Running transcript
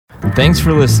Thanks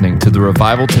for listening to the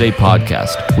Revival Today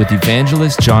podcast with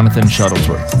evangelist Jonathan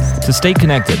Shuttlesworth. To stay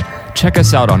connected, check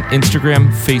us out on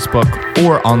Instagram, Facebook,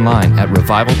 or online at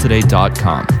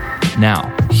revivaltoday.com.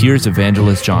 Now, here's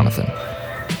evangelist Jonathan.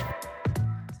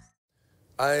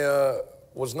 I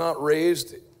was not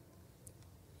raised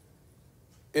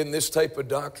in this type of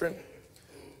doctrine.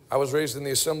 I was raised in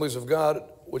the Assemblies of God,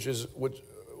 which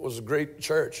was a great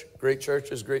church, great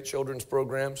churches, great children's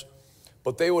programs.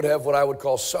 But they would have what I would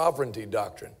call sovereignty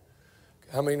doctrine.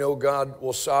 How many know God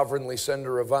will sovereignly send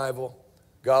a revival?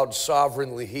 God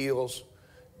sovereignly heals.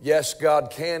 Yes,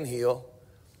 God can heal,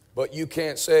 but you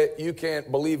can't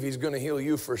believe He's going to heal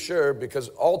you for sure, because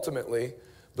ultimately,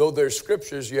 though there's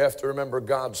scriptures, you have to remember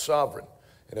God's sovereign.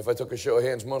 And if I took a show of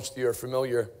hands, most of you are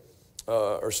familiar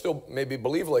or still maybe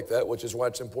believe like that, which is why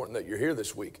it's important that you're here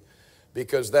this week,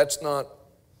 because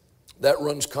that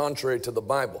runs contrary to the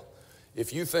Bible.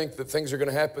 If you think that things are going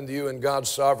to happen to you in God's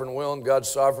sovereign will, and God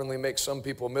sovereignly makes some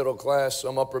people middle class,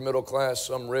 some upper middle class,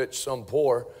 some rich, some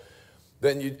poor,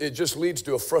 then it just leads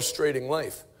to a frustrating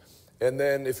life. And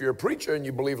then if you're a preacher and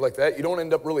you believe like that, you don't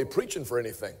end up really preaching for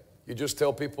anything. You just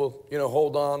tell people,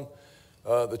 hold on.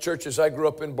 The churches I grew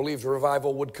up in believed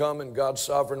revival would come in God's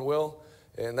sovereign will,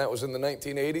 and that was in the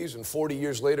 1980s, and 40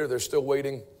 years later, they're still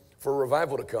waiting for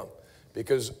revival to come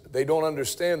because they don't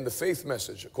understand the faith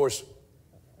message. Of course,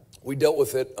 we dealt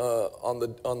with it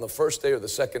on the first day or the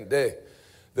second day.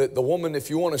 That the woman, if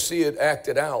you want to see it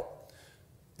acted out,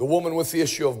 the woman with the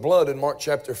issue of blood in Mark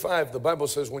chapter 5, the Bible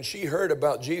says when she heard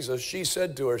about Jesus, she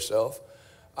said to herself,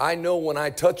 I know when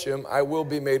I touch Him, I will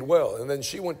be made well. And then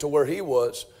she went to where He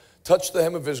was, touched the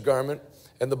hem of His garment,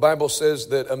 and the Bible says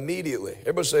that immediately,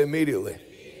 everybody say immediately.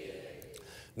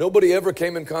 Nobody ever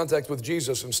came in contact with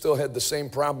Jesus and still had the same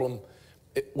problem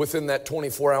within that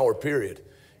 24-hour period.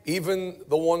 Even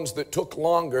the ones that took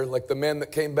longer, like the man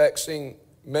that came back seeing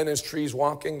men as trees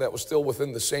walking, that was still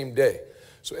within the same day.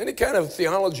 So any kind of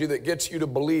theology that gets you to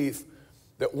believe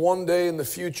that one day in the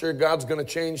future God's going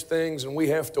to change things and we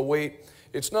have to wait,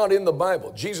 it's not in the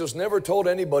Bible. Jesus never told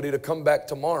anybody to come back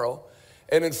tomorrow.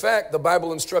 And in fact, the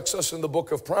Bible instructs us in the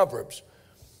book of Proverbs.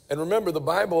 And remember, the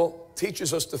Bible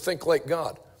teaches us to think like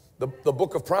God. The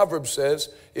book of Proverbs says,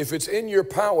 if it's in your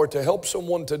power to help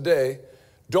someone today,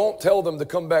 don't tell them to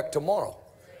come back tomorrow.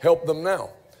 Help them now.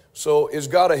 So is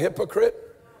God a hypocrite?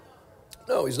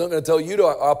 No, He's not going to tell you to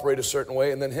operate a certain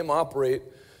way and then Him operate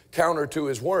counter to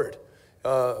His word.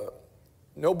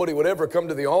 Nobody would ever come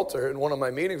to the altar in one of my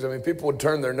meetings. I mean, people would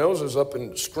turn their noses up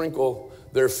and scrunch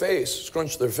their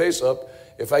face up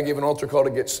if I gave an altar call to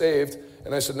get saved.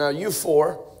 And I said, now you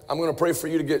four, I'm going to pray for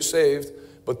you to get saved.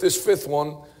 But this fifth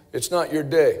one, it's not your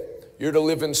day. You're to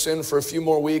live in sin for a few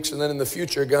more weeks, and then in the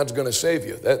future, God's going to save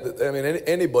you.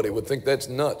 Anybody would think that's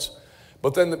nuts.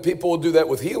 But then the people will do that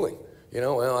with healing.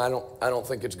 Well, I don't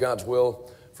think it's God's will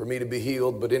for me to be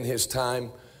healed, but in His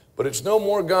time. But it's no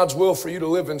more God's will for you to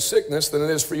live in sickness than it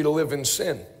is for you to live in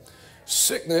sin.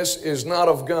 Sickness is not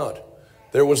of God.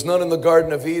 There was none in the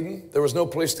Garden of Eden. There was no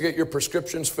place to get your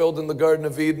prescriptions filled in the Garden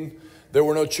of Eden. There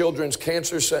were no children's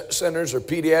cancer centers or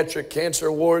pediatric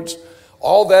cancer wards.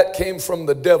 All that came from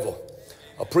the devil.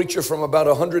 A preacher from about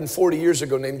 140 years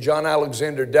ago named John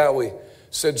Alexander Dowie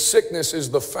said sickness is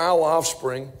the foul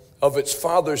offspring of its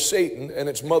father Satan and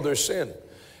its mother sin.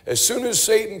 As soon as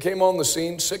Satan came on the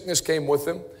scene, sickness came with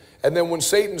him. And then when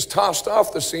Satan's tossed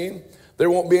off the scene, there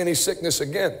won't be any sickness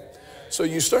again. So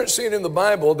you start seeing in the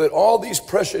Bible that all these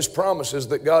precious promises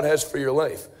that God has for your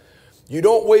life, you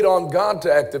don't wait on God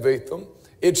to activate them.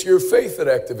 It's your faith that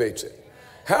activates it.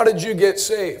 How did you get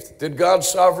saved? Did God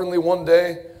sovereignly one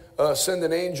day send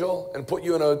an angel and put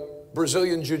you in a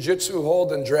Brazilian jiu-jitsu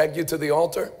hold and drag you to the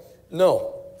altar?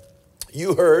 No.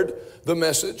 You heard the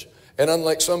message, and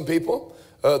unlike some people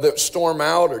that storm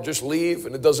out or just leave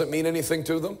and it doesn't mean anything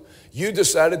to them, you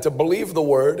decided to believe the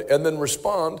word and then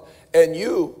respond, and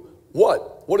you,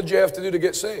 what? What did you have to do to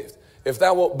get saved? If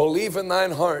thou wilt believe in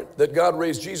thine heart that God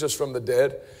raised Jesus from the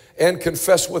dead and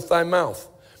confess with thy mouth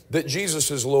that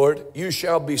Jesus is Lord, you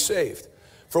shall be saved.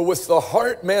 For with the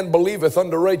heart man believeth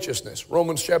unto righteousness,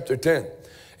 Romans chapter 10.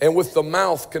 And with the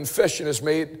mouth confession is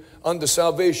made unto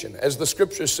salvation. As the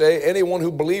scriptures say, anyone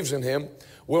who believes in Him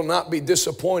will not be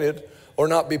disappointed or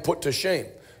not be put to shame.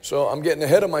 So I'm getting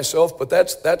ahead of myself, but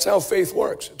that's how faith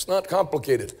works. It's not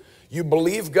complicated. You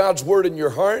believe God's word in your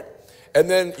heart, and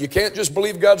then you can't just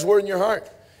believe God's word in your heart.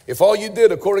 If all you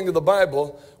did, according to the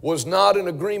Bible, was nod in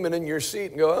agreement in your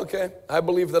seat and go, okay, I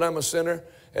believe that I'm a sinner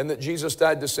and that Jesus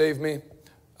died to save me,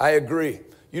 I agree,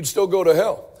 you'd still go to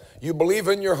hell. You believe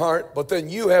in your heart, but then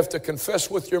you have to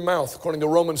confess with your mouth, according to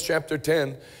Romans chapter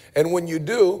 10. And when you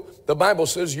do, the Bible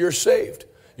says you're saved.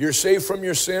 You're saved from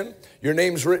your sin. Your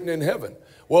name's written in heaven.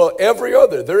 Well, every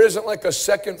other, there isn't like a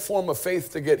second form of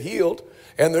faith to get healed,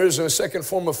 and there isn't a second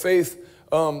form of faith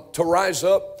to rise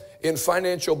up in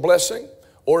financial blessing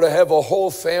or to have a whole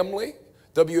family,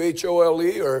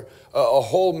 W-H-O-L-E, or a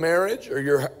whole marriage, or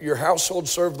your household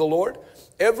serve the Lord.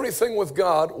 Everything with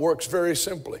God works very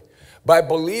simply. By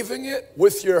believing it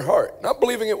with your heart, not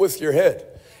believing it with your head.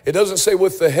 It doesn't say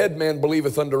with the head man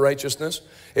believeth unto righteousness.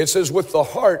 It says with the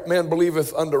heart man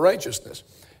believeth unto righteousness.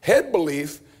 Head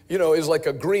belief, is like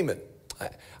agreement.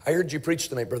 I heard you preach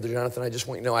tonight, Brother Jonathan. I just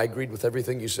want you to know I agreed with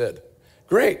everything you said.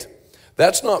 Great.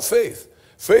 That's not faith.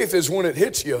 Faith is when it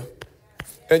hits you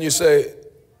and you say,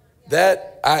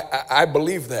 that I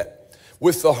believe that.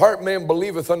 With the heart man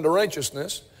believeth unto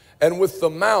righteousness, and with the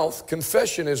mouth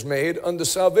confession is made unto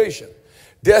salvation.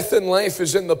 Death and life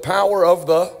is in the power of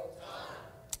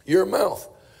your mouth.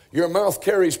 Your mouth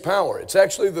carries power. It's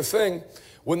actually the thing,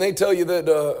 when they tell you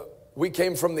that we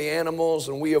came from the animals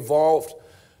and we evolved,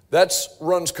 that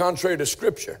runs contrary to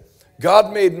Scripture.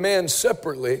 God made man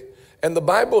separately, and the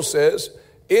Bible says,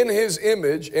 in his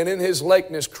image and in his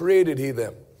likeness created he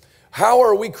them. How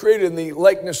are we created in the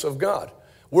likeness of God?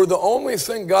 We're the only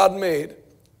thing God made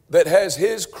that has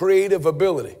his creative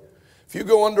ability. If you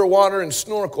go underwater and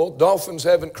snorkel, dolphins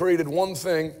haven't created one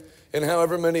thing in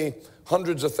however many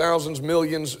hundreds of thousands,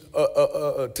 millions,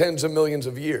 tens of millions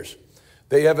of years.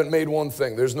 They haven't made one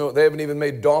thing. They haven't even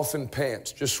made dolphin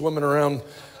pants, just swimming around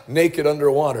naked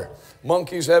underwater.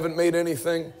 Monkeys haven't made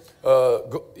anything.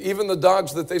 Even the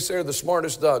dogs that they say are the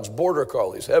smartest dogs, border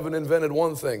collies, haven't invented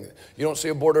one thing. You don't see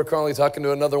a border collie talking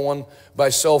to another one by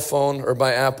cell phone or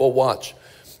by Apple Watch.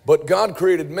 But God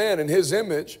created man in his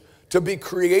image to be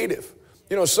creative.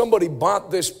 Somebody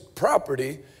bought this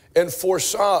property and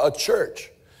foresaw a church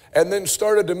and then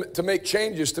started to make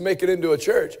changes to make it into a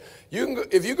church.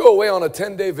 If you go away on a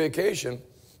 10-day vacation,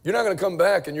 you're not going to come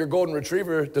back and your golden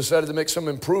retriever decided to make some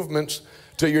improvements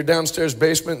to your downstairs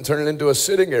basement and turn it into a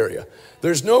sitting area.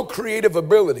 There's no creative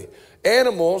ability.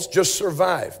 Animals just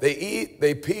survive. They eat,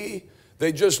 they pee,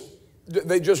 they just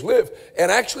live.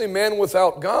 And actually, man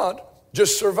without God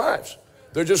just survives.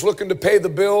 They're just looking to pay the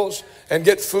bills and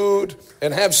get food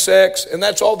and have sex, and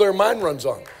that's all their mind runs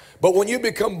on. But when you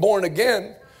become born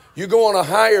again, you go on a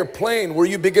higher plane where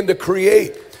you begin to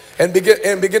create and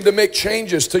begin to make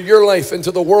changes to your life and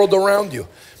to the world around you.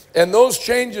 And those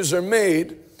changes are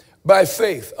made by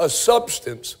faith, a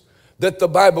substance that the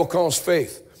Bible calls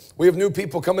faith. We have new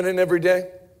people coming in every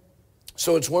day.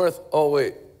 So it's worth,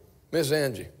 Miss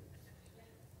Angie,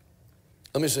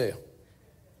 let me see you.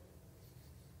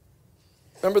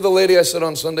 Remember the lady I said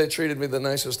on Sunday treated me the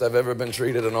nicest I've ever been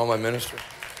treated in all my ministry?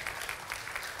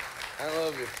 I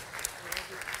love you.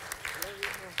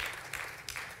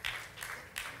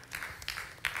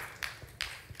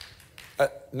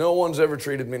 No one's ever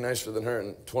treated me nicer than her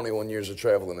in 21 years of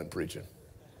traveling and preaching.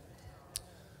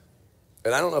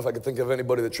 And I don't know if I could think of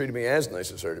anybody that treated me as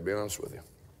nice as her, to be honest with you.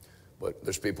 But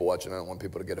there's people watching. I don't want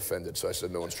people to get offended, so I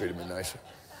said no one's treated me nicer.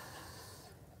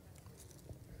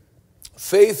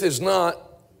 Faith is not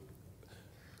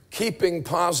keeping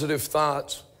positive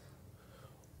thoughts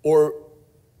or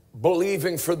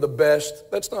believing for the best.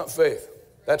 That's not faith.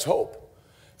 That's hope.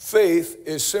 Faith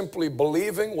is simply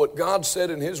believing what God said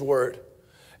in his word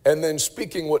and then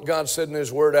speaking what God said in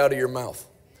his word out of your mouth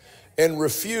and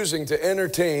refusing to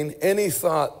entertain any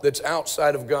thought that's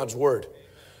outside of God's word.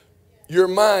 Your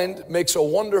mind makes a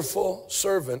wonderful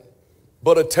servant,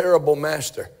 but a terrible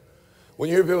master. When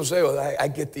you hear people say, I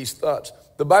get these thoughts.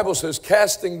 The Bible says,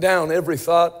 casting down every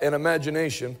thought and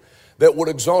imagination that would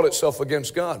exalt itself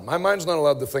against God. My mind's not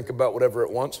allowed to think about whatever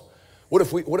it wants. What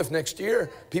if next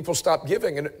year people stop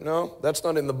giving? And no, that's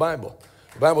not in the Bible.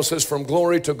 The Bible says from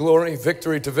glory to glory,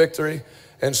 victory to victory,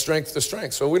 and strength to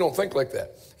strength. So we don't think like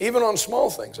that. Even on small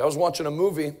things. I was watching a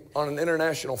movie on an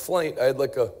international flight. I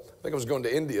think I was going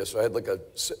to India, so I had like a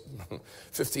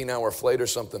 15-hour flight or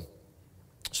something.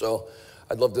 So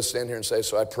I'd love to stand here and say,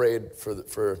 so I prayed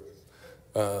for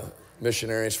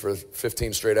missionaries for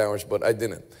 15 straight hours, but I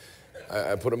didn't.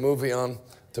 I put a movie on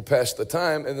to pass the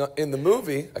time. And in the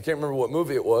movie, I can't remember what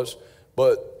movie it was,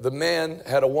 but the man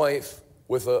had a wife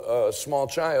with a small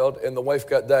child, and the wife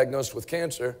got diagnosed with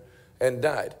cancer and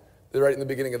died. They're right in the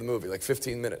beginning of the movie, like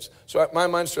 15 minutes. So my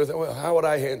mind started thinking, well, how would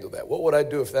I handle that? What would I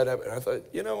do if that happened? And I thought,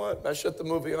 you know what? I shut the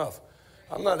movie off.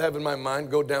 I'm not having my mind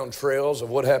go down trails of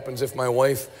what happens if my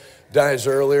wife dies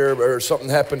earlier or something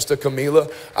happens to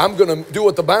Camila. I'm going to do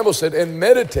what the Bible said and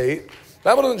meditate. The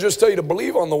Bible doesn't just tell you to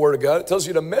believe on the Word of God. It tells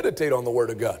you to meditate on the Word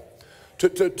of God.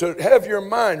 To have your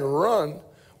mind run.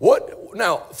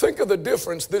 Now, think of the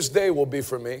difference this day will be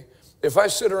for me if I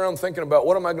sit around thinking about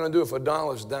what am I going to do if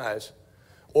Adonis dies,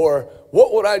 or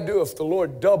what would I do if the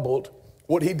Lord doubled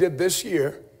what he did this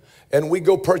year, and we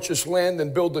go purchase land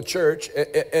and build a church,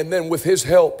 and then with his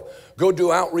help, go do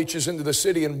outreaches into the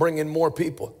city and bring in more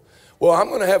people. Well, I'm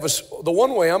going to have the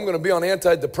one way I'm going to be on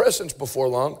antidepressants before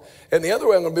long, and the other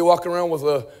way I'm going to be walking around with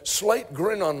a slight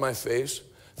grin on my face,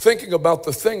 thinking about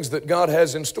the things that God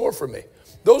has in store for me.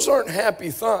 Those aren't happy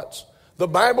thoughts. The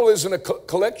Bible isn't a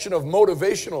collection of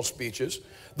motivational speeches.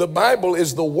 The Bible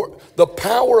is the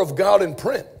power of God in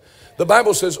print. The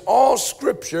Bible says all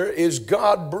Scripture is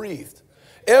God-breathed.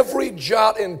 Every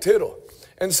jot and tittle.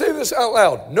 And say this out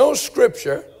loud. No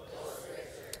Scripture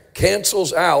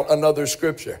cancels out another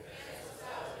Scripture.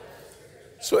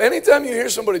 So anytime you hear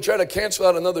somebody try to cancel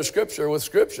out another Scripture with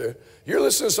Scripture, you're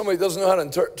listening to somebody who doesn't know how to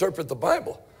interpret the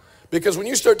Bible. Because when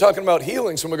you start talking about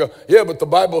healing, someone go, yeah, but the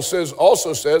Bible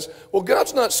also says, well,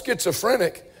 God's not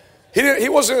schizophrenic. He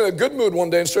wasn't in a good mood one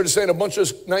day and started saying a bunch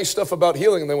of nice stuff about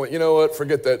healing, and they went, you know what,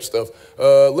 forget that stuff.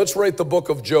 Let's write the book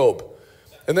of Job.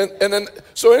 And then,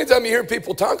 so anytime you hear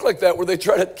people talk like that, where they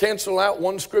try to cancel out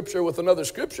one Scripture with another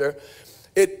Scripture,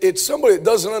 it's somebody that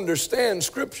doesn't understand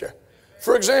Scripture.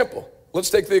 For example, let's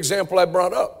take the example I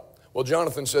brought up. Well,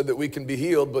 Jonathan said that we can be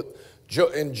healed, but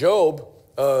in Job,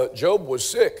 Job was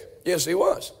sick. Yes, he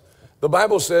was. The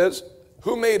Bible says,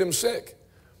 who made him sick?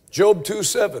 Job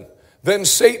 2:7. Then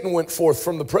Satan went forth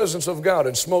from the presence of God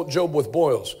and smote Job with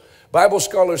boils. Bible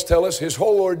scholars tell us his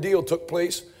whole ordeal took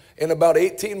place in about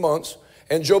 18 months.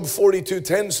 And Job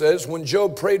 42:10 says, when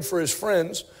Job prayed for his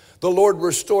friends, the Lord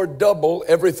restored double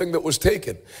everything that was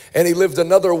taken. And he lived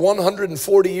another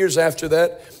 140 years after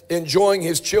that, enjoying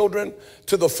his children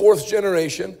to the fourth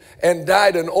generation, and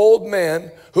died an old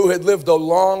man who had lived a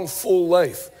long, full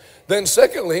life. Then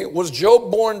secondly, was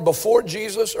Job born before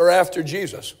Jesus or after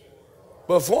Jesus?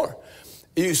 Before.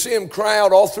 You see him cry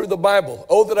out all through the Bible,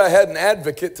 oh, that I had an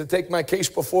advocate to take my case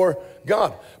before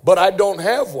God. But I don't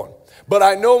have one. But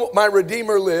I know my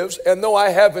Redeemer lives, and though I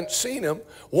haven't seen him,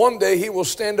 one day he will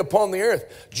stand upon the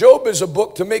earth. Job is a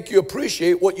book to make you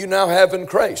appreciate what you now have in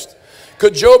Christ.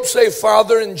 Could Job say,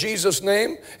 Father, in Jesus'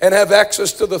 name, and have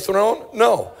access to the throne?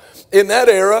 No. In that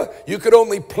era, you could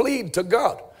only plead to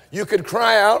God. You could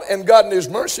cry out, and God in his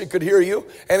mercy could hear you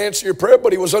and answer your prayer,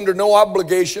 but he was under no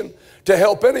obligation to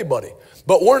help anybody.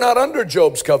 But we're not under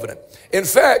Job's covenant. In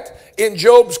fact, in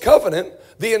Job's covenant,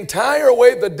 the entire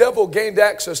way the devil gained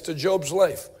access to Job's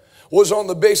life was on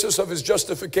the basis of his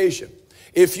justification.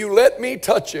 If you let me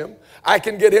touch him, I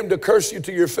can get him to curse you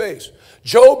to your face.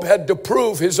 Job had to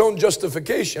prove his own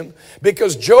justification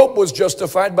because Job was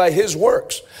justified by his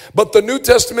works. But the New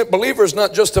Testament believer is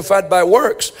not justified by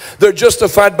works. They're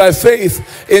justified by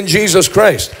faith in Jesus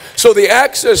Christ. So the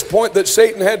access point that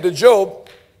Satan had to Job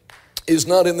is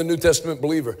not in the New Testament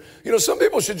believer. You know, some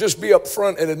people should just be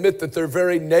upfront and admit that they're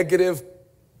very negative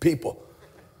people.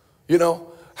 You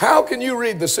know, how can you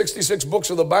read the 66 books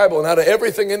of the Bible and out of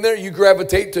everything in there you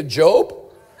gravitate to Job?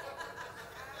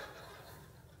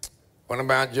 What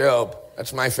about Job?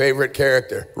 That's my favorite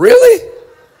character. Really?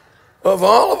 Of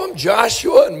all of them,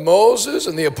 Joshua and Moses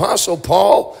and the Apostle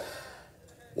Paul,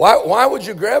 why would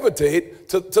you gravitate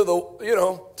to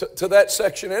that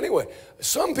section anyway?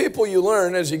 Some people, you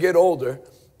learn as you get older,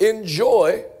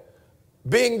 enjoy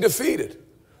being defeated.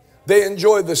 They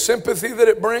enjoy the sympathy that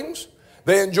it brings.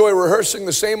 They enjoy rehearsing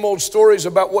the same old stories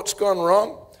about what's gone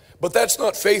wrong. But that's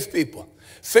not faith people.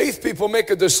 Faith people make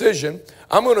a decision.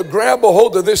 I'm going to grab a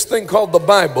hold of this thing called the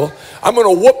Bible. I'm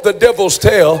going to whoop the devil's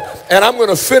tail, and I'm going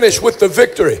to finish with the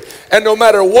victory. And no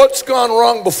matter what's gone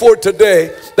wrong before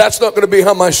today, that's not going to be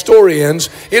how my story ends.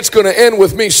 It's going to end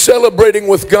with me celebrating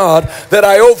with God that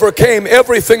I overcame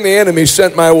everything the enemy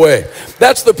sent my way.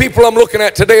 That's the people I'm looking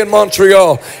at today in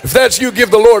Montreal. If that's you,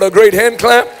 give the Lord a great hand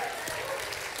clap.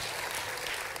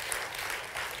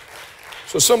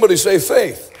 So somebody say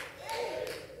faith.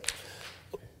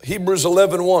 Hebrews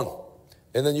 11:1.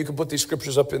 And then you can put these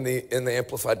scriptures up in the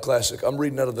Amplified Classic. I'm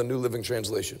reading out of the New Living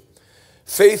Translation.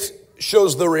 Faith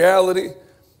shows the reality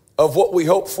of what we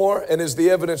hope for and is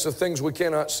the evidence of things we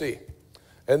cannot see.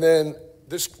 And then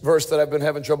this verse that I've been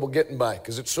having trouble getting by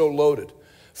because it's so loaded.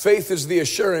 Faith is the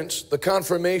assurance, the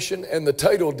confirmation, and the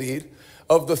title deed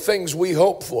of the things we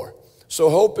hope for. So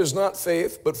hope is not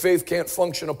faith, but faith can't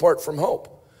function apart from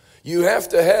hope. You have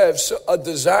to have a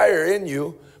desire in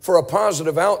you for a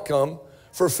positive outcome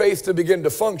for faith to begin to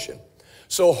function.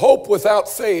 So hope without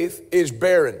faith is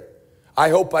barren. I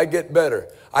hope I get better.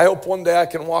 I hope one day I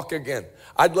can walk again.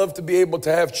 I'd love to be able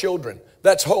to have children.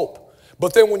 That's hope.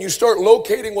 But then when you start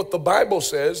locating what the Bible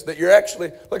says, that you're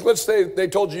actually, like let's say they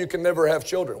told you you can never have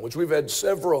children, which we've had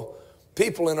several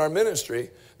people in our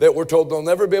ministry that were told they'll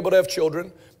never be able to have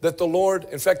children, that the Lord,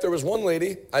 in fact, there was one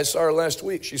lady, I saw her last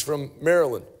week, she's from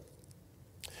Maryland.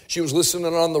 She was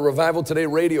listening on the Revival Today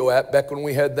radio app back when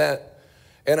we had that.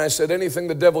 And I said, anything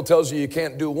the devil tells you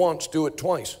can't do once, do it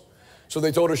twice. So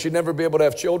they told her she'd never be able to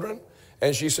have children.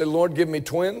 And she said, Lord, give me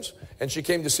twins. And she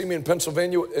came to see me in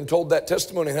Pennsylvania and told that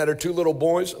testimony and had her 2 little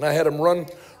boys. And I had them run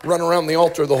around the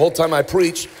altar the whole time I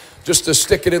preached just to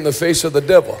stick it in the face of the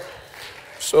devil.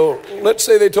 So let's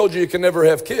say they told you can never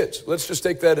have kids. Let's just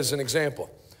take that as an example.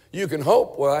 You can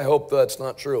hope. Well, I hope that's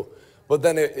not true. But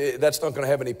then that's not going to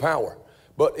have any power.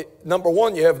 But number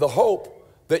one, you have the hope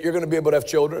that you're going to be able to have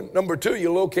children. Number two,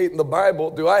 you locate in the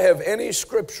Bible, do I have any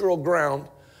scriptural ground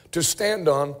to stand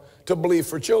on to believe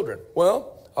for children?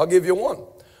 Well, I'll give you one.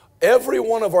 Every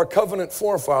one of our covenant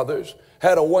forefathers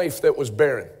had a wife that was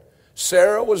barren.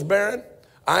 Sarah was barren.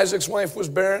 Isaac's wife was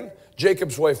barren.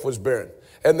 Jacob's wife was barren.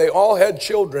 And they all had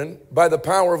children by the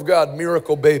power of God,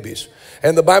 miracle babies.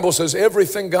 And the Bible says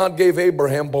everything God gave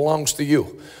Abraham belongs to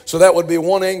you. So that would be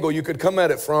one angle you could come at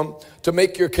it from to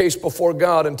make your case before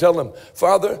God and tell him,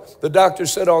 Father, the doctor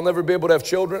said I'll never be able to have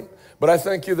children, but I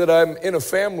thank you that I'm in a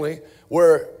family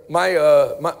where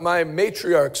my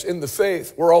matriarchs in the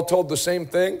faith were all told the same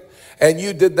thing. And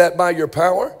you did that by your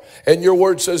power. And your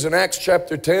word says in Acts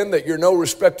chapter 10 that you're no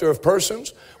respecter of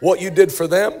persons. What you did for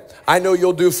them, I know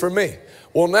you'll do for me.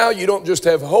 Well, now you don't just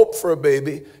have hope for a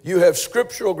baby, you have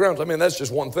scriptural grounds. I mean, that's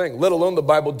just one thing, let alone the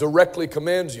Bible directly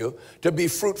commands you to be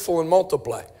fruitful and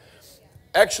multiply.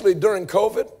 Actually, during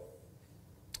COVID,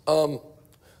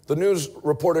 the news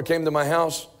reporter came to my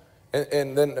house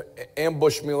and then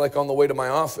ambushed me like on the way to my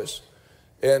office.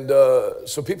 And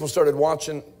so people started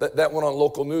watching, that went on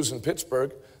local news in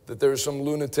Pittsburgh, that there was some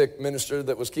lunatic minister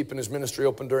that was keeping his ministry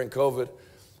open during COVID.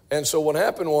 And so what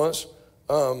happened was,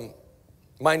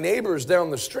 my neighbors down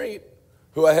the street,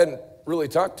 who I hadn't really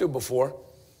talked to before,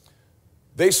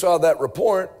 they saw that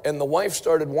report, and the wife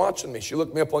started watching me. She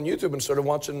looked me up on YouTube and started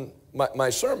watching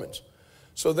my sermons.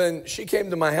 So then she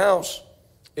came to my house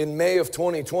in May of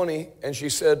 2020, and she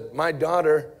said, my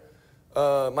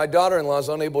daughter-in-law is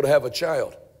unable to have a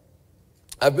child.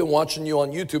 I've been watching you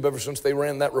on YouTube ever since they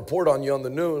ran that report on you on the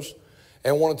news,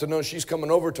 and wanted to know she's coming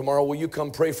over tomorrow. Will you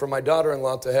come pray for my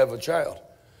daughter-in-law to have a child?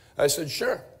 I said,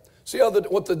 sure. See how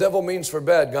what the devil means for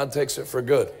bad, God takes it for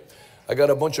good. I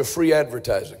got a bunch of free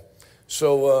advertising.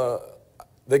 So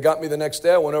they got me the next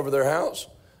day. I went over their house.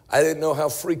 I didn't know how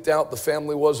freaked out the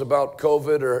family was about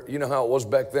COVID, or you know how it was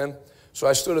back then. So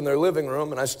I stood in their living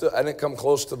room, and I didn't come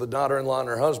close to the daughter-in-law and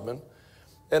her husband.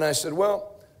 And I said,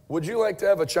 well, would you like to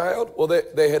have a child? Well,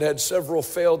 they had several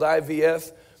failed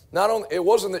IVF. It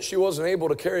wasn't that she wasn't able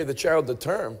to carry the child to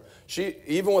term. She,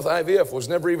 even with IVF, was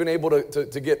never even able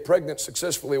to get pregnant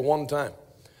successfully one time.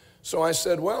 So I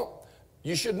said, well,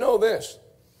 you should know this,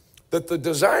 that the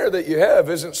desire that you have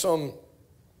isn't some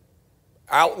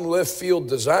out in left field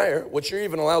desire, which you're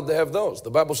even allowed to have those.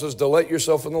 The Bible says, delight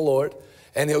yourself in the Lord,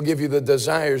 and he'll give you the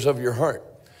desires of your heart.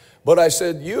 But I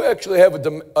said, you actually have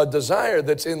a desire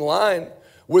that's in line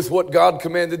with what God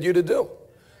commanded you to do.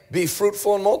 Be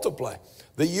fruitful and multiply.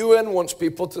 The UN wants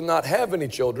people to not have any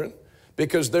children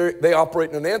because they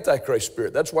operate in an antichrist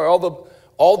spirit. That's why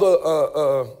all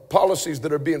the policies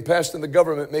that are being passed in the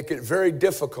government make it very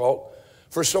difficult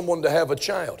for someone to have a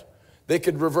child. They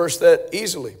could reverse that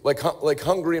easily, like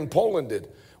Hungary and Poland did,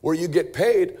 where you get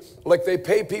paid, like they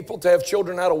pay people to have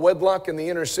children out of wedlock in the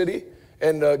inner city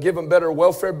and give them better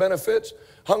welfare benefits.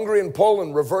 Hungary and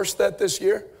Poland reversed that this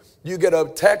year. You get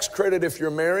a tax credit if you're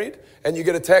married, and you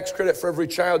get a tax credit for every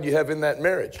child you have in that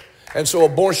marriage. And so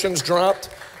abortions dropped,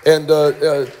 and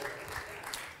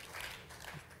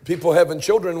people having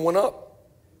children went up.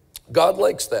 God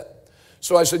likes that.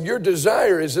 So I said, your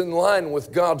desire is in line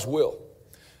with God's will.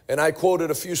 And I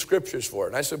quoted a few scriptures for it.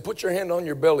 And I said, put your hand on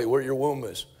your belly where your womb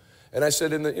is. And I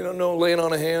said, no laying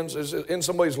on of hands is in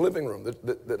somebody's living room.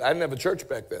 That I didn't have a church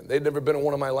back then. They'd never been in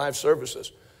one of my live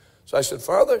services. So I said,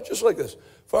 Father, just like this.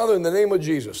 Father, in the name of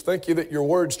Jesus, thank you that your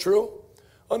word's true.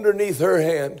 Underneath her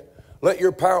hand, let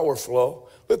your power flow.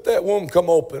 Let that womb come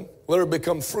open. Let her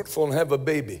become fruitful and have a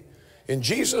baby. In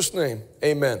Jesus' name,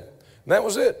 amen. And that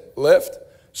was it. Left.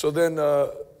 So then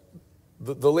the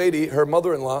lady, her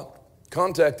mother-in-law,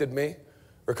 contacted me,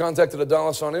 or contacted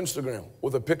Adalis on Instagram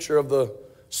with a picture of the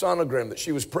sonogram that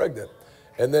she was pregnant.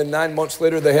 And then 9 months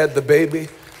later, they had the baby.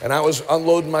 And I was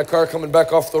unloading my car coming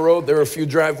back off the road. There were a few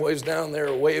driveways down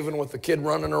there waving with the kid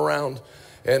running around.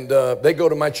 And they go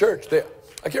to my church.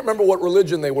 I can't remember what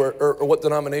religion they were or what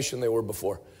denomination they were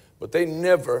before. But they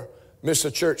never miss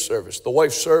a church service. The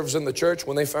wife serves in the church.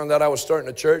 When they found out I was starting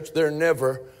a church, they're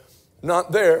never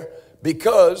not there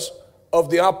because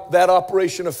that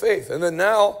operation of faith. And then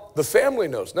now the family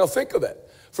knows. Now think of that.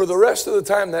 For the rest of the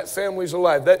time that family's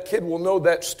alive, that kid will know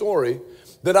that story,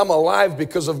 that I'm alive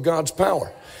because of God's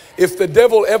power. If the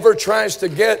devil ever tries to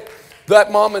get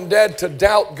that mom and dad to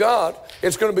doubt God,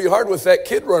 it's going to be hard with that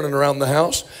kid running around the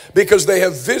house, because they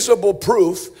have visible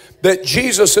proof that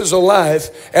Jesus is alive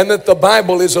and that the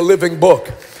Bible is a living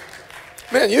book.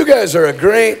 Man, you guys are a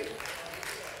great,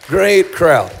 great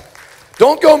crowd.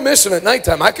 Don't go missing at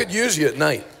nighttime. I could use you at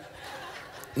night.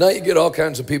 Now you get all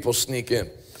kinds of people sneak in.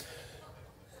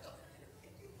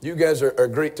 You guys are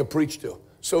great to preach to.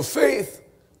 So faith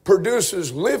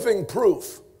produces living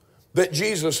proof that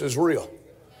Jesus is real.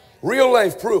 Real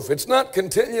life proof. It's not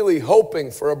continually hoping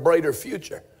for a brighter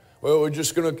future. Well, we're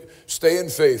just going to stay in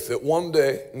faith that one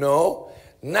day. No.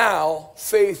 Now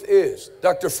faith is.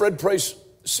 Dr. Fred Price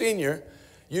Sr.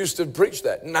 used to preach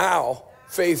that. Now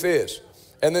faith is.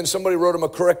 And then somebody wrote him a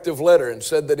corrective letter and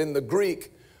said that in the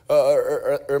Greek,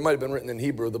 or it might have been written in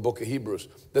Hebrew, the book of Hebrews,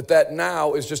 that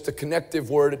now is just a connective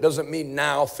word. It doesn't mean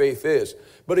now faith is.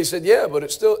 But he said, yeah, but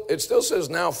it still says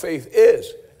now faith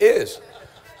is.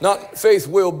 Not faith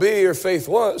will be or faith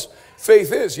was.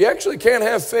 Faith is. You actually can't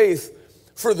have faith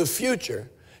for the future.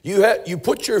 You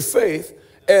put your faith,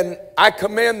 and I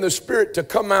command the Spirit to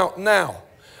come out now.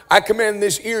 I command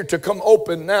this ear to come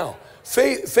open now.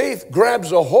 Faith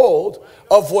grabs a hold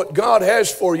of what God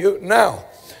has for you now.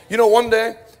 You know, one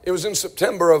day, it was in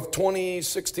September of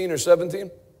 2016 or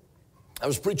 17. I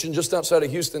was preaching just outside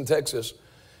of Houston, Texas.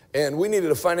 And we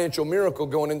needed a financial miracle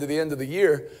going into the end of the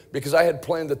year, because I had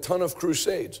planned a ton of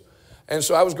crusades. And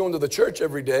so I was going to the church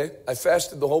every day. I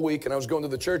fasted the whole week, and I was going to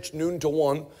the church noon to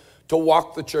 1 to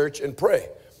walk the church and pray.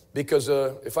 Because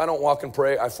if I don't walk and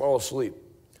pray, I fall asleep.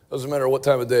 Doesn't matter what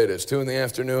time of day it is. 2 in the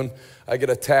afternoon, I get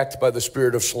attacked by the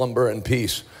spirit of slumber and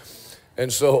peace.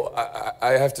 And so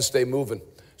I have to stay moving.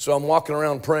 So I'm walking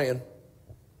around praying.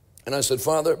 And I said,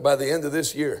 Father, by the end of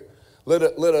this year, let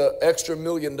an extra $1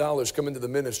 million come into the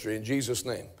ministry in Jesus'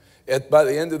 name. By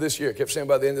the end of this year, I kept saying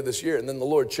by the end of this year. And then the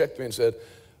Lord checked me and said,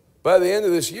 by the end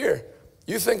of this year,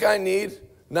 you think I need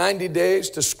 90 days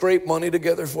to scrape money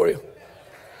together for you?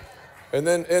 And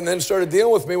then started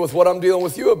dealing with me with what I'm dealing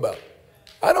with you about.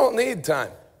 I don't need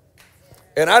time.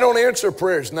 And I don't answer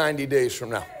prayers 90 days from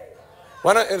now.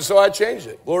 Why not? And so I changed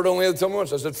it. Lord only had to tell me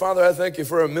once. I said, Father, I thank you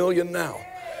for $1 million now.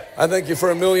 I thank you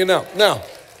for $1 million now. Now,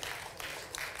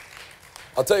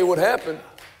 I'll tell you what happened.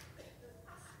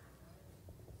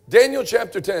 Daniel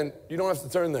chapter 10, you don't have to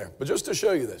turn there, but just to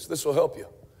show you this will help you.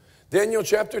 Daniel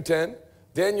chapter 10,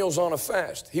 Daniel's on a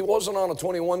fast. He wasn't on a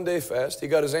 21-day fast. He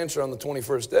got his answer on the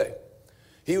 21st day.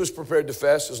 He was prepared to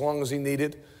fast as long as he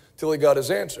needed till he got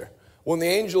his answer. When the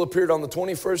angel appeared on the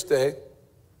 21st day,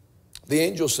 the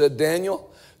angel said,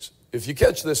 Daniel, if you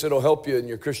catch this, it'll help you in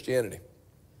your Christianity.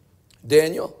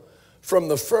 Daniel, from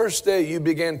the first day you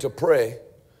began to pray,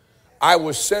 I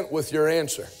was sent with your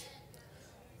answer.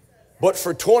 But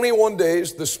for 21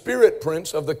 days, the spirit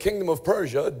prince of the kingdom of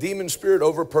Persia, a demon spirit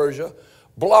over Persia,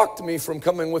 blocked me from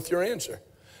coming with your answer.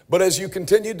 But as you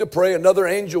continued to pray, another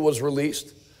angel was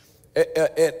released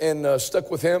and stuck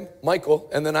with him, Michael,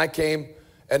 and then I came,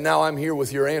 and now I'm here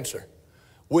with your answer.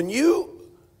 When you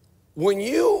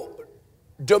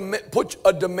put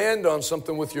a demand on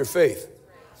something with your faith,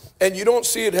 and you don't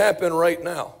see it happen right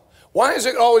now, why is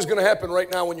it always going to happen right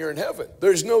now when you're in heaven?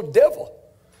 There's no devil.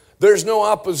 There's no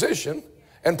opposition.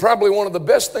 And probably one of the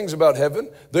best things about heaven,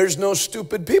 there's no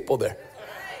stupid people there.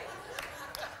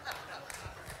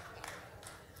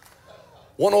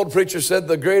 One old preacher said,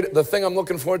 the thing I'm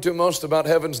looking forward to most about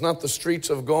heaven's not the streets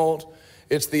of gold,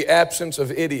 it's the absence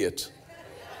of idiots.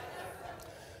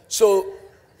 So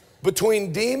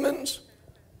between demons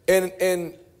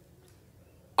and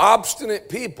obstinate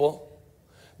people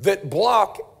that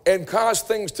block and cause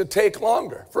things to take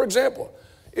longer. For example,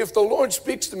 if the Lord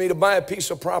speaks to me to buy a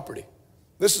piece of property,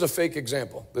 this is a fake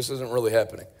example. This isn't really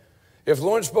happening. If the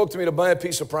Lord spoke to me to buy a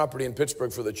piece of property in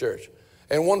Pittsburgh for the church,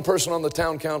 and one person on the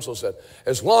town council said,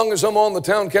 as long as I'm on the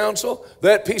town council,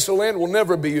 that piece of land will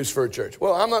never be used for a church.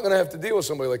 Well, I'm not going to have to deal with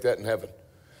somebody like that in heaven.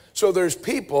 So there's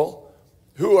people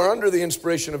who are under the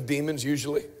inspiration of demons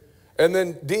usually, and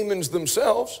then demons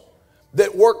themselves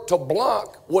that work to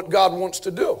block what God wants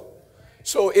to do.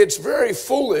 So it's very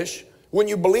foolish when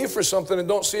you believe for something and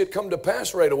don't see it come to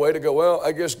pass right away to go, well,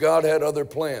 I guess God had other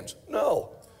plans.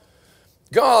 No.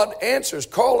 God answers.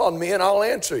 Call on me and I'll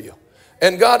answer you.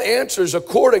 And God answers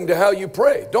according to how you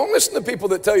pray. Don't listen to people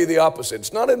that tell you the opposite.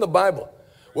 It's not in the Bible.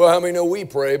 Well, how many know we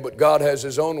pray, but God has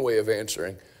his own way of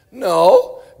answering?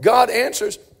 No. God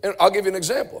answers. And I'll give you an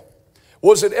example.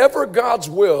 Was it ever God's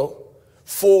will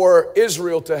for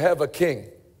Israel to have a king?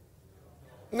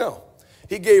 No.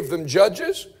 He gave them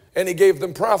judges and he gave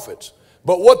them prophets.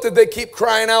 But what did they keep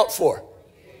crying out for?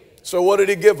 So what did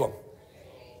he give them?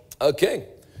 A king.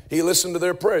 He listened to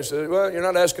their prayers. He said, well, you're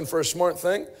not asking for a smart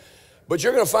thing, but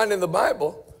you're going to find in the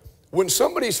Bible, when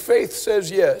somebody's faith says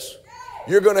yes,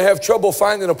 you're going to have trouble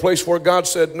finding a place where God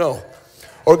said no,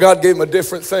 or God gave him a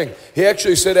different thing. He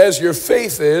actually said, as your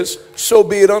faith is, so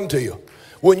be it unto you.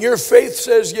 When your faith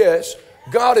says yes,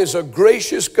 God is a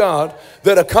gracious God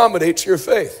that accommodates your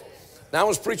faith. Now, I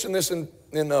was preaching this in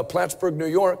Plattsburgh, New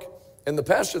York, and the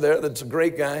pastor there, that's a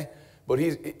great guy, but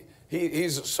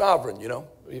he's sovereign, you know,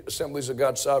 Assemblies of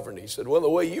God's Sovereignty. He said, well, the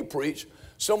way you preach,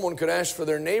 someone could ask for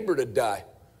their neighbor to die,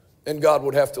 and God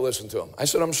would have to listen to him. I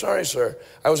said, I'm sorry, sir.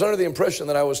 I was under the impression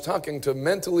that I was talking to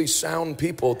mentally sound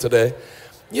people today.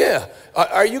 Yeah,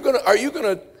 are you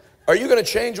gonna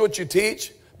change what you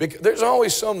teach? Because there's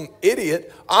always some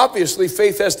idiot. Obviously,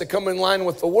 faith has to come in line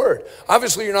with the word.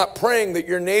 Obviously, you're not praying that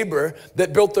your neighbor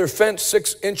that built their fence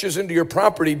 6 inches into your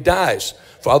property dies.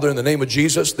 Father, in the name of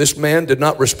Jesus, this man did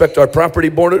not respect our property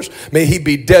borders. May he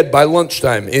be dead by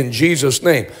lunchtime in Jesus'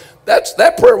 name.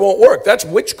 That prayer won't work. That's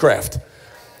witchcraft.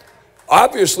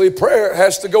 Obviously, prayer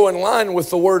has to go in line with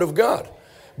the word of God.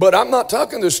 But I'm not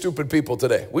talking to stupid people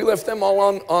today. We left them all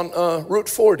on Route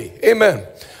 40. Amen.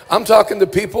 I'm talking to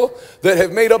people that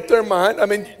have made up their mind. I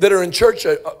mean, that are in church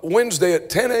Wednesday at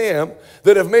 10 a.m.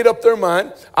 that have made up their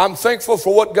mind. I'm thankful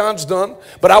for what God's done,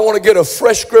 but I want to get a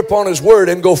fresh grip on his word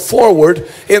and go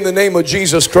forward in the name of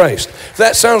Jesus Christ. If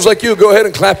that sounds like you, go ahead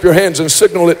and clap your hands and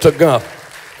signal it to God.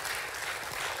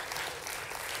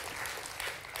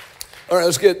 All right,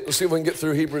 let's see if we can get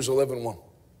through Hebrews 11:1.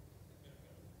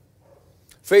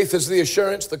 Faith is the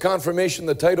assurance, the confirmation,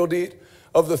 the title deed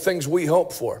of the things we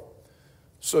hope for.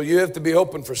 So you have to be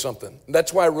hoping for something.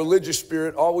 That's why a religious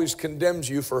spirit always condemns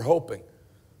you for hoping.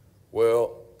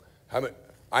 Well,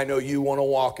 I know you want to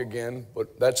walk again,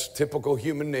 but that's typical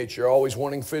human nature, always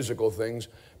wanting physical things.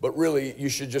 But really, you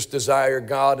should just desire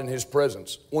God and his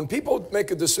presence. When people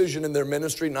make a decision in their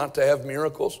ministry not to have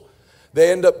miracles,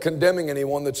 they end up condemning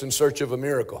anyone that's in search of a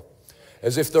miracle,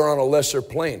 as if they're on a lesser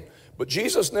plane. But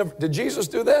Jesus never, did Jesus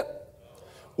do that?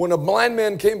 When a blind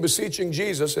man came beseeching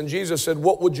Jesus, and Jesus said,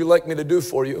 what would you like me to do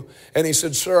for you? And he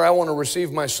said, sir, I want to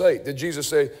receive my sight. Did Jesus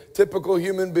say, typical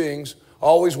human beings,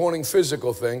 always wanting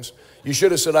physical things? You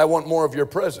should have said, I want more of your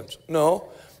presence. No.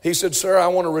 He said, sir, I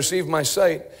want to receive my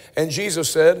sight. And Jesus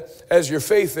said, as your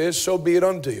faith is, so be it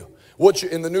unto you.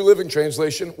 In the New Living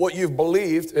Translation, what you've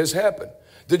believed has happened.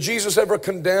 Did Jesus ever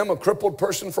condemn a crippled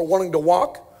person for wanting to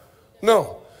walk?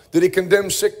 No. Did he condemn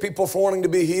sick people for wanting to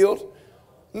be healed?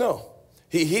 No.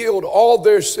 He healed all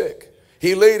their sick.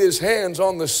 He laid his hands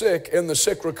on the sick and the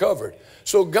sick recovered.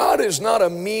 So God is not a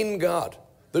mean God.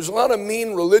 There's a lot of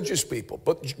mean religious people,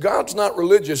 but God's not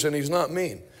religious and he's not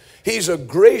mean. He's a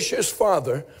gracious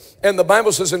Father. And the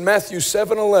Bible says in Matthew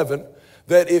 7:11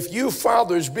 that if you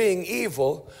fathers being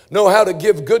evil know how to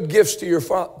give good gifts to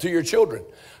your children,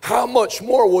 how much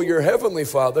more will your heavenly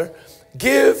Father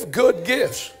give good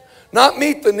gifts? Not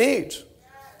meet the needs.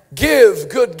 Give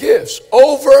good gifts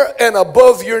over and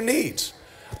above your needs.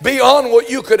 Beyond what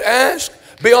you could ask,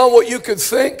 beyond what you could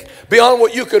think, beyond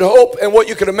what you could hope and what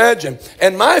you could imagine.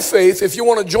 And my faith, if you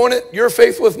want to join it, your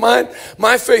faith with mine,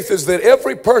 my faith is that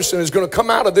every person is going to come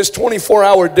out of this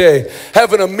 24-hour day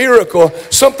having a miracle,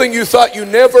 something you thought you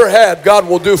never had, God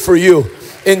will do for you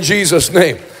in Jesus'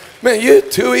 name. Man, you're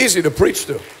too easy to preach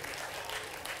to.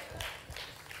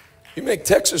 You make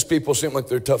Texas people seem like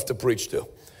they're tough to preach to.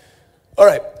 All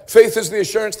right, faith is the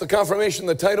assurance, the confirmation,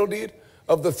 the title deed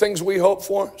of the things we hope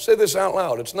for. Say this out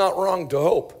loud. It's not wrong to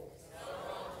hope.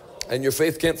 And your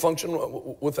faith can't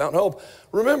function without hope.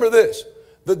 Remember this,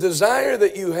 the desire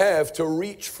that you have to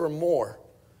reach for more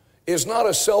is not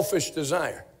a selfish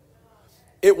desire.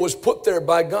 It was put there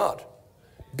by God.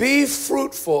 Be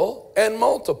fruitful and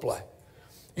multiply.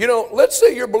 You know, let's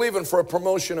say you're believing for a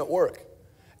promotion at work.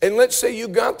 And let's say you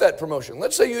got that promotion.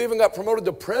 Let's say you even got promoted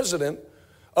to president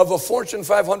of a Fortune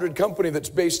 500 company that's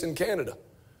based in Canada.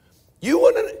 You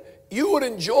would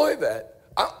enjoy that.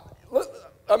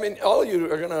 I mean, all of you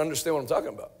are going to understand what I'm talking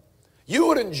about. You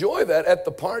would enjoy that at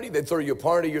the party. They'd throw you a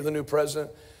party. You're the new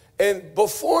president. And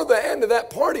before the end of that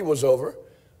party was over,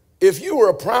 if you were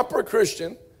a proper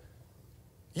Christian,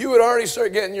 you would already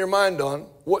start getting your mind on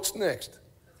what's next.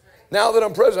 Now that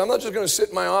I'm president, I'm not just going to sit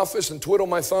in my office and twiddle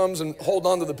my thumbs and hold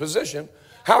on to the position.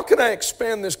 How can I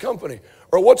expand this company?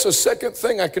 Or what's a second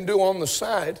thing I can do on the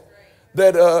side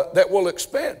that will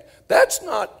expand? That's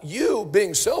not you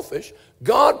being selfish.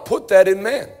 God put that in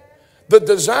man. The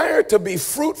desire to be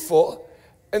fruitful,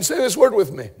 and say this word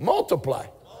with me, multiply.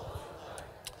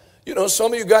 You know,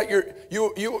 some of you got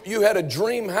you had a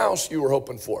dream house you were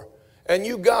hoping for, and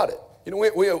you got it. You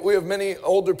know, we have many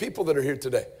older people that are here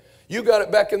today. You got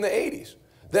it back in the 80s.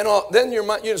 Then your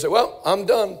mind, you say, well, I'm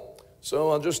done, so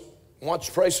I'll just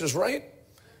watch Price is Right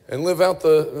and live out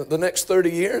the next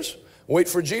 30 years, wait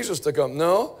for Jesus to come.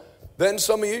 No. Then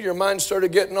some of you, your mind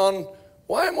started getting on,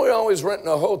 why am we always renting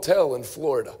a hotel in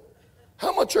Florida?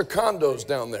 How much are condos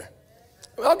down there?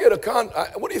 I'll get a condo.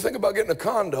 What do you think about getting a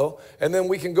condo? And then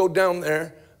we can go down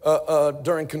there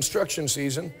during construction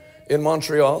season in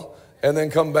Montreal and then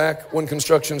come back when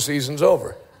construction season's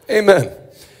over. Amen.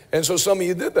 And so some of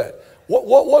you did that.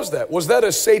 What was that? Was that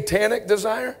a satanic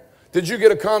desire? Did you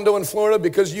get a condo in Florida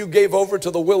because you gave over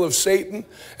to the will of Satan?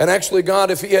 And actually,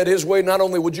 God, if he had his way, not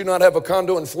only would you not have a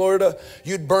condo in Florida,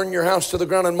 you'd burn your house to the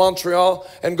ground in Montreal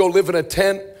and go live in a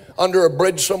tent under a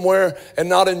bridge somewhere and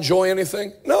not enjoy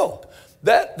anything? No.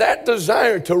 That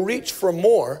desire to reach for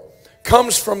more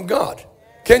comes from God.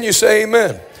 Can you say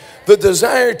amen? The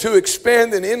desire to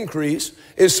expand and increase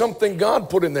is something God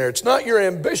put in there. It's not your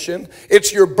ambition.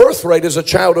 It's your birthright as a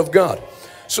child of God.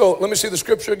 So let me see the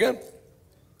scripture again.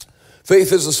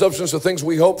 Faith is the substance of things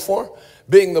we hope for,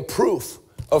 being the proof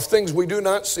of things we do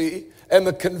not see, and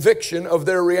the conviction of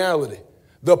their reality.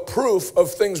 The proof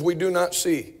of things we do not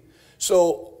see.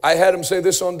 So I had him say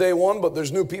this on day one, but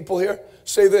there's new people here.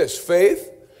 Say this: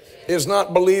 faith is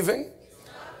not believing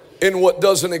in what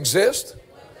doesn't exist.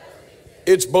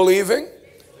 It's believing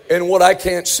in what I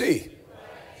can't see.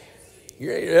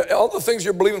 All the things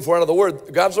you're believing for out of the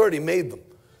Word, God's already made them.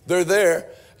 They're there.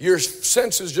 Your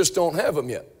senses just don't have them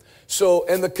yet. So,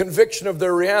 and the conviction of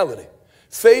their reality.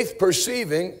 Faith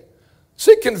perceiving,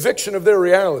 say conviction of their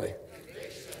reality.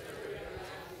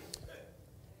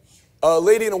 A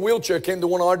lady in a wheelchair came to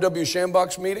one of R.W.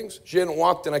 Schambach's meetings. She hadn't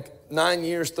walked in like 9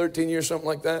 years, 13 years, something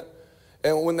like that.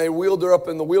 And when they wheeled her up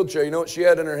in the wheelchair, you know what she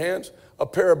had in her hands? A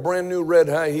pair of brand new red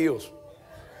high heels.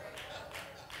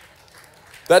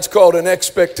 That's called an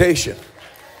expectation.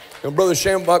 And Brother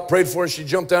Schambach prayed for her. She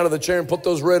jumped out of the chair and put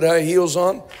those red high heels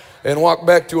on and walked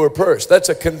back to her purse. That's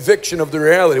a conviction of the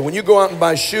reality. When you go out and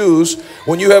buy shoes,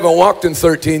 when you haven't walked in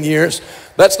 13 years,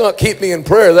 that's not keep me in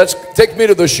prayer. That's take me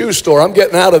to the shoe store. I'm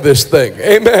getting out of this thing.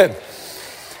 Amen.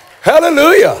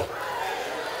 Hallelujah.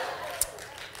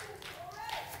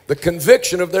 The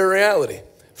conviction of their reality.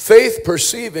 Faith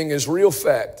perceiving is real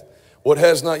fact, what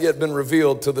has not yet been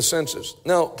revealed to the senses.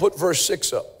 Now, put verse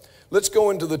 6 up. Let's go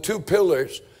into the two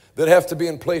pillars that have to be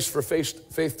in place for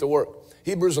faith to work.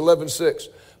 Hebrews 11:6.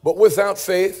 But without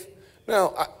faith,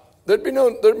 now, there'd be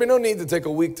no need to take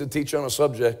a week to teach on a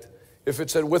subject if it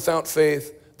said without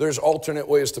faith, there's alternate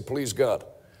ways to please God.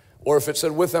 Or if it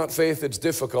said without faith, it's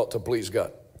difficult to please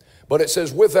God. But it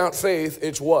says without faith,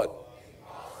 it's what?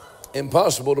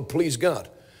 Impossible to please God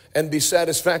and be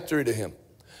satisfactory to Him.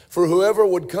 For whoever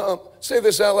would come, say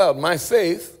this out loud, my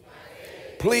faith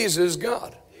pleases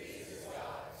God.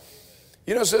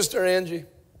 You know, Sister Angie,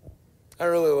 I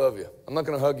really love you. I'm not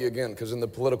going to hug you again because in the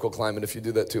political climate, if you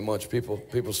do that too much,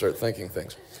 people start thinking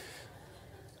things.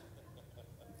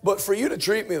 But for you to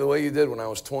treat me the way you did when I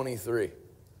was 23,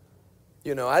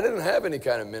 you know, I didn't have any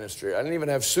kind of ministry. I didn't even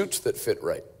have suits that fit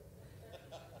right.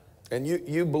 And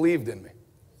you believed in me.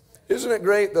 Isn't it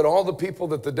great that all the people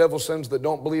that the devil sends that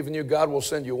don't believe in you, God will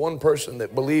send you one person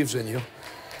that believes in you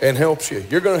and helps you.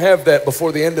 You're going to have that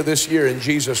before the end of this year in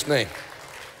Jesus' name.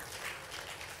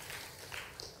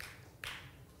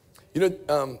 You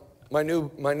know, my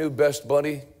new best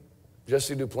buddy,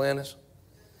 Jesse Duplantis,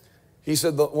 he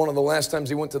said that one of the last times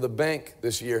he went to the bank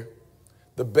this year,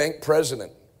 the bank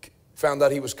president found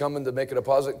out he was coming to make a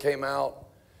deposit, came out,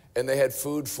 and they had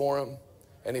food for him.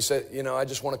 And he said, you know, I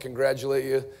just want to congratulate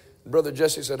you. Brother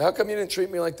Jesse said, how come you didn't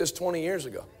treat me like this 20 years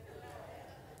ago?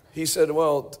 He said,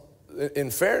 well,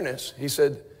 in fairness, he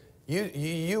said,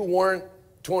 you weren't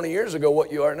 20 years ago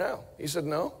what you are now. He said,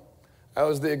 no. I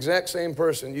was the exact same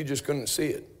person. You just couldn't see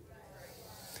it.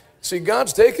 See,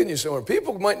 God's taking you somewhere.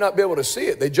 People might not be able to see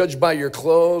it. They judge by your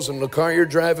clothes and the car you're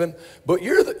driving. But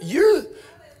you're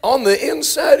on the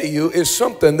inside of you is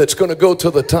something that's going to go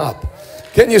to the top.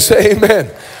 Can you say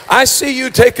amen? I see you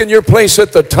taking your place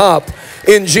at the top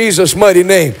in Jesus' mighty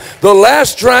name. The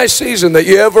last dry season that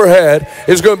you ever had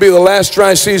is going to be the last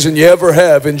dry season you ever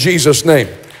have in Jesus' name.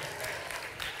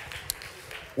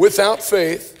 Without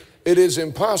faith, it is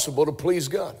impossible to please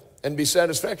God and be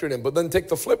satisfactory to Him. But then take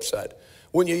the flip side.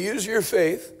 When you use your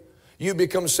faith, you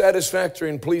become satisfactory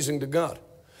and pleasing to God.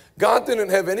 God didn't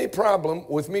have any problem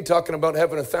with me talking about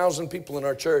having 1,000 people in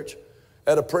our church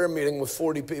at a prayer meeting with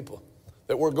 40 people.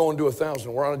 that we're going to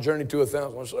 1,000. We're on a journey to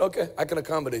 1,000. I said, okay, I can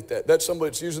accommodate that. That's somebody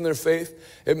that's using their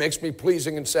faith. It makes me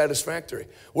pleasing and satisfactory.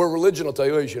 Where religion will tell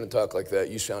you, oh, you shouldn't talk like that.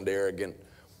 You sound arrogant.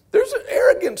 There's an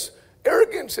arrogance.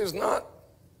 Arrogance is not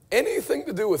anything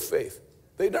to do with faith.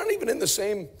 They're not even in the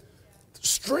same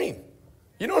stream.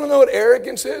 You don't know what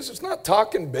arrogance is? It's not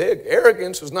talking big.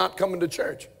 Arrogance is not coming to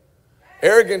church.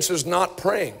 Arrogance is not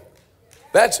praying.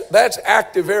 That's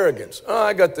active arrogance. Oh,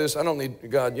 I got this. I don't need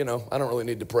God, I don't really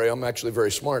need to pray. I'm actually very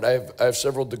smart. I have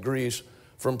several degrees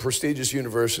from prestigious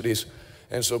universities,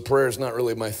 and so prayer is not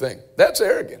really my thing. That's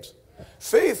arrogance.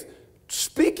 Faith,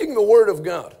 speaking the word of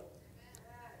God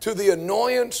to the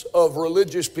annoyance of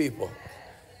religious people,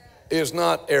 is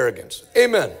not arrogance.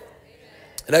 Amen.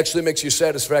 It actually makes you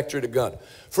satisfactory to God.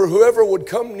 For whoever would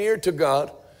come near to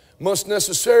God must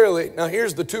necessarily, now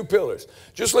here's the two pillars.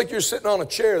 Just like you're sitting on a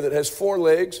chair that has 4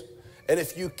 legs, and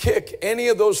if you kick any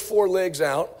of those 4 legs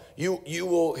out, you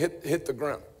will hit the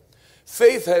ground.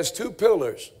 Faith has 2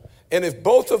 pillars, and if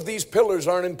both of these pillars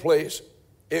aren't in place,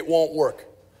 it won't work.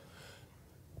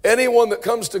 Anyone that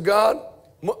comes to God,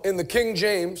 in the King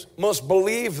James, must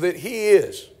believe that he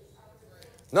is.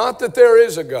 Not that there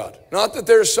is a God, not that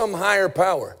there's some higher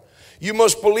power. You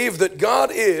must believe that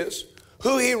God is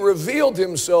who he revealed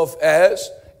himself as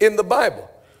in the Bible.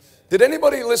 Did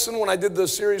anybody listen when I did the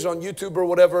series on YouTube or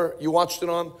whatever you watched it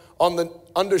on the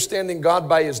understanding God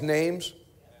by his names?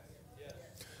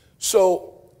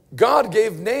 So God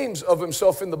gave names of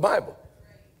himself in the Bible.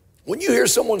 When you hear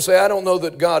someone say, I don't know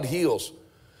that God heals,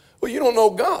 well, you don't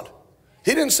know God.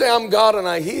 He didn't say, I'm God and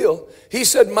I heal. He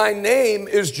said, my name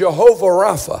is Jehovah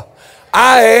Rapha.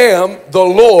 I am the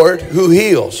Lord who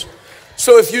heals.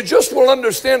 So if you just will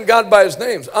understand God by his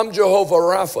names, I'm Jehovah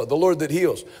Rapha, the Lord that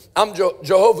heals. I'm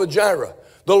Jehovah Jireh,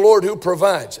 the Lord who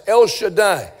provides. El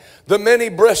Shaddai, the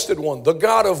many-breasted one, the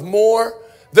God of more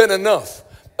than enough.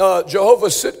 Jehovah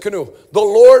Sitkanu, the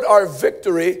Lord our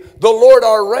victory, the Lord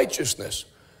our righteousness.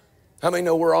 How many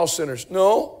know we're all sinners?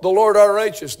 No, the Lord our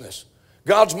righteousness.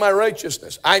 God's my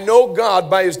righteousness. I know God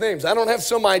by his names. I don't have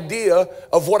some idea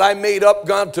of what I made up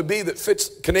God to be that fits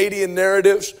Canadian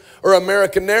narratives or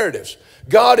American narratives.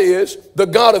 God is the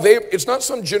God of Abraham. It's not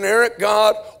some generic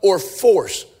God or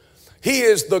force. He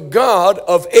is the God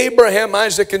of Abraham,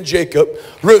 Isaac, and Jacob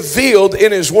revealed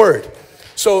in his word.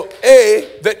 So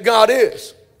that God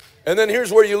is. And then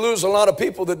here's where you lose a lot of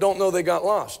people that don't know they got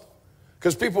lost.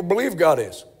 Because people believe God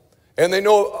is. And they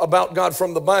know about God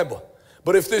from the Bible.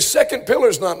 But if this second pillar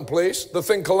is not in place, the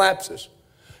thing collapses.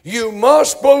 You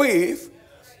must believe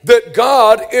that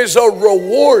God is a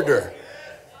rewarder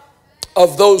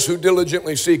of those who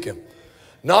diligently seek him.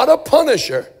 Not a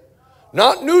punisher,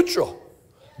 not neutral.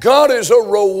 God is a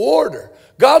rewarder.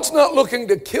 God's not looking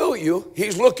to kill you.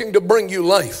 He's looking to bring you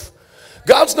life.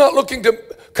 God's not looking to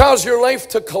cause your life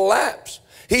to collapse.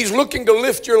 He's looking to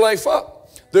lift your life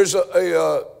up. There's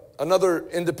another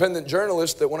independent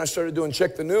journalist that when I started doing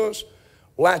Check the News,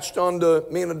 latched on to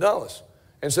me and Adalis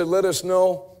and said,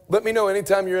 let me know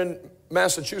anytime you're in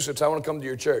Massachusetts, I want to come to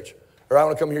your church. Or I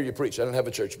want to come hear you preach. I didn't have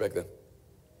a church back then.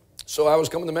 So I was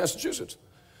coming to Massachusetts.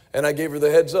 And I gave her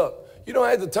the heads up. I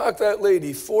had to talk to that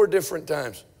lady 4 different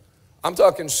times. I'm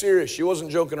talking serious. She wasn't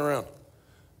joking around.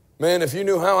 Man, if you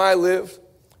knew how I live,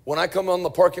 when I come on the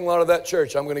parking lot of that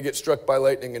church, I'm going to get struck by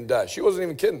lightning and die. She wasn't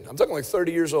even kidding. I'm talking like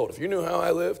 30 years old. If you knew how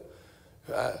I live,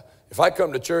 if I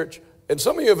come to church, and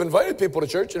some of you have invited people to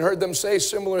church and heard them say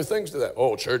similar things to that.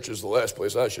 Oh, church is the last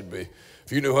place I should be.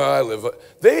 If you knew how I live.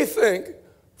 They think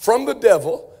from the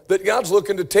devil that God's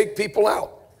looking to take people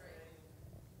out.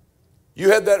 You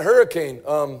had that hurricane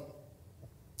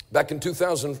back in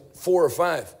 2004 or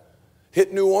 5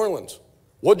 hit New Orleans.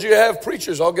 What'd you have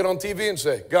preachers all get on TV and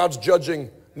say? God's judging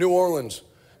New Orleans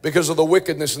because of the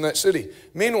wickedness in that city.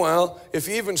 Meanwhile, if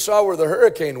you even saw where the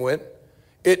hurricane went,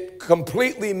 it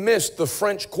completely missed the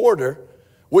French Quarter,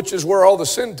 which is where all the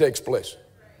sin takes place.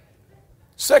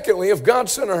 Secondly, if God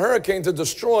sent a hurricane to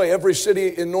destroy every city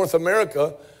in North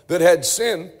America that had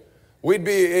sin, we'd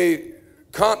be a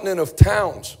continent of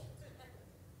towns.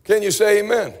 Can you say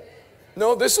amen?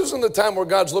 No, this isn't the time where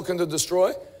God's looking to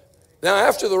destroy. Now,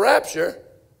 after the rapture,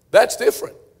 that's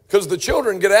different because the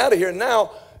children get out of here.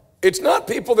 Now, it's not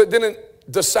people that didn't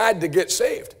decide to get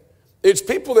saved. It's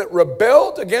people that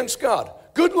rebelled against God.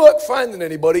 Good luck finding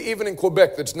anybody, even in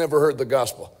Quebec, that's never heard the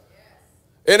gospel.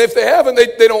 And if they haven't,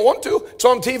 they don't want to. It's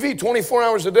on TV 24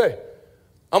 hours a day.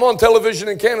 I'm on television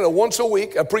in Canada once a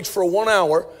week. I preach for 1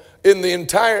 hour in the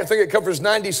entire, I think it covers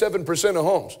 97% of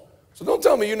homes. So don't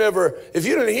tell me you never, if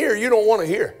you didn't hear, you don't want to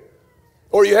hear.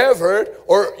 Or you have heard,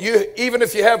 or even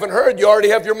if you haven't heard, you already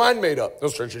have your mind made up.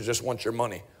 Those churches just want your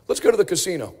money. Let's go to the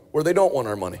casino where they don't want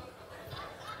our money.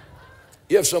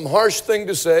 You have some harsh thing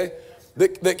to say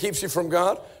that keeps you from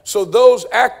God. So those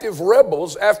active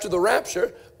rebels after the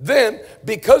rapture, then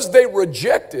because they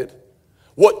rejected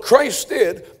what Christ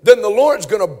did, then the Lord's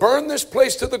going to burn this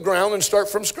place to the ground and start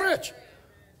from scratch.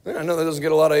 I know that doesn't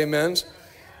get a lot of amens.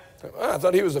 I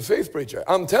thought he was a faith preacher.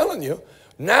 I'm telling you,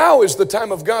 now is the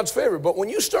time of God's favor. But when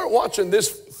you start watching this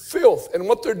filth and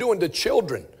what they're doing to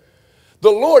children, the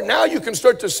Lord, now you can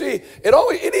start to see,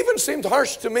 it even seemed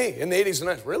harsh to me in the 80s and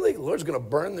 90s. Really? The Lord's going to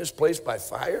burn this place by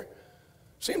fire?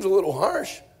 Seems a little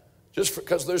harsh, just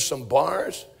because there's some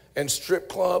bars and strip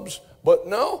clubs. But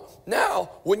no,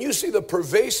 now, when you see the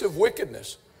pervasive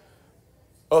wickedness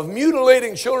of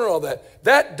mutilating children, all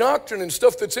that doctrine and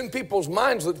stuff that's in people's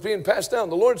minds that's being passed down,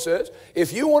 the Lord says,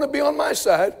 if you want to be on my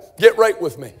side, get right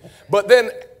with me. But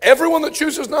then everyone that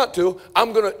chooses not to,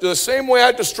 I'm going to, the same way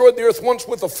I destroyed the earth once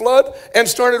with a flood and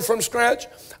started from scratch,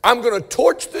 I'm going to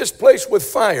torch this place with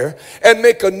fire and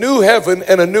make a new heaven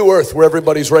and a new earth where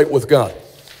everybody's right with God.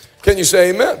 Can you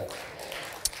say amen?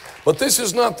 But this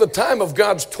is not the time of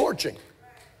God's torching,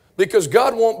 because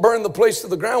God won't burn the place to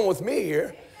the ground with me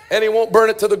here, and he won't burn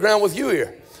it to the ground with you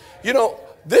here. You know,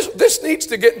 this needs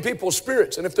to get in people's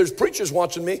spirits. And if there's preachers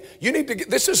watching me, you need to get,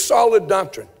 this is solid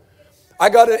doctrine. I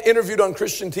got interviewed on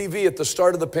Christian TV at the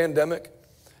start of the pandemic,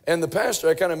 and the pastor,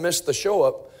 I kind of messed the show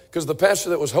up, because the pastor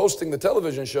that was hosting the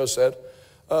television show said,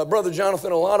 Brother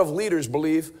Jonathan, a lot of leaders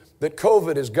believe that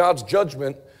COVID is God's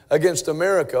judgment against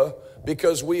America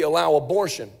because we allow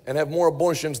abortion and have more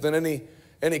abortions than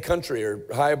any country, or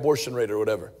high abortion rate or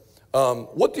whatever.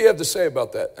 What do you have to say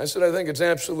about that? I said, I think it's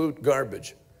absolute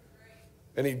garbage.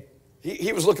 And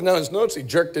he was looking down his notes. He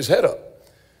jerked his head up.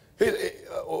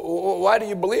 Why do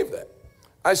you believe that?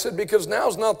 I said, because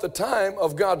now's not the time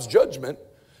of God's judgment.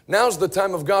 Now's the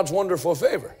time of God's wonderful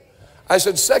favor. I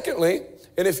said, secondly,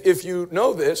 and if you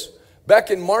know this, back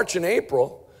in March and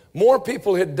April, more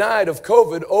people had died of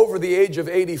COVID over the age of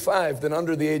 85 than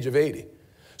under the age of 80.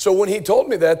 So when he told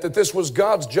me that this was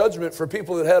God's judgment for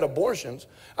people that had abortions,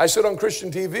 I said on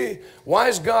Christian TV, why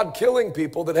is God killing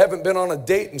people that haven't been on a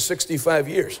date in 65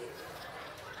 years?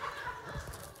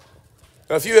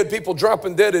 Now, if you had people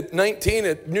dropping dead at 19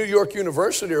 at New York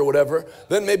University or whatever,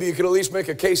 then maybe you could at least make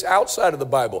a case outside of the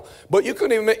Bible. But you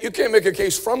can't make a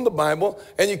case from the Bible,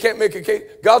 and you can't make a case.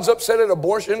 God's upset at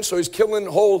abortion, so he's killing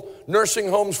whole nursing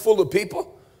homes full of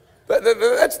people.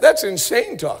 That's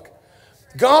insane talk.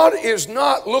 God is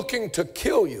not looking to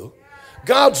kill you.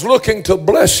 God's looking to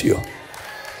bless you.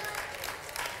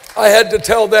 I had to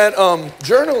tell that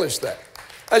journalist that.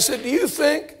 I said, do you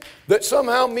think that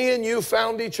somehow me and you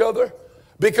found each other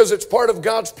because it's part of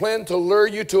God's plan to lure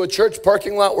you to a church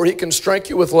parking lot where he can strike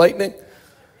you with lightning?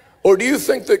 Or do you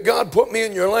think that God put me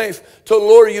in your life to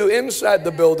lure you inside the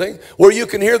building where you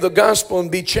can hear the gospel and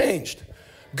be changed?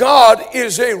 God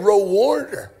is a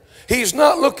rewarder. He's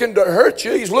not looking to hurt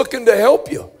you. He's looking to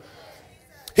help you.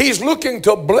 He's looking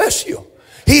to bless you.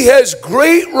 He has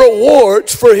great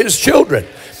rewards for his children.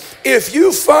 If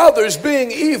you fathers,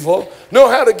 being evil, know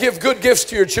how to give good gifts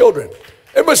to your children.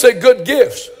 Everybody say good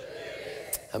gifts.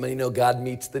 How many know God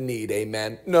meets the need?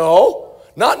 Amen. No,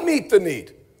 not meet the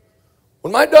need.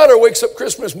 When my daughter wakes up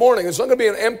Christmas morning, it's not going to be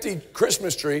an empty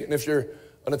Christmas tree. And if you're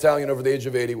an Italian over the age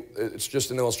of 80, it's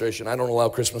just an illustration. I don't allow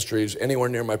Christmas trees anywhere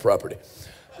near my property.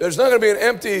 There's not going to be an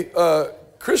empty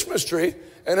Christmas tree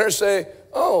and her say,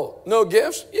 oh, no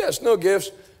gifts? Yes, no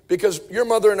gifts, because your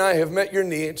mother and I have met your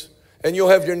needs, and you'll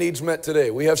have your needs met today.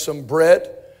 We have some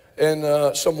bread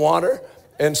and some water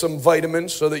and some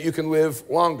vitamins so that you can live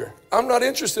longer. I'm not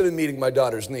interested in meeting my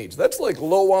daughter's needs. That's like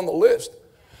low on the list.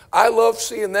 I love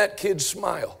seeing that kid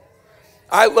smile.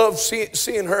 I love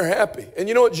seeing her happy. And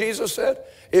you know what Jesus said?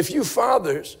 If you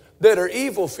fathers that are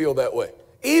evil feel that way,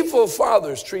 evil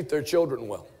fathers treat their children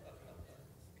well.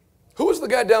 Who was the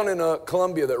guy down in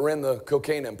Colombia that ran the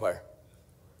cocaine empire?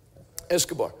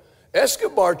 Escobar.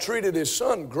 Escobar treated his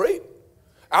son great.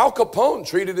 Al Capone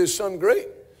treated his son great.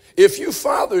 If you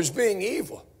fathers, being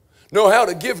evil, know how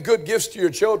to give good gifts to your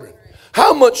children,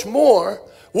 how much more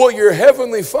will your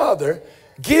heavenly Father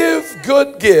give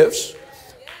good gifts?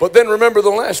 But then remember the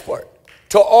last part.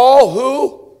 To all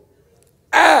who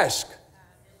ask.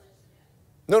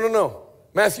 No.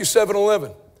 Matthew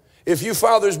 7:11. If you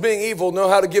fathers, being evil, know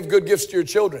how to give good gifts to your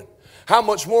children, how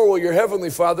much more will your heavenly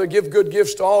Father give good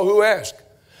gifts to all who ask?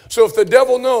 So if the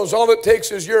devil knows all it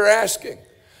takes is your asking,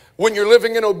 when you're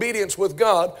living in obedience with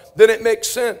God, then it makes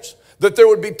sense that there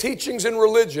would be teachings in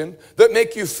religion that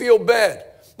make you feel bad.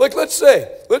 Like let's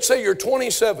say you're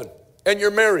 27 and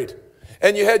you're married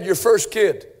and you had your first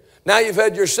kid. Now you've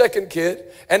had your second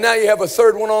kid and now you have a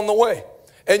third one on the way.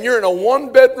 And you're in a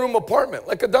one-bedroom apartment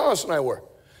like Adonis and I were.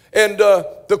 And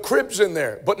the crib's in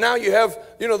there. But now you have,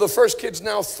 the first kid's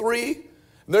now 3.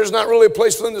 There's not really a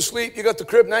place for them to sleep. You got the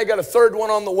crib. Now you got a third one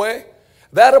on the way.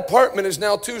 That apartment is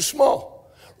now too small.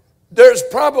 There's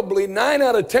probably 9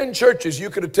 out of 10 churches you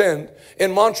could attend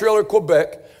in Montreal or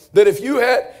Quebec that if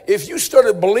you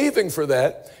started believing for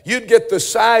that, you'd get the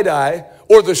side eye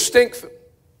or the stink.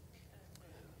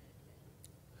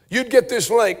 You'd get this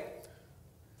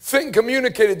thing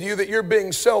communicated to you that you're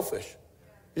being selfish.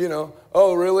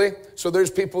 Oh, really? So there's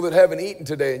people that haven't eaten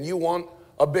today and you want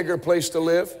a bigger place to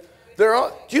live?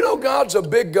 Do you know God's a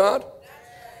big God?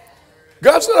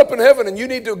 God's not up in heaven and you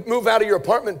need to move out of your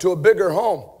apartment to a bigger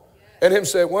home. And him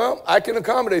say, well, I can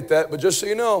accommodate that, but just so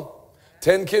you know,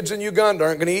 10 kids in Uganda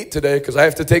aren't going to eat today because I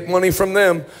have to take money from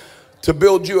them to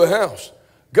build you a house.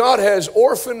 God has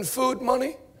orphan food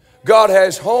money. God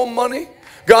has home money.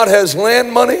 God has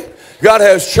land money. God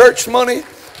has church money.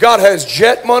 God has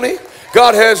jet money.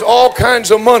 God has all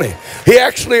kinds of money. He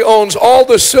actually owns all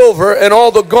the silver and all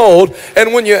the gold.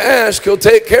 And when you ask, he'll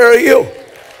take care of you.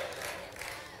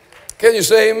 Can you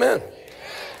say amen?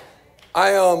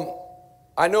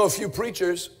 I know a few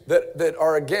preachers that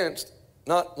are against,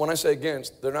 not when I say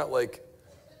against, they're not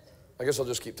I guess I'll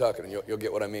just keep talking and you'll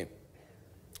get what I mean.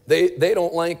 They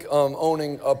don't like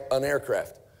owning an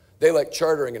aircraft. They like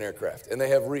chartering an aircraft, and they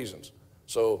have reasons.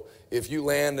 So if you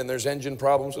land and there's engine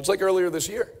problems, it's like earlier this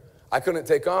year. I couldn't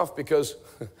take off because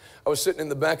I was sitting in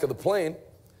the back of the plane,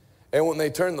 and when they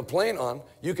turned the plane on,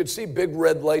 you could see big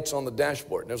red lights on the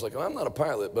dashboard. And I was like, I'm not a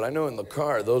pilot, but I know in the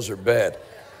car those are bad.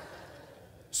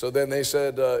 So then they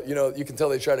said, you can tell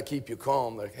they try to keep you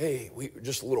calm. They're like, hey,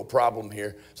 just a little problem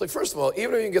here. It's like, first of all,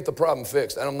 even if you can get the problem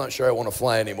fixed, I'm not sure I want to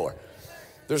fly anymore.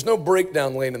 There's no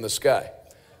breakdown lane in the sky.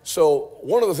 So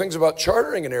one of the things about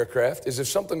chartering an aircraft is if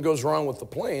something goes wrong with the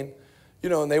plane,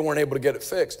 and they weren't able to get it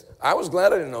fixed. I was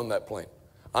glad I didn't own that plane.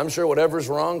 I'm sure whatever's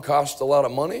wrong costs a lot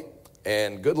of money,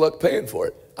 and good luck paying for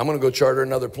it. I'm going to go charter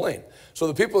another plane. So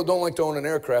the people that don't like to own an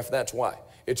aircraft, that's why.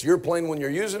 It's your plane when you're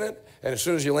using it, and as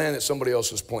soon as you land, it's somebody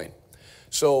else's plane.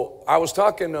 So I was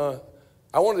talking,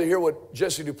 I wanted to hear what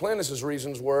Jesse Duplantis'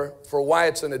 reasons were for why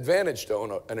it's an advantage to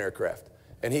own an aircraft.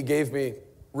 And he gave me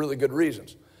really good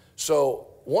reasons. So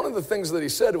one of the things that he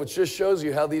said, which just shows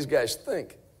you how these guys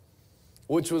think,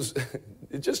 which was,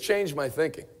 it just changed my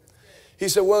thinking. He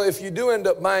said, well, if you do end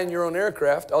up buying your own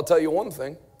aircraft, I'll tell you one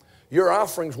thing, your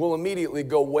offerings will immediately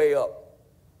go way up.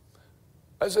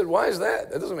 I said, why is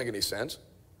that? That doesn't make any sense.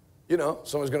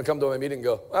 Someone's going to come to my meeting and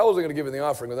go, I wasn't going to give him the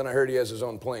offering, but then I heard he has his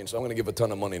own plane, so I'm going to give a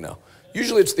ton of money now.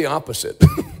 Usually it's the opposite.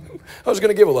 I was going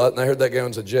to give a lot, and I heard that guy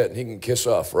owns a jet, and he can kiss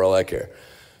off for all I care.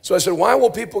 So I said, why will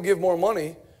people give more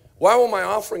money? Why will my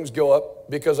offerings go up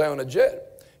because I own a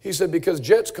jet? He said, because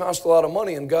jets cost a lot of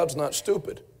money and God's not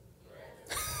stupid.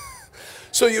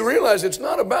 So you realize it's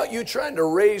not about you trying to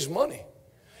raise money.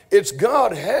 It's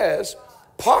God has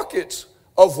pockets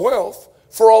of wealth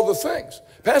for all the things.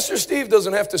 Pastor Steve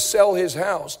doesn't have to sell his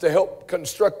house to help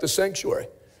construct the sanctuary.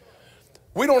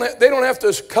 They don't have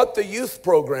to cut the youth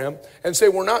program and say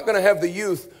we're not going to have the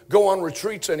youth go on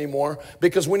retreats anymore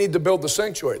because we need to build the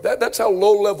sanctuary. That's how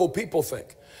low-level people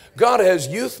think. God has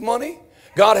youth money.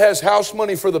 God has house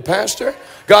money for the pastor.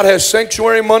 God has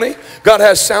sanctuary money. God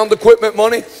has sound equipment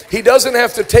money. He doesn't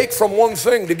have to take from one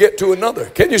thing to get to another.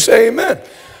 Can you say amen?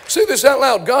 Say this out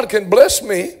loud. God can bless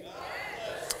me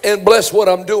and bless what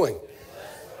I'm doing.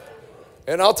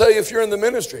 And I'll tell you, if you're in the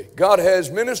ministry, God has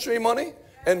ministry money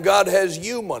and God has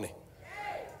you money.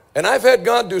 And I've had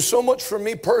God do so much for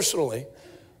me personally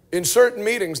in certain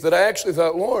meetings that I actually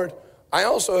thought, Lord, I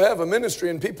also have a ministry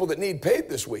and people that need paid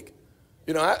this week.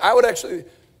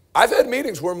 I've had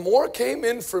meetings where more came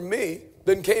in for me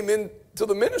than came in to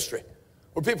the ministry.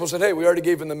 Where people said, hey, we already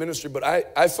gave in the ministry, but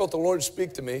I felt the Lord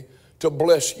speak to me to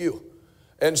bless you.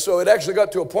 And so it actually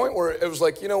got to a point where it was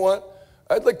like, you know what?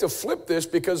 I'd like to flip this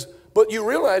but you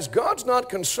realize God's not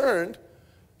concerned.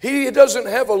 He doesn't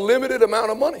have a limited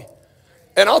amount of money.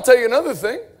 And I'll tell you another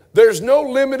thing. There's no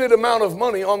limited amount of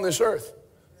money on this earth.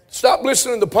 Stop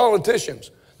listening to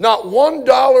politicians. Not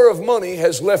 $1 of money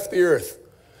has left the earth.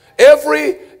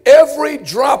 Every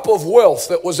drop of wealth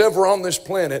that was ever on this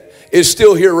planet is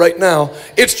still here right now.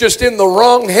 It's just in the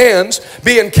wrong hands,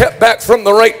 being kept back from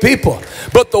the right people.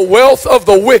 But the wealth of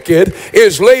the wicked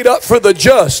is laid up for the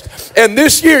just. And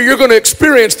this year you're going to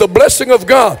experience the blessing of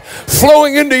God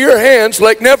flowing into your hands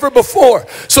like never before.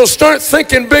 So start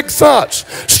thinking big thoughts.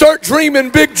 Start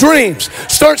dreaming big dreams.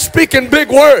 Start speaking big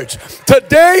words.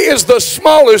 Today is the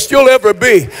smallest you'll ever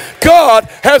be. God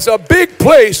has a big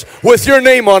place with your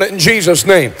name on it in Jesus'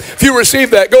 name. If you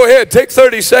receive that, go ahead. Take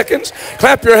 30 seconds.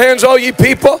 Clap your hands, all ye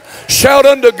people. Shout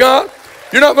unto God.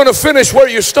 You're not going to finish where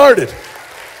you started.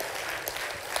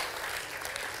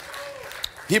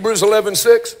 Hebrews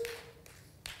 11:6.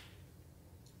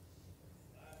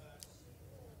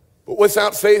 But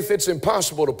without faith, it's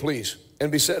impossible to please and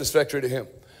be satisfactory to him.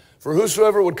 For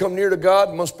whosoever would come near to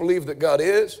God must believe that God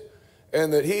is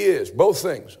and that he is, both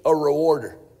things, a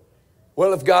rewarder.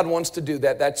 Well, if God wants to do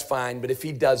that, that's fine. But if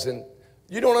he doesn't,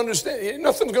 you don't understand.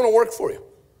 Nothing's going to work for you.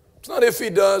 It's not if he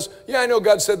does. Yeah, I know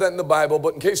God said that in the Bible,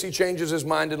 but in case he changes his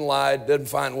mind and lied, then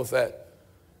fine with that.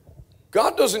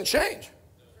 God doesn't change.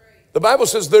 The Bible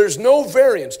says there's no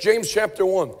variance, James chapter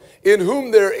 1, in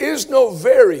whom there is no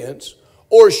variance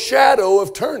or shadow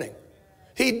of turning.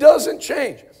 He doesn't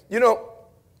change. You know,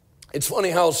 it's funny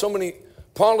how so many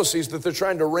policies that they're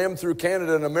trying to ram through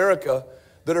Canada and America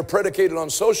that are predicated on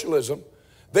socialism,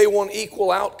 they want equal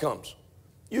outcomes.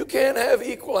 You can't have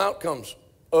equal outcomes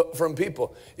from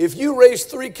people. If you raise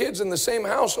 3 kids in the same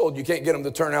household, you can't get them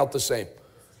to turn out the same.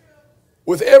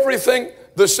 With everything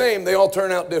the same, they all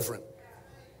turn out different.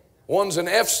 One's an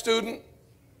F student,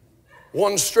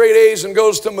 one's straight A's and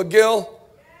goes to McGill,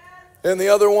 and the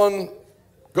other one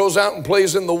goes out and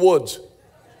plays in the woods.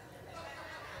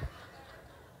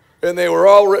 And they were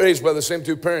all raised by the same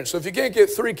 2 parents. So if you can't get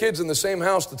 3 kids in the same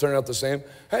house to turn out the same,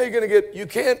 how are you going to get, you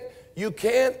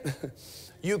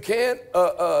can't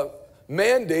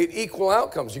mandate equal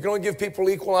outcomes. You can only give people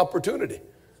equal opportunity.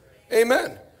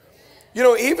 Amen. You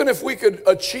know, even if we could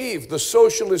achieve the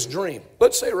socialist dream,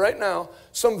 let's say right now,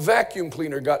 some vacuum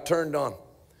cleaner got turned on,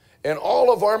 and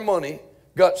all of our money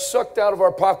got sucked out of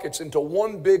our pockets into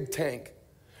one big tank,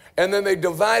 and then they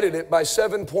divided it by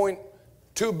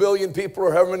 7.2 billion people,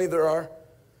 or however many there are,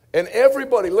 and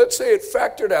everybody, let's say it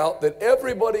factored out that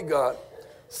everybody got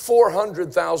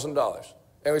 $400,000.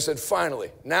 And we said,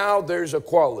 finally, now there's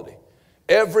equality.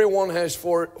 Everyone has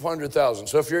 $400,000.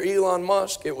 So if you're Elon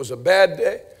Musk, it was a bad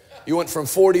day. You went from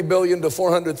 40 billion to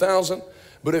 400,000.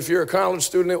 But if you're a college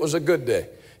student, it was a good day.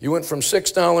 You went from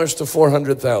 $6 to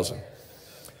 400,000.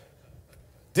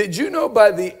 Did you know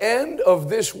by the end of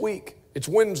this week, it's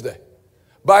Wednesday,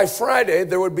 by Friday,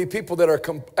 there would be people that are,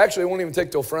 actually it won't even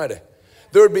take till Friday.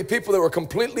 There would be people that were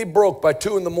completely broke by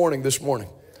 2 in the morning this morning.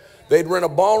 They'd rent a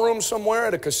ballroom somewhere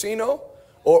at a casino,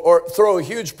 or throw a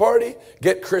huge party,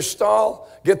 get Cristal,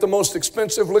 get the most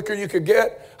expensive liquor you could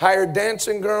get, hire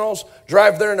dancing girls,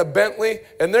 drive there in a Bentley,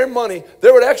 and their money,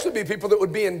 there would actually be people that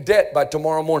would be in debt by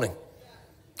tomorrow morning.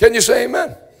 Can you say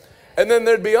amen? And then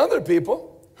there'd be other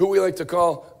people, who we like to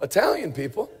call Italian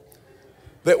people,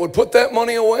 that would put that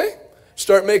money away,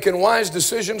 start making wise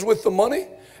decisions with the money,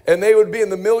 and they would be in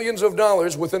the millions of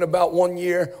dollars within about 1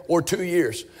 year or 2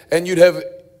 years. And you'd have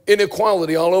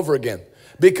inequality all over again.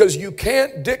 Because you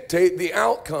can't dictate the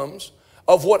outcomes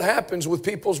of what happens with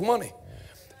people's money.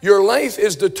 Your life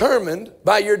is determined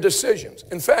by your decisions.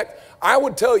 In fact, I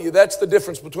would tell you that's the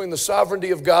difference between the sovereignty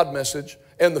of God message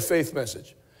and the faith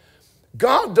message.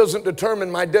 God doesn't determine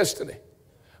my destiny.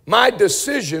 My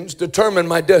decisions determine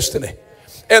my destiny.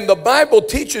 And the Bible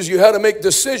teaches you how to make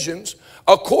decisions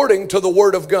according to the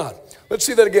Word of God. Let's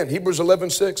see that again. Hebrews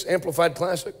 11:6, Amplified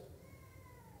Classic.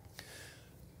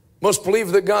 Must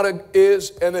believe that God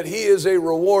is and that he is a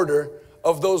rewarder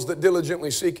of those that diligently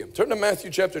seek him. Turn to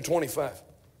Matthew chapter 25.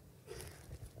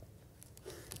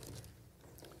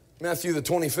 Matthew, the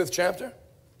 25th chapter.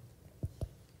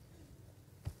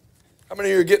 How many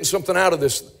of you are getting something out of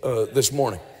this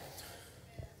morning?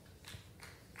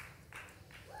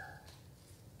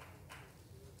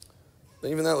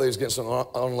 Even that lady's getting something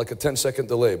on like a 10-second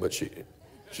delay, but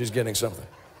she's getting something.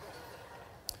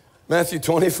 Matthew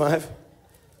 25.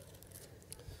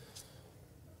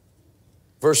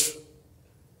 Verse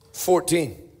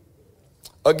 14.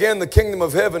 Again, the kingdom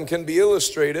of heaven can be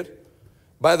illustrated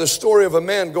by the story of a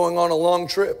man going on a long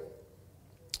trip.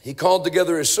 He called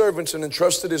together his servants and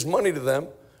entrusted his money to them.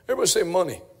 Everybody say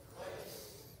money.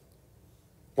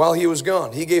 While he was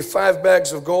gone, he gave 5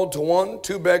 bags of gold to one,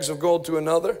 2 bags of gold to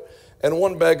another, and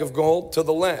 1 bag of gold to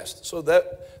the last. So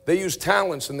that they use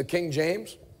talents in the King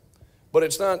James, but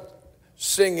it's not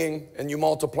singing and you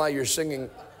multiply your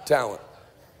singing talent.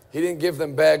 He didn't give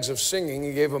them bags of singing,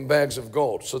 he gave them bags of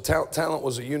gold. So talent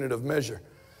was a unit of measure.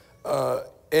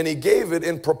 And he gave it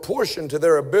in proportion to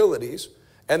their abilities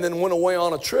and then went away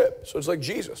on a trip. So it's like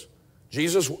Jesus.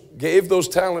 Jesus gave those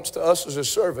talents to us as his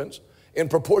servants in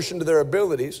proportion to their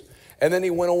abilities, and then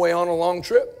he went away on a long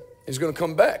trip. He's going to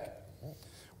come back.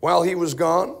 While he was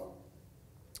gone,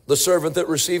 the servant that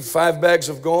received 5 bags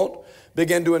of gold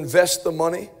began to invest the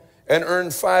money and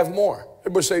earned 5 more.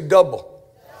 Everybody say double.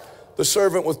 The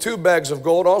servant with 2 bags of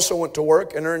gold also went to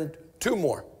work and earned 2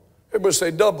 more. Everybody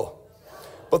say double.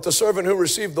 But the servant who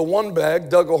received the 1 bag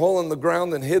dug a hole in the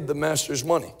ground and hid the master's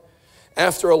money.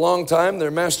 After a long time,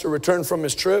 their master returned from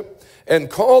his trip and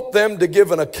called them to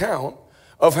give an account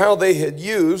of how they had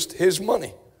used his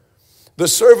money. The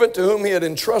servant to whom he had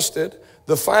entrusted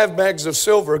the 5 bags of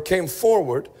silver came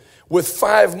forward with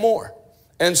 5 more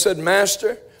and said,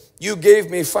 Master, you gave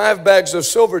me 5 bags of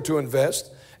silver to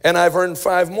invest, and I've earned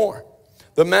 5 more.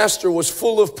 The master was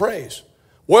full of praise.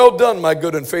 Well done, my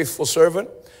good and faithful servant.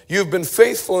 You've been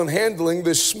faithful in handling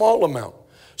this small amount.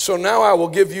 So now I will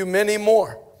give you many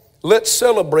more. Let's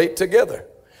celebrate together.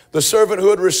 The servant who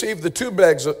had received the 2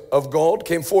 bags of gold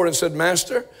came forward and said,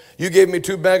 Master, you gave me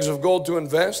 2 bags of gold to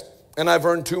invest, and I've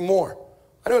earned 2 more.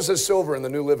 I know it says silver in the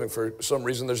New Living for some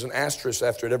reason. There's an asterisk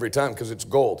after it every time because it's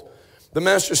gold. The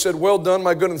master said, well done,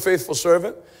 my good and faithful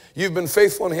servant. You've been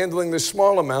faithful in handling this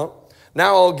small amount.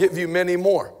 Now I'll give you many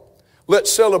more.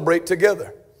 Let's celebrate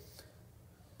together.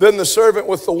 Then the servant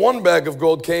with the 1 bag of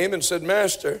gold came and said,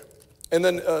 Master, and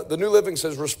then the New Living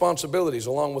says responsibilities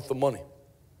along with the money.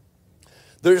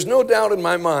 There's no doubt in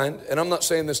my mind, and I'm not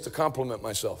saying this to compliment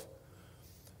myself,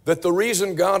 that the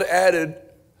reason God added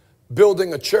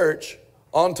building a church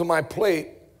onto my plate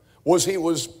was he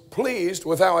was pleased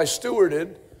with how I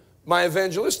stewarded my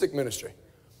evangelistic ministry.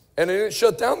 And it didn't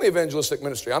shut down the evangelistic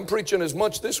ministry. I'm preaching as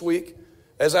much this week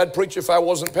as I'd preach if I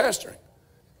wasn't pastoring,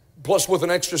 plus with an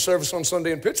extra service on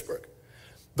Sunday in Pittsburgh.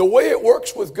 The way it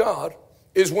works with God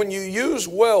is when you use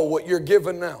well what you're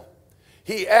given now,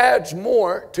 he adds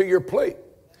more to your plate.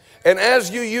 And as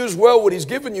you use well what he's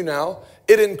given you now,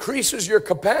 it increases your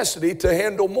capacity to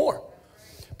handle more.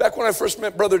 Back when I first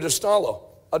met Brother DeStallo,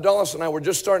 Adalis and I were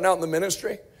just starting out in the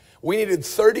ministry. We needed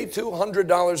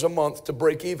 $3,200 a month to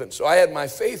break even. So I had my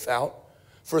faith out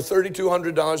for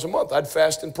 $3,200 a month. I'd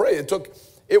fast and pray.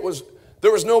 There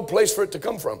was no place for it to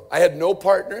come from. I had no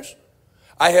partners.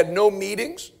 I had no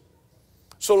meetings.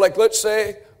 So like, let's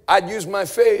say I'd use my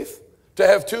faith to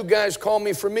have 2 guys call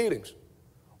me for meetings.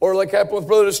 Or like happened with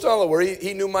Brother DeStallo, where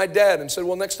he knew my dad and said,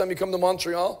 well, next time you come to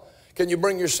Montreal, can you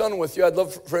bring your son with you? I'd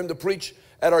love for him to preach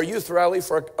at our youth rally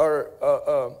for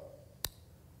our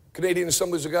Canadian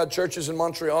Assemblies of God churches in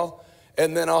Montreal,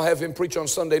 and then I'll have him preach on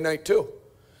Sunday night too.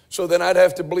 So then I'd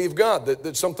have to believe God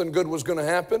that something good was going to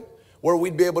happen where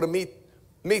we'd be able to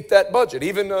meet that budget.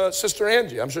 Even Sister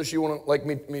Angie, I'm sure she wouldn't like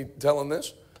me telling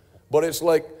this, but it's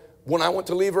like when I went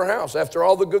to leave her house, after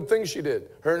all the good things she did,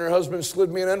 her and her husband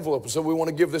slid me an envelope and said, we want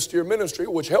to give this to your ministry,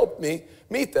 which helped me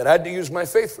meet that. I had to use my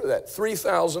faith for that,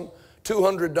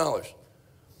 $3,200.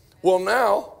 Well,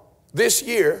 now, this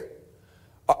year,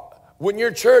 when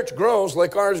your church grows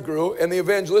like ours grew and the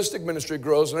evangelistic ministry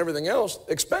grows and everything else,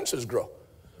 expenses grow.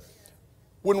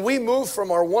 When we moved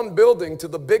from our 1 building to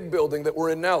the big building that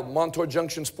we're in now, Montour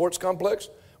Junction Sports Complex,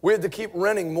 we had to keep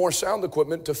renting more sound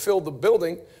equipment to fill the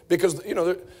building because, you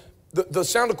know, the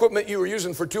sound equipment you were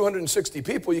using for 260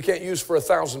 people, you can't use for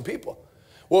 1,000 people.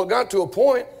 Well, it got to a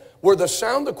point where the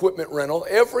sound equipment rental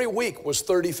every week was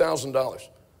 $30,000.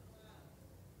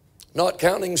 Not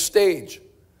counting stage,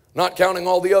 not counting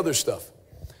all the other stuff.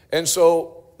 And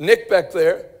so Nick back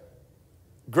there,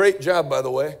 great job by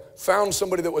the way, found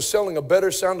somebody that was selling a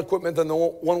better sound equipment than the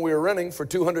one we were renting for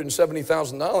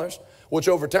 $270,000, which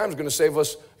over time is going to save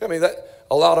us,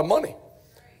 a lot of money.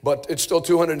 But it's still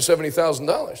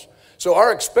 $270,000. So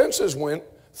our expenses went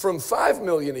from $5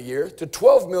 million a year to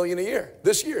 $12 million a year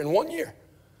this year, in 1 year.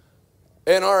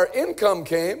 And our income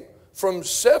came from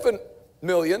 $7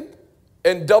 million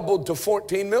and doubled to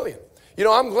 $14 million. You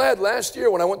know, I'm glad last year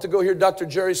when I went to go hear Dr.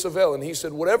 Jerry Savelle, and he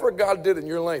said, whatever God did in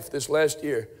your life this last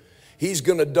year, he's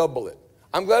going to double it.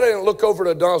 I'm glad I didn't look over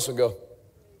to Dawson and go,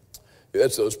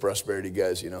 that's those prosperity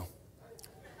guys, you know.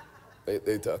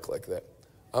 They talk like that.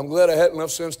 I'm glad I had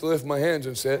enough sense to lift my hands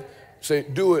and say,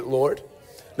 do it, Lord.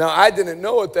 Now, I didn't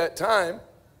know at that time,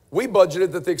 we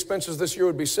budgeted that the expenses this year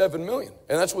would be $7 million.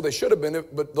 And that's what they should have been,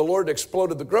 but the Lord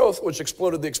exploded the growth, which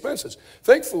exploded the expenses.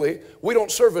 Thankfully, we don't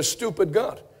serve a stupid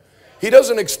God. He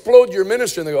doesn't explode your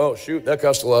ministry and they go, oh, shoot, that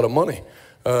cost a lot of money.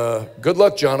 Good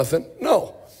luck, Jonathan.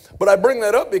 No. But I bring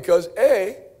that up because,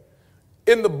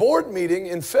 in the board meeting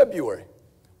in February,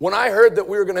 when I heard that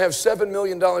we were going to have $7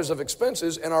 million of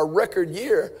expenses and our record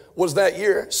year was that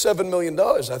year, $7 million,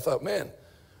 I thought, man,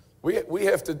 we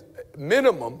have to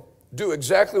minimum do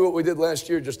exactly what we did last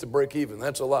year just to break even.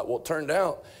 That's a lot. Well, it turned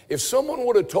out, if someone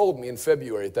would have told me in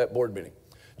February at that board meeting,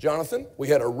 Jonathan, we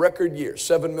had a record year,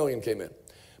 $7 million came in.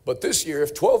 But this year,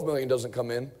 if $12 million doesn't come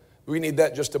in, we need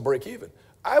that just to break even.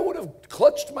 I would have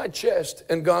clutched my chest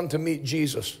and gone to meet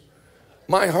Jesus.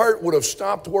 My heart would have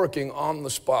stopped working on the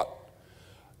spot.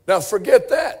 Now, forget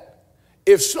that.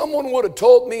 If someone would have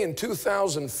told me in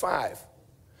 2005,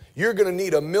 you're going to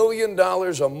need $1 million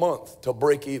a month to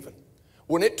break even,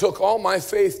 when it took all my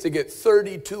faith to get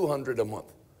 $3,200 a month.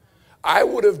 I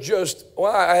would have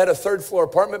I had a third floor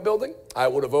apartment building. I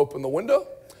would have opened the window.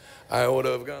 I would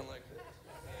have gone like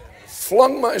this,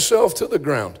 flung myself to the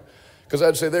ground. Because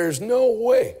I'd say, there's no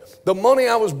way. The money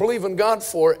I was believing God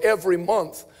for every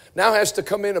month now has to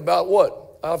come in about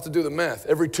what? I'll have to do the math.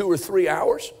 Every 2 or 3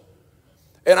 hours.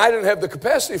 And I didn't have the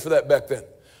capacity for that back then.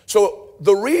 So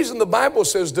the reason the Bible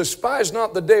says, despise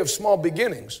not the day of small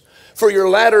beginnings, for your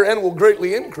latter end will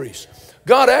greatly increase.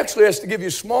 God actually has to give you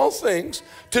small things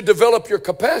to develop your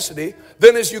capacity.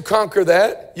 Then as you conquer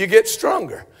that, you get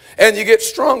stronger. And you get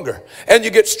stronger. And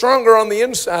you get stronger on the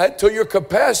inside till your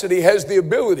capacity has the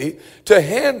ability to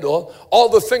handle all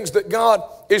the things that God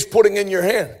is putting in your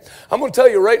hand. I'm going to tell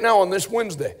you right now on this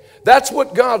Wednesday, that's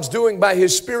what God's doing by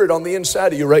His Spirit on the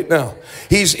inside of you right now.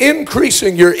 He's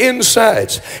increasing your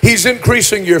insides. He's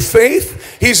increasing your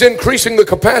faith. He's increasing the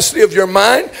capacity of your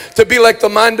mind to be like the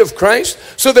mind of Christ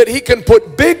so that He can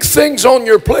put big things on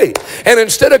your plate. And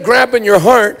instead of grabbing your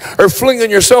heart or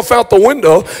flinging yourself out the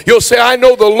window, you'll say, I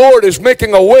know the Lord is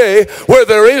making a way where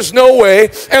there is no way,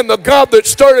 and the God that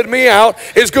started me out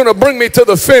is going to bring me to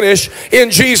the finish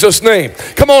in Jesus' name.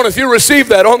 Come on, if you receive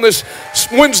that on this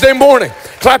Wednesday morning,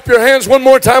 clap your hands one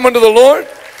more time unto the Lord.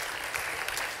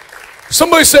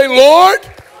 Somebody say, Lord,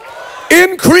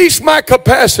 increase my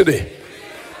capacity.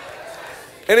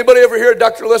 Anybody ever hear of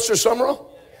Dr. Lester Sumrall?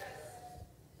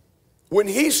 When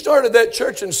he started that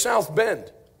church in South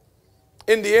Bend,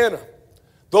 Indiana,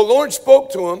 the Lord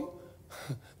spoke to him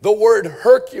the word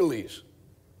Hercules.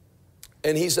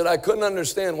 And he said, I couldn't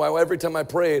understand why every time I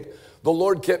prayed, the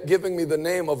Lord kept giving me the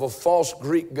name of a false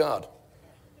Greek god.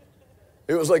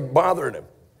 It was like bothering him.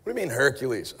 What do you mean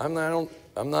Hercules? I'm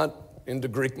not into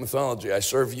Greek mythology. I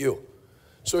serve you.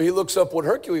 So he looks up what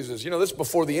Hercules is. You know, this is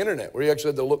before the internet, where he actually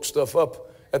had to look stuff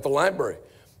up at the library.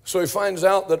 So he finds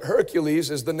out that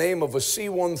Hercules is the name of a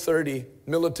C-130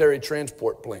 military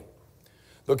transport plane.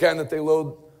 The kind that they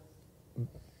load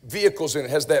vehicles in.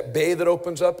 It has that bay that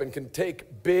opens up and can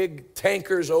take big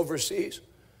tankers overseas.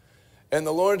 And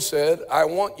the Lord said, I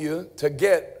want you to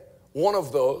get one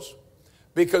of those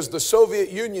because the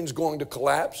Soviet Union's going to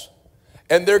collapse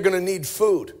and they're going to need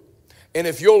food. And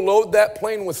if you'll load that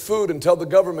plane with food and tell the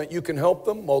government you can help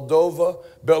them, Moldova,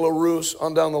 Belarus,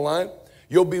 on down the line,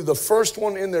 you'll be the first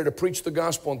one in there to preach the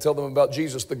gospel and tell them about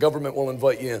Jesus. The government will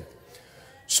invite you in.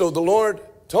 So the Lord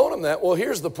told him that. Well,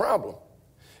 here's the problem.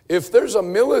 If there's a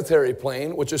military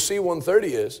plane, which a C-130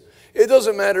 is, it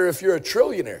doesn't matter if you're a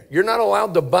trillionaire. You're not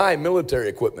allowed to buy military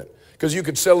equipment because you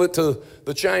could sell it to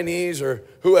the Chinese or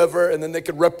whoever, and then they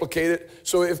could replicate it.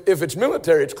 So if it's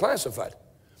military, it's classified.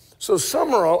 So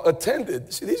Sumrall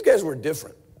attended, see, these guys were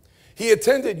different. He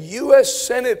attended U.S.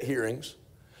 Senate hearings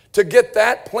to get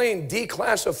that plane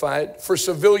declassified for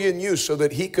civilian use so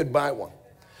that he could buy one.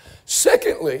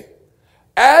 Secondly,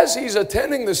 as he's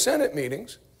attending the Senate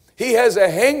meetings, he has a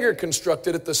hangar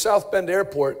constructed at the South Bend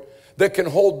Airport that can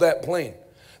hold that plane.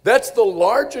 That's the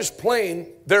largest plane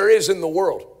there is in the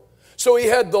world. So he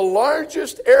had the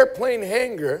largest airplane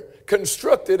hangar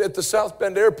constructed at the South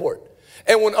Bend Airport.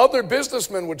 And when other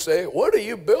businessmen would say, what are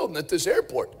you building at this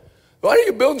airport? Why are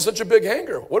you building such a big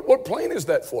hangar? What plane is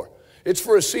that for? It's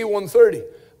for a C-130.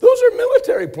 Those are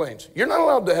military planes. You're not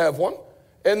allowed to have one.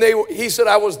 And he said,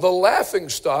 I was the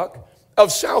laughingstock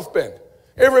of South Bend.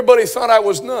 Everybody thought I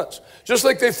was nuts. Just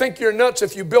like they think you're nuts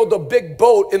if you build a big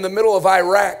boat in the middle of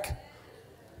Iraq.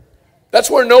 That's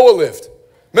where Noah lived.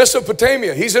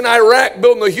 Mesopotamia. He's in Iraq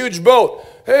building a huge boat.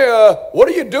 Hey, what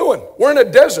are you doing? We're in a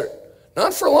desert.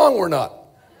 Not for long, we're not.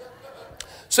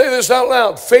 Say this out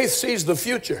loud. Faith sees the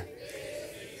future.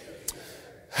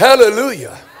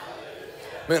 Hallelujah.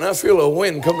 Man, I feel a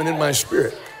wind coming in my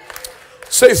spirit.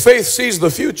 Say, faith sees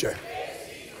the future.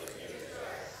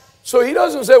 So he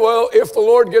doesn't say, well, if the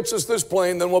Lord gets us this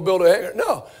plane, then we'll build a hangar.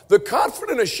 No, the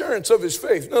confident assurance of his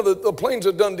faith. No, the plane's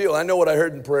a done deal. I know what I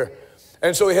heard in prayer.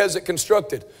 And so he has it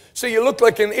constructed. See, you look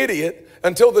like an idiot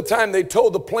until the time they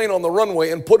towed the plane on the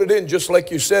runway and put it in just like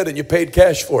you said, and you paid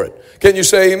cash for it. Can you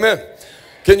say amen?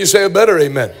 Can you say a better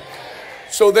amen?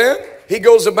 So then he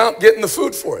goes about getting the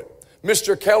food for it.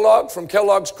 Mr. Kellogg from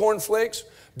Kellogg's Corn Flakes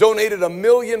donated 1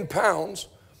 million pounds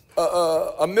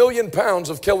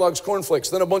of Kellogg's Corn Flakes.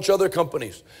 Then a bunch of other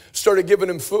companies started giving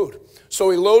him food. So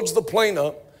he loads the plane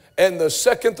up, and the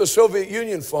second the Soviet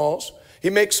Union falls, he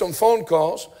makes some phone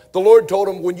calls. The Lord told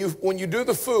him, when you do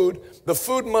the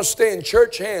food must stay in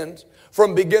church hands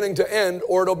from beginning to end,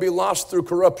 or it'll be lost through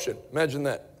corruption. Imagine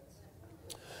that.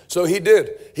 So he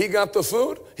did. He got the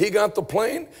food. He got the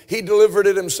plane. He delivered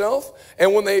it himself.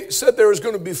 And when they said there was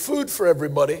going to be food for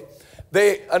everybody,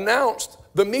 they announced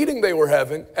the meeting they were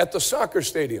having at the soccer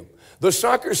stadium. The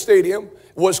soccer stadium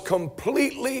was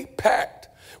completely packed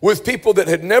with people that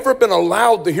had never been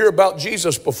allowed to hear about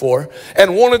Jesus before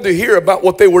and wanted to hear about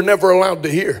what they were never allowed to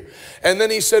hear. And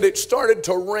then he said it started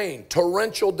to rain,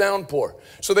 torrential downpour.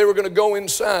 So they were going to go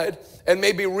inside and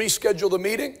maybe reschedule the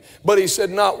meeting. But he said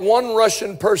not one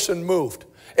Russian person moved.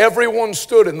 Everyone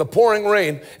stood in the pouring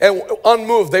rain and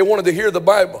unmoved. They wanted to hear the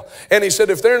Bible. And he said,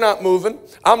 if they're not moving,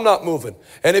 I'm not moving.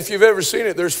 And if you've ever seen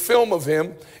it, there's film of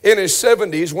him in his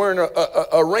 70s wearing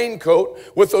a raincoat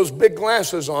with those big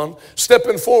glasses on,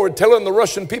 stepping forward, telling the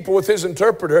Russian people with his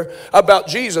interpreter about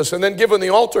Jesus, and then giving the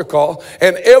altar call,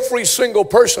 and every single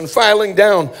person filing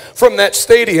down from that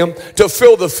stadium to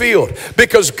fill the field,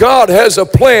 because God has a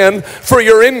plan for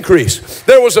your increase.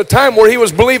 There was a time where he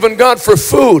was believing God for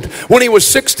food when he was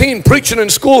 16, preaching in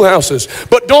schoolhouses.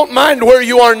 But don't mind where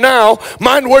you are now,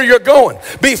 mind where you're going.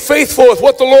 Be faithful with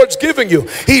what the Lord's giving you.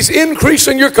 He's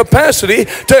increasing your capacity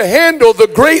to handle the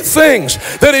great things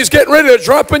that he's getting ready to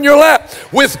drop in your lap.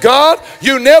 With God,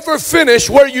 you never finish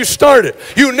where you started.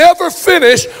 You never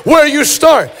finish where you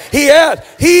start. He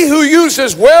who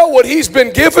uses well what he's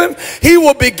been given, he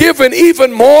will be given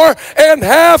even more and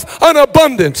have an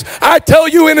abundance. I tell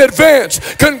you in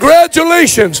advance,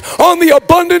 congratulations on the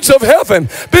abundance of heaven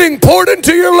being poured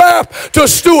into your lap to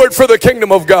steward for the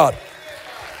kingdom of God.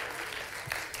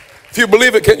 If you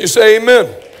believe it, can you say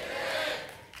amen?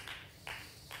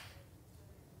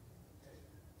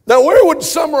 Now, where would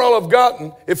Summerall have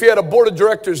gotten if he had a board of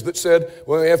directors that said,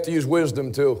 well, you have to use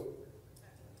wisdom too?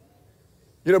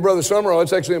 You know, Brother Summerall,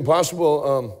 it's actually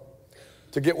impossible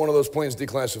to get one of those planes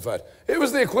declassified. It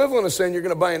was the equivalent of saying you're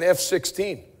going to buy an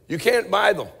F-16. You can't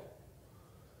buy them.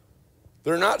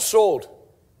 They're not sold.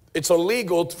 It's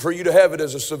illegal for you to have it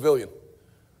as a civilian.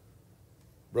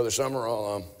 Brother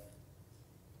Summerall,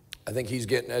 I think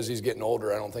as he's getting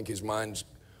older, I don't think his mind's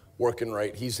working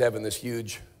right. He's having this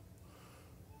huge...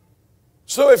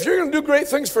 So if you're going to do great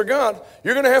things for God,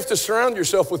 you're going to have to surround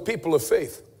yourself with people of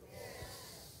faith.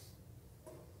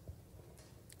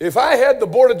 If I had the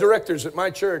board of directors at my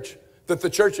church that the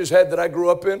churches had that I grew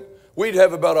up in, we'd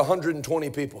have about 120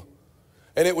 people.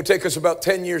 And it would take us about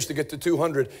 10 years to get to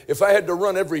 200. If I had to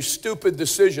run every stupid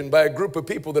decision by a group of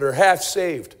people that are half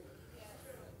saved.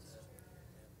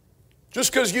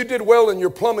 Just because you did well in your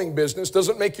plumbing business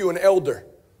doesn't make you an elder.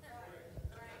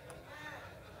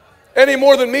 Any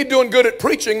more than me doing good at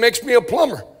preaching makes me a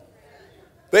plumber.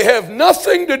 They have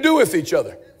nothing to do with each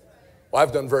other. Well,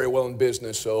 I've done very well in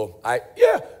business, so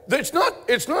it's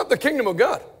not the kingdom of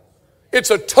God. It's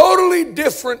a totally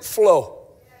different flow.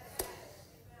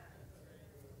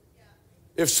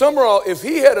 If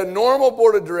he had a normal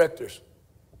board of directors,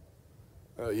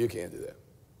 you can't do that.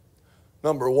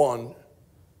 Number one,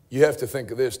 you have to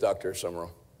think of this, Dr.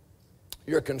 Summerall.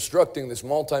 You're constructing this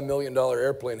multi-million-dollar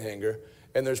airplane hangar,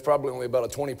 and there's probably only about a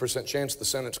 20% chance the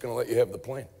Senate's going to let you have the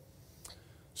plane.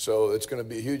 So it's going to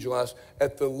be a huge loss.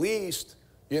 At the least,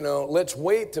 let's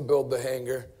wait to build the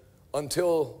hangar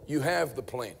until you have the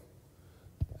plane.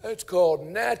 That's called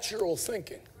natural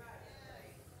thinking.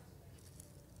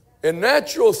 And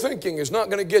natural thinking is not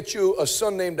going to get you a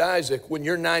son named Isaac when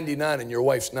you're 99 and your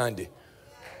wife's 90.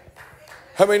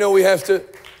 How many know we have to...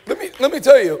 Let me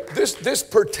tell you, this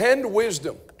pretend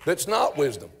wisdom that's not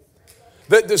wisdom,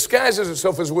 that disguises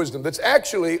itself as wisdom, that's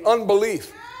actually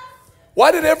unbelief.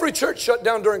 Why did every church shut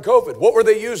down during COVID? What were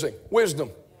they using?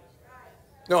 Wisdom.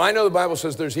 No, I know the Bible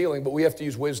says there's healing, but we have to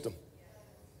use wisdom.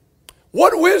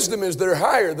 What wisdom is there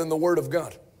higher than the Word of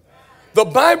God? The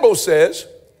Bible says,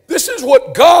 this is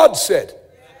what God said.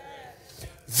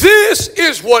 This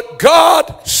is what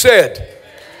God said.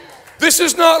 This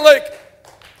is not like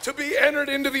to be entered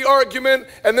into the argument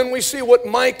and then we see what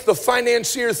Mike the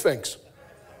financier thinks.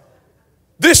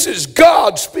 This is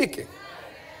God speaking.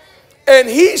 And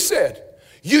he said,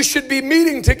 you should be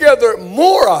meeting together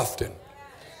more often.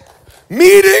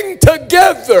 Meeting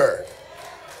together.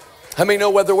 How many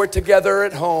know whether we're together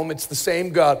at home, it's the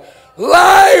same God?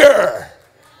 Liar!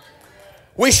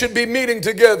 We should be meeting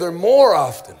together more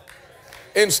often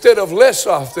instead of less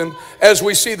often as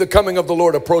we see the coming of the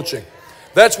Lord approaching.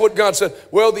 That's what God said.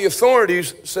 Well, the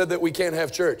authorities said that we can't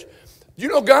have church. You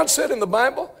know, God said in the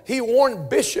Bible, he warned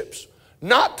bishops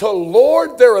not to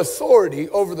lord their authority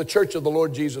over the church of the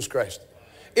Lord Jesus Christ.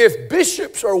 If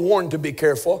bishops are warned to be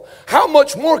careful, how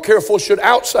much more careful should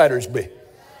outsiders be?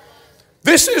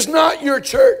 This is not your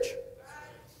church.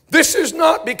 This is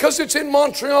not, because it's in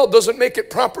Montreal, doesn't make it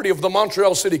property of the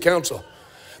Montreal City Council.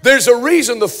 There's a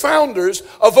reason the founders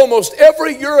of almost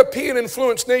every European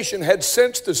influenced nation had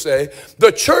sense to say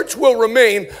the church will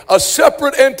remain a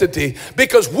separate entity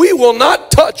because we will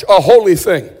not touch a holy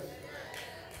thing.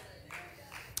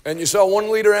 And you saw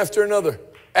one leader after another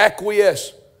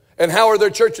acquiesce. And how are their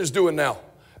churches doing now?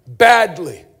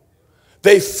 Badly.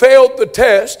 They failed the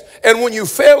test, and when you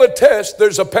fail a test,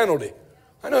 there's a penalty.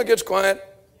 I know it gets quiet.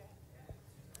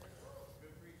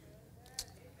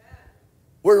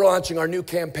 We're launching our new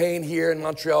campaign here in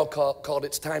Montreal called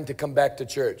It's Time to Come Back to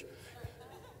Church.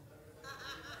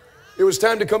 It was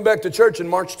time to come back to church in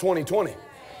March 2020.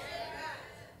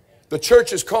 The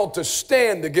church is called to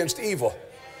stand against evil,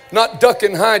 not duck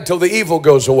and hide till the evil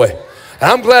goes away. And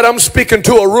I'm glad I'm speaking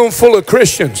to a room full of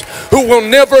Christians who will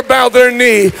never bow their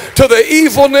knee to the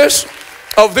evilness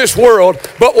of this world,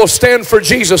 but will stand for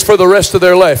Jesus for the rest of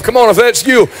their life. Come on, if that's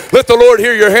you, let the Lord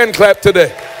hear your hand clap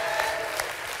today.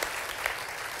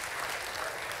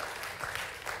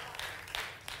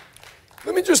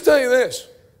 Let me just tell you this.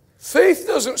 Faith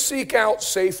doesn't seek out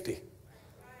safety.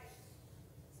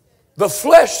 The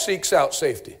flesh seeks out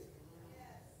safety.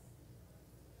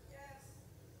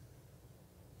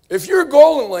 If your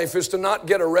goal in life is to not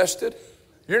get arrested,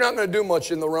 you're not going to do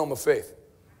much in the realm of faith.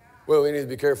 Well, we need to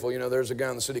be careful. You know, there's a guy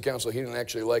on the city council, he didn't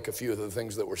actually like a few of the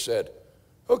things that were said.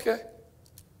 Okay.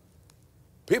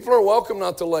 People are welcome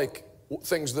not to like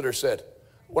things that are said.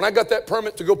 When I got that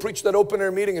permit to go preach that open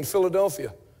air meeting in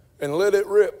Philadelphia and let it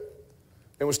rip,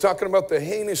 and was talking about the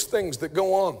heinous things that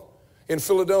go on in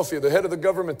Philadelphia, the head of the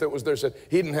government that was there said,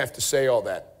 he didn't have to say all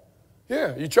that.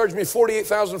 Yeah, you charged me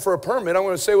 $48,000 for a permit, I'm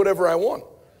going to say whatever I want.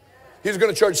 He was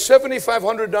going to charge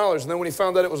 $7,500, and then when he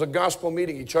found out it was a gospel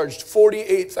meeting, he charged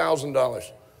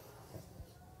 $48,000.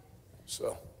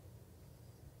 So,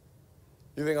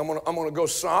 you think I'm going to go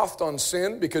soft on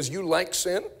sin because you like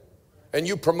sin, and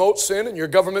you promote sin, and your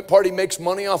government party makes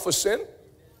money off of sin?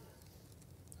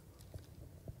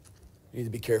 You need to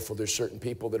be careful. There's certain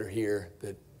people that are here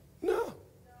that, no.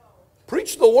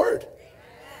 Preach the word.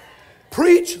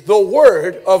 Preach the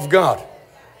word of God.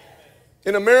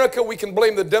 In America, we can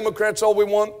blame the Democrats all we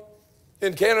want.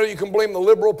 In Canada, you can blame the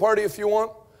Liberal Party if you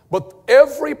want. But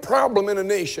every problem in a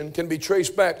nation can be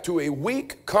traced back to a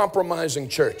weak, compromising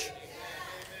church.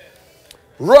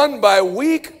 Run by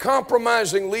weak,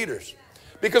 compromising leaders.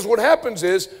 Because what happens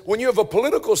is, when you have a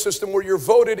political system where you're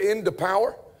voted into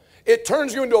power, it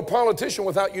turns you into a politician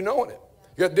without you knowing it.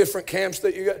 You got different camps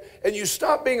that you got, and you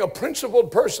stop being a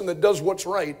principled person that does what's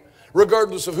right,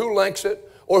 regardless of who likes it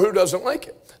or who doesn't like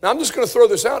it. Now, I'm just going to throw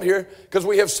this out here because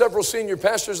we have several senior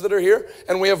pastors that are here,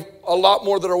 and we have a lot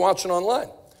more that are watching online.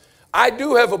 I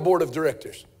do have a board of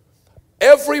directors.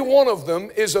 Every one of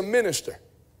them is a minister.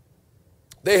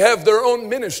 They have their own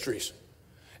ministries.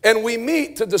 And we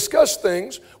meet to discuss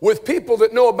things with people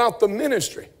that know about the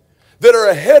ministry, that are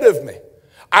ahead of me.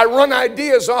 I run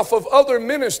ideas off of other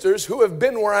ministers who have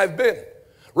been where I've been.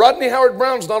 Rodney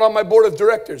Howard-Brown's not on my board of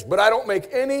directors, but I don't make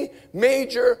any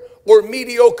major or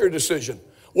mediocre decision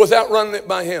without running it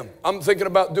by him. I'm thinking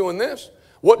about doing this.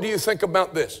 What do you think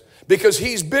about this? Because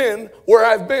he's been where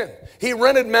I've been. He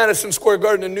rented Madison Square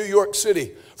Garden in New York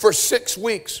City for 6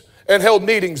 weeks and held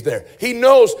meetings there. He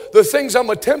knows the things I'm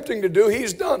attempting to do,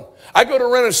 he's done. I go to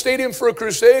rent a stadium for a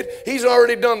crusade, he's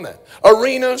already done that.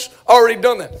 Arenas, already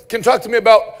done that. Can talk to me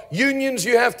about unions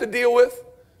you have to deal with?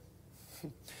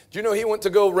 Do you know he went to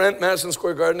go rent Madison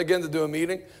Square Garden again to do a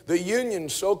meeting? The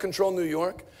unions so control New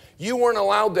York. You weren't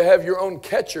allowed to have your own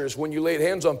catchers when you laid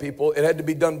hands on people. It had to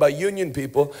be done by union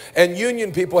people, and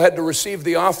union people had to receive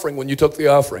the offering when you took the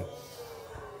offering.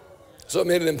 So it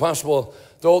made it impossible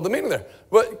to hold the meeting there.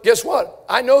 But guess what?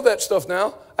 I know that stuff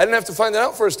now. I didn't have to find that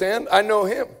out firsthand. I know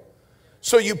him.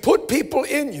 So you put people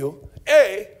in you,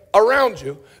 around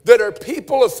you, that are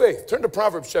people of faith. Turn to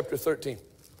Proverbs chapter 13.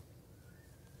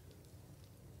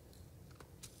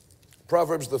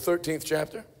 Proverbs, the 13th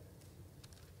chapter.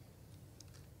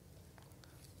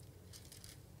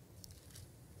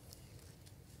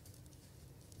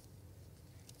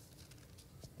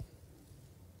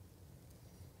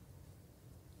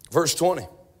 Verse 20.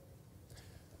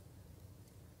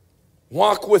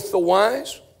 Walk with the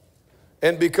wise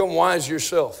and become wise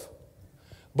yourself.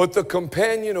 But the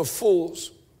companion of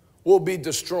fools will be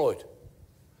destroyed.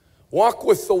 Walk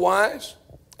with the wise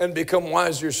and become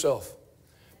wise yourself.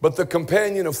 But the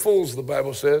companion of fools, the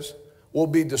Bible says, will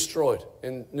be destroyed.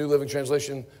 In New Living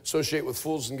Translation, associate with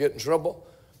fools and get in trouble.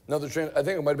 I think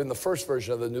it might have been the first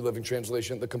version of the New Living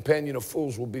Translation. The companion of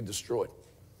fools will be destroyed.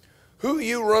 Who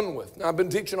you run with. Now, I've been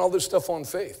teaching all this stuff on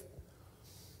faith.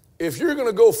 If you're going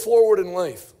to go forward in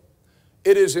life,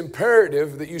 it is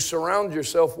imperative that you surround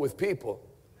yourself with people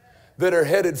that are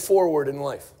headed forward in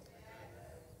life.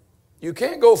 You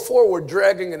can't go forward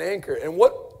dragging an anchor. And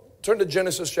what? Turn to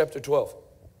Genesis chapter 12.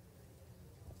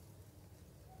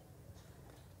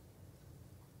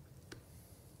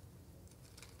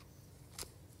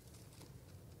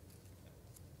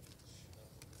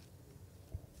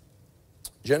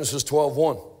 Genesis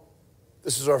 12:1.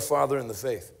 This is our father in the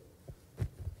faith.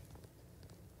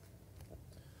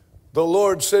 The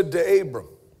Lord said to Abram,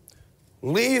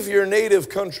 leave your native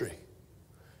country,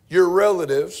 your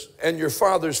relatives, and your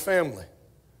father's family,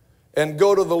 and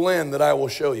go to the land that I will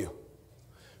show you.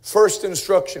 First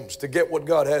instructions to get what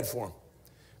God had for him.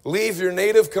 Leave your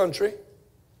native country,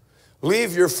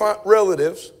 leave your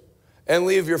relatives, and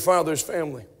leave your father's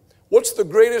family. What's the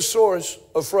greatest source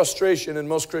of frustration in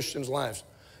most Christians' lives?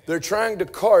 They're trying to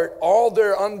cart all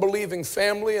their unbelieving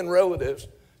family and relatives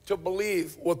to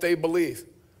believe what they believe.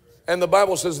 And the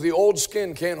Bible says the old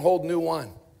skin can't hold new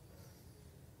wine.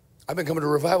 I've been coming to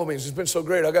revival meetings. It's been so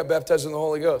great. I got baptized in the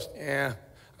Holy Ghost. Yeah,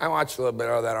 I watched a little bit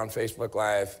of that on Facebook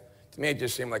Live. To me, it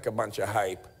just seemed like a bunch of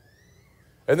hype.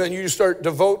 And then you start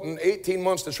devoting 18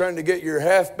 months to trying to get your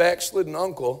half backslidden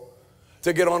uncle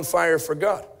to get on fire for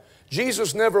God.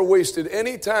 Jesus never wasted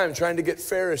any time trying to get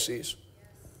Pharisees.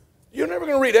 You're never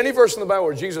going to read any verse in the Bible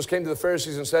where Jesus came to the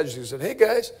Pharisees and Sadducees and said, hey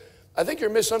guys, I think you're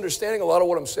misunderstanding a lot of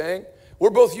what I'm saying. We're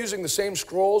both using the same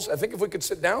scrolls. I think if we could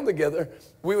sit down together,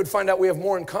 we would find out we have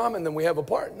more in common than we have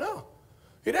apart. No.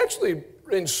 He'd actually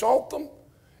insult them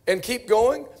and keep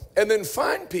going and then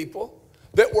find people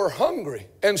that were hungry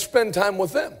and spend time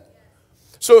with them.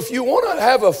 So if you want to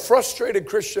have a frustrated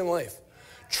Christian life,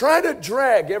 try to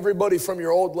drag everybody from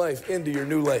your old life into your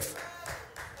new life.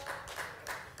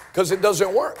 Because it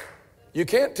doesn't work. You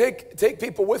can't take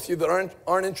people with you that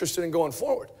aren't interested in going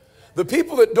forward. The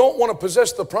people that don't want to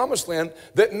possess the promised land,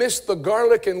 that miss the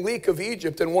garlic and leek of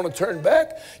Egypt and want to turn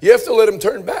back, you have to let them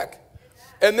turn back.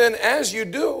 And then as you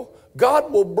do,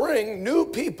 God will bring new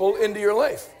people into your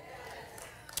life.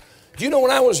 Do you know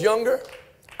when I was younger,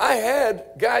 I had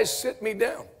guys sit me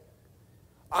down.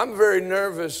 I'm very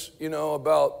nervous,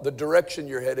 about the direction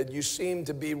you're headed. You seem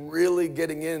to be really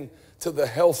getting into the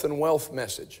health and wealth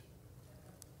message.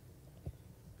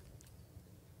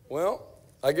 Well,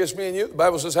 I guess me and you, the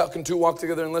Bible says, how can two walk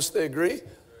together unless they agree?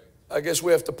 I guess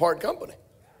we have to part company.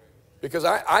 Because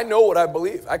I know what I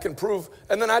believe. I can prove.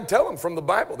 And then I'd tell them from the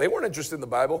Bible. They weren't interested in the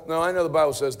Bible. No, I know the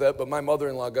Bible says that, but my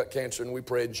mother-in-law got cancer and we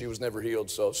prayed and she was never healed.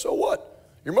 So what?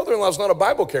 Your mother-in-law's not a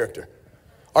Bible character.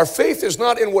 Our faith is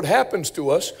not in what happens to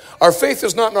us. Our faith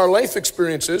is not in our life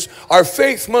experiences. Our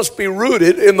faith must be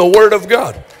rooted in the Word of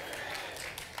God.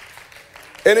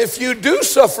 And if you do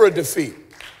suffer a defeat,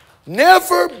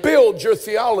 never build your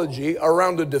theology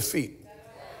around a defeat.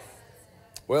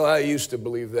 Well, I used to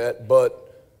believe that,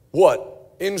 but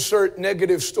what? Insert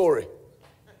negative story.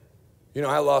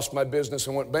 I lost my business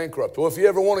and went bankrupt. Well, if you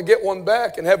ever want to get one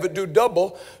back and have it do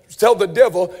double, tell the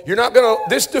devil,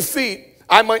 this defeat,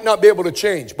 I might not be able to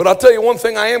change. But I'll tell you one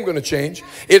thing I am going to change.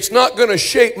 It's not going to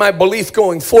shape my belief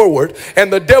going forward,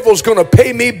 and the devil's going to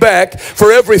pay me back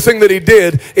for everything that he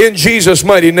did in Jesus'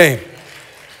 mighty name.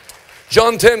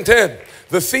 John 10:10,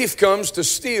 the thief comes to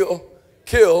steal,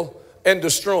 kill, and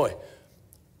destroy.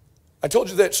 I told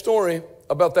you that story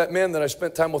about that man that I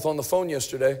spent time with on the phone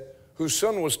yesterday, whose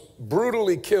son was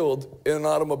brutally killed in an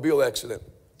automobile accident.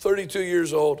 32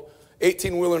 years old,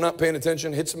 18-wheeler not paying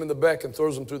attention, hits him in the back and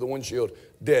throws him through the windshield.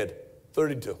 Dead,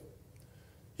 32.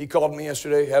 He called me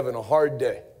yesterday having a hard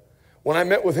day. When I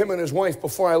met with him and his wife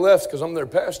before I left, because I'm their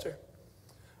pastor,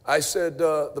 I said,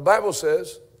 the Bible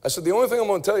says, the only thing I'm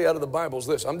going to tell you out of the Bible is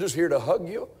this. I'm just here to hug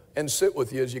you and sit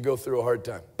with you as you go through a hard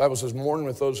time. The Bible says, mourn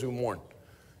with those who mourn.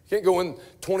 You can't go in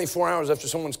 24 hours after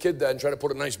someone's kid died and try to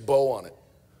put a nice bow on it.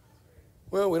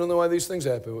 Well, we don't know why these things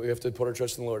happen. We have to put our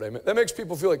trust in the Lord. Amen. That makes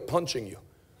people feel like punching you.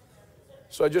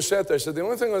 So I just sat there. I said, the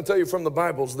only thing I'm going to tell you from the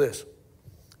Bible is this.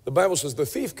 The Bible says the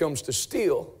thief comes to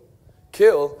steal,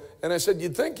 kill. And I said,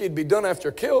 you'd think you'd be done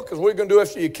after kill, because what are you going to do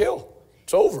after you kill?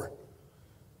 It's over.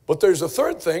 But there's a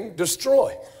third thing,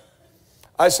 destroy.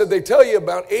 I said, they tell you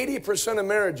about 80% of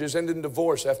marriages end in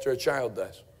divorce after a child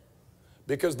dies.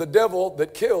 Because the devil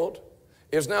that killed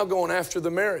is now going after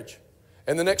the marriage.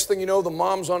 And the next thing you know, the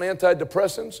mom's on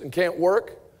antidepressants and can't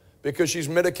work because she's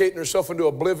medicating herself into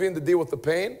oblivion to deal with the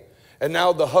pain. And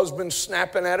now the husband's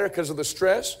snapping at her because of the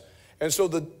stress. And so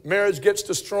the marriage gets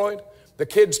destroyed. The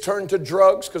kids turn to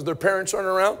drugs because their parents aren't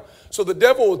around. So the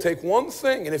devil will take one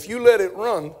thing, and if you let it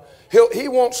run, he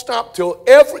won't stop till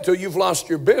you've lost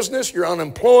your business, you're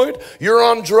unemployed, you're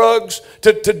on drugs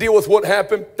to deal with what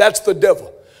happened. That's the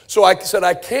devil. So I said,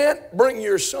 I can't bring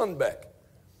your son back.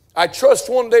 I trust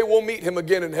one day we'll meet him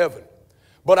again in heaven.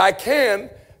 But I can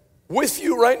with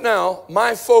you right now,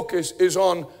 my focus is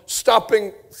on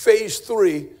stopping phase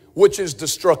 3, which is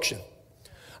destruction.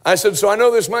 I said, so I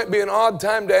know this might be an odd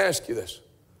time to ask you this,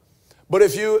 but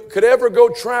if you could ever go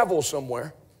travel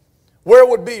somewhere, where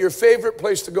would be your favorite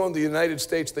place to go in the United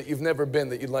States that you've never been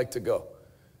that you'd like to go?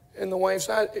 And the wife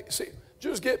said, see,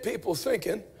 just get people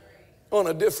thinking on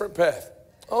a different path.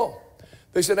 Oh,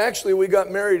 they said, actually, we got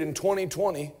married in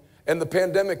 2020 and the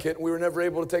pandemic hit and we were never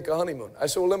able to take a honeymoon. I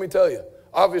said, well, let me tell you,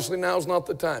 obviously now's not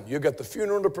the time. You got the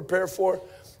funeral to prepare for.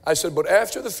 I said, but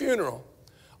after the funeral,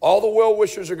 all the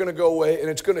well-wishers are going to go away and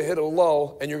it's going to hit a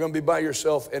lull and you're going to be by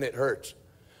yourself and it hurts.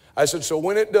 I said, so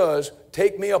when it does,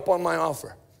 take me up on my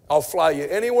offer. I'll fly you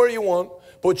anywhere you want,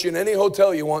 put you in any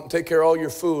hotel you want, and take care of all your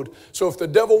food. So if the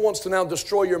devil wants to now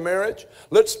destroy your marriage,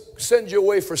 let's send you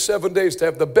away for 7 days to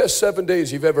have the best 7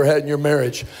 days you've ever had in your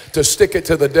marriage, to stick it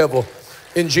to the devil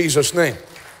in Jesus' name.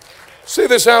 Say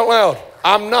this out loud.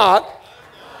 I'm not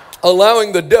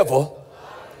allowing the devil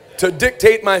to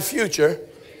dictate my future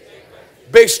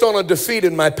based on a defeat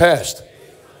in my past.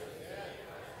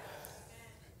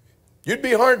 You'd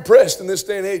be hard-pressed in this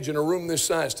day and age in a room this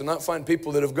size to not find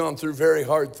people that have gone through very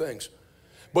hard things.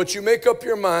 But you make up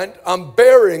your mind, I'm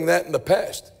burying that in the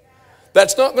past.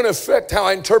 That's not going to affect how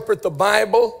I interpret the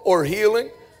Bible or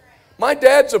healing. My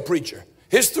dad's a preacher.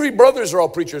 His 3 brothers are all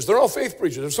preachers. They're all faith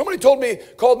preachers. If somebody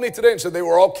called me today and said they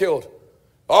were all killed,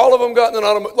 all of them got in an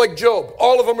automobile, like Job,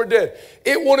 all of them are dead,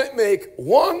 it wouldn't make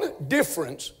one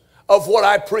difference of what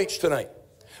I preach tonight.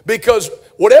 Because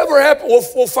whatever happened,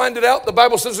 we'll find it out. The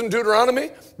Bible says in Deuteronomy,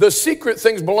 the secret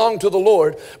things belong to the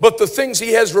Lord, but the things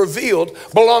he has revealed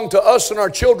belong to us and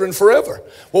our children forever.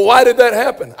 Well, why did that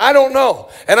happen? I don't know.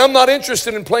 And I'm not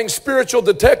interested in playing spiritual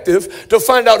detective to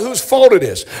find out whose fault it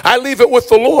is. I leave it with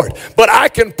the Lord. But I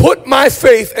can put my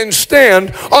faith and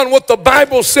stand on what the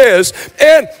Bible says.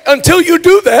 And until you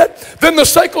do that, then the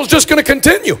cycle's just going to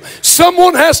continue.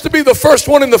 Someone has to be the first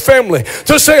one in the family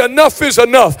to say enough is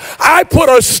enough. I put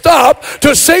a stop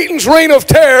to Satan's reign of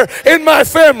terror in my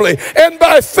family. And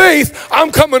by faith,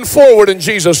 I'm coming forward in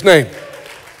Jesus' name.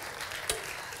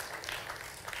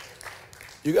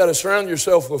 You got to surround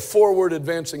yourself with forward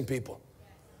advancing people.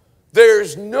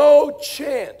 There's no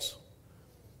chance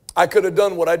I could have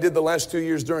done what I did the last 2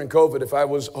 years during COVID if I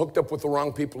was hooked up with the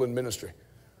wrong people in ministry.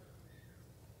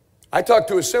 I talked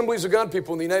to Assemblies of God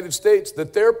people in the United States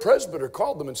that their presbyter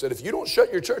called them and said, if you don't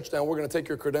shut your church down, we're going to take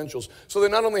your credentials. So they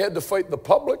not only had to fight the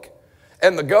public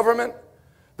and the government,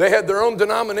 they had their own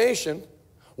denomination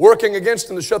working against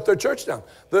them to shut their church down.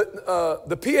 The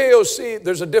PAOC,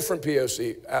 there's a different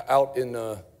PAOC out in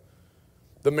the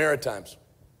Maritimes.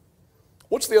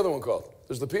 What's the other one called?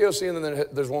 There's the PAOC and then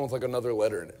there's one with like another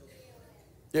letter in it.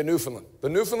 Yeah, Newfoundland. The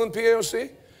Newfoundland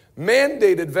PAOC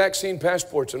mandated vaccine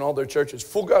passports in all their churches.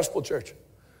 Full gospel church.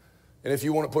 And if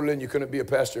you want to put it in, you couldn't be a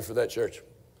pastor for that church.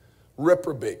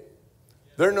 Reprobate.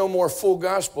 They're no more full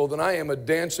gospel than I am a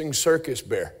dancing circus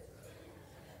bear.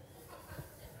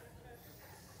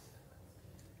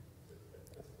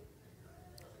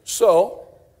 So,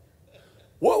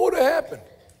 what would have happened?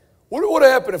 What would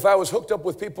have happened if I was hooked up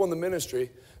with people in the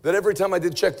ministry that every time I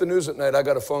did check the news at night, I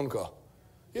got a phone call?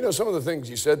 You know, some of the things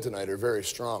you said tonight are very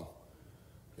strong.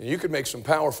 And you could make some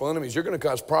powerful enemies. You're going to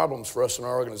cause problems for us in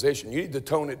our organization. You need to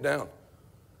tone it down.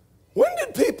 When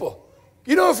did people?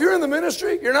 You know, if you're in the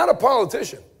ministry, you're not a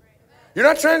politician. You're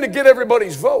not trying to get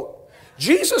everybody's vote.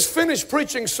 Jesus finished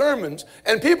preaching sermons,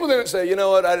 and people didn't say, you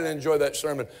know what, I didn't enjoy that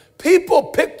sermon. People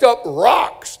picked up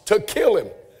rocks to kill him.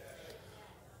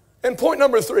 And point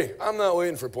number 3, I'm not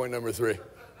waiting for point number 3.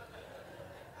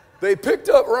 They picked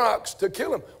up rocks to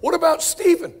kill him. What about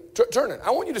Stephen? Turn it.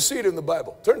 I want you to see it in the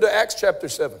Bible. Turn to Acts chapter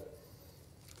 7.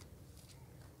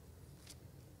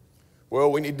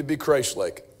 Well, we need to be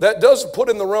Christ-like. That does put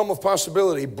in the realm of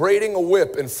possibility braiding a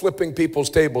whip and flipping people's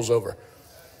tables over.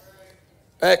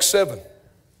 Acts 7.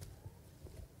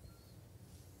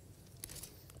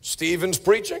 Stephen's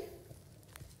preaching.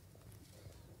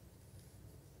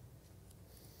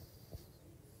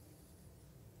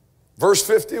 Verse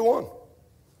 51.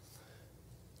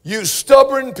 You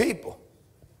stubborn people,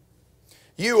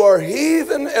 you are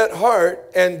heathen at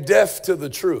heart and deaf to the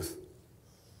truth.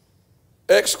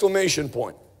 Exclamation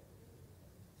point.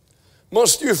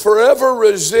 Must you forever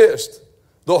resist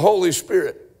the Holy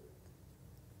Spirit?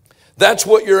 That's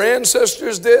what your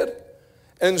ancestors did,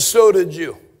 and so did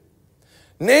you.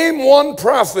 Name one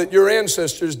prophet your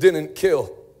ancestors didn't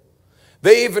kill.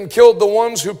 They even killed the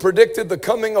ones who predicted the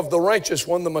coming of the righteous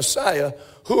one, the Messiah,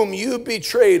 whom you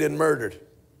betrayed and murdered.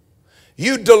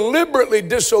 You deliberately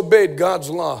disobeyed God's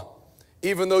law,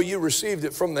 even though you received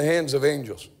it from the hands of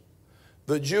angels.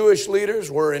 The Jewish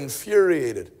leaders were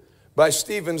infuriated by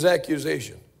Stephen's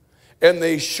accusation. And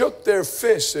they shook their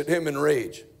fists at him in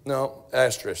rage. No,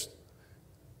 asterisk.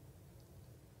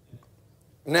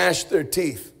 Gnashed their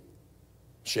teeth.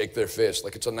 Shake their fists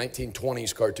like it's a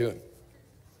 1920s cartoon.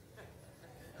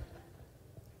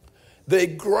 They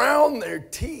ground their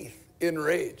teeth in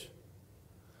rage.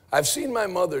 I've seen my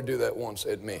mother do that once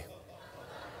at me.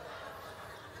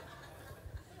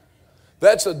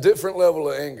 That's a different level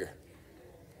of anger.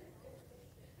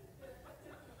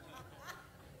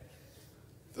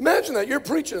 Imagine that. You're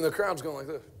preaching and the crowd's going like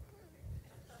this.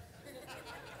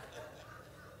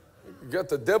 You got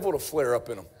the devil to flare up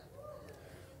in them.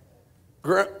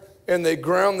 And they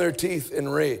ground their teeth in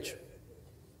rage.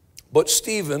 But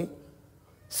Stephen,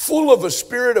 full of a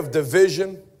spirit of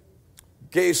division,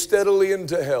 gazed steadily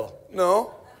into hell.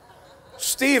 No.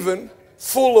 Stephen,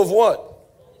 full of what?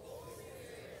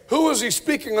 Who was he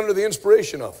speaking under the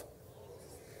inspiration of?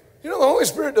 You know, the Holy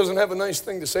Spirit doesn't have a nice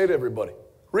thing to say to everybody.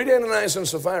 Read Ananias and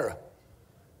Sapphira.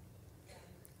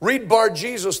 Read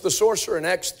Bar-Jesus the sorcerer in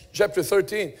Acts chapter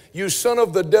 13. You son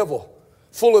of the devil,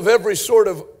 full of every sort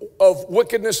of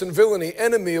wickedness and villainy,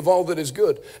 enemy of all that is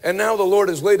good. And now the Lord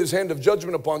has laid his hand of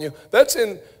judgment upon you.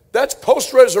 That's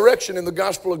post-resurrection in the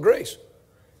gospel of grace.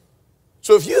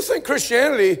 So if you think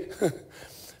Christianity,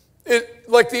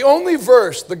 like the only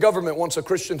verse the government wants a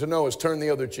Christian to know is turn the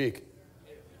other cheek.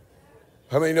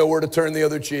 How many know where to turn the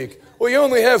other cheek? Well, you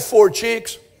only have 4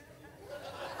 cheeks.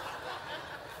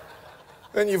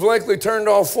 And you've likely turned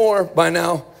all 4 by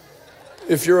now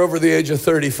if you're over the age of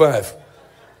 35.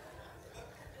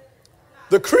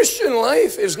 The Christian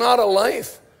life is not a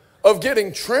life of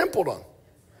getting trampled on.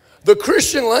 The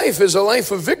Christian life is a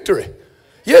life of victory.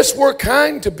 Yes, we're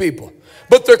kind to people.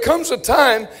 But there comes a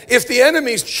time, if the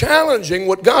enemy's challenging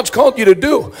what God's called you to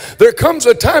do, there comes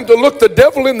a time to look the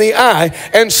devil in the eye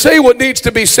and say what needs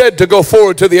to be said to go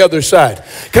forward to the other side.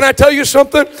 Can I tell you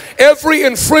something? Every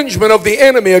infringement of the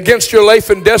enemy against your life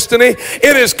and destiny,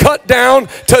 it is cut down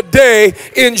today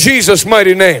in Jesus'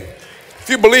 mighty name. If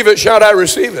you believe it, shout, I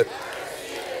receive it.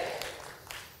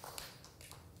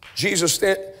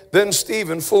 Then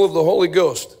Stephen, full of the Holy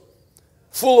Ghost.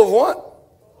 Full of what?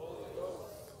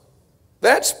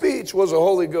 That speech was a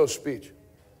Holy Ghost speech.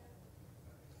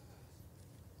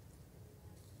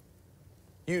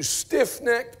 You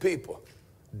stiff-necked people,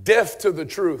 deaf to the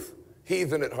truth,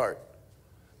 heathen at heart.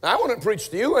 Now, I wouldn't preach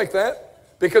to you like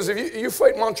that, because if you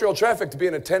fight Montreal traffic to be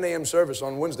in a 10 a.m. service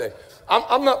on Wednesday,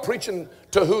 I'm not preaching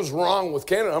to who's wrong with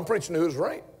Canada. I'm preaching to who's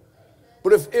right.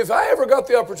 But if I ever got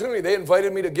the opportunity, they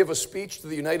invited me to give a speech to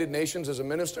the United Nations as a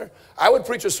minister, I would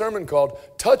preach a sermon called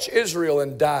Touch Israel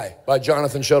and Die by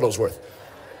Jonathan Shuttlesworth.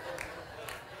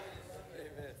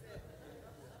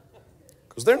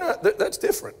 Because that's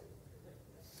different.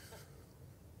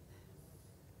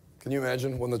 Can you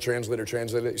imagine when the translator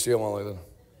translated it? You see them all like that.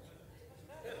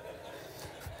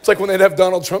 It's like when they'd have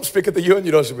Donald Trump speak at the UN,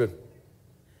 you'd also be.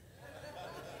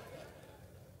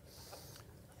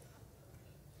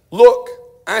 Look,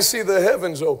 I see the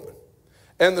heavens open,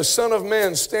 and the Son of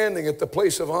Man standing at the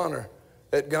place of honor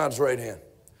at God's right hand.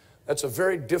 That's a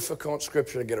very difficult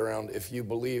scripture to get around if you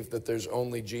believe that there's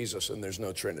only Jesus and there's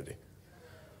no Trinity.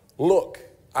 Look,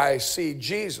 I see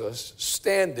Jesus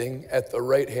standing at the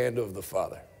right hand of the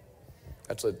Father.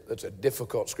 That's a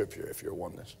difficult scripture if you're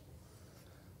oneness.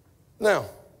 Now,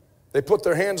 they put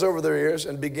their hands over their ears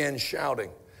and began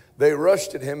shouting. They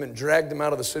rushed at him and dragged him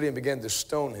out of the city and began to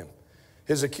stone him.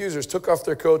 His accusers took off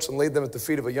their coats and laid them at the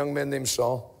feet of a young man named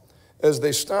Saul. As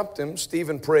they stopped him,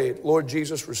 Stephen prayed, Lord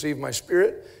Jesus, receive my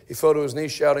spirit. He fell to his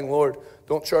knees shouting, Lord,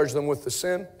 don't charge them with the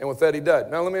sin. And with that he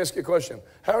died. Now let me ask you a question.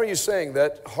 How are you saying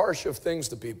that harsh of things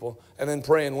to people and then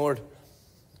praying, Lord,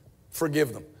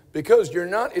 forgive them? Because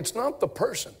it's not the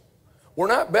person. We're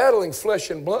not battling flesh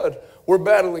and blood. We're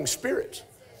battling spirits.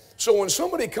 So when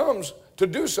somebody comes to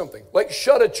do something, like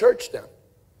shut a church down,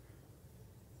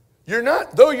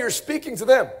 though you're speaking to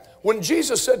them. When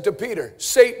Jesus said to Peter,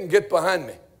 Satan, get behind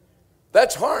me.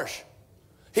 That's harsh.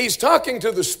 He's talking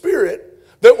to the spirit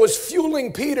that was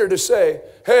fueling Peter to say,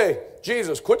 hey,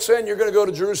 Jesus, quit saying you're going to go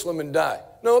to Jerusalem and die.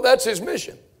 No, that's his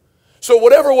mission. So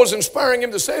whatever was inspiring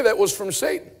him to say that was from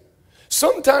Satan.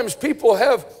 Sometimes people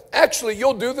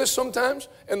you'll do this sometimes,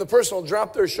 and the person will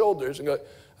drop their shoulders and go,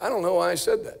 I don't know why I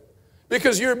said that.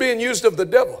 Because you're being used of the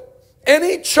devil.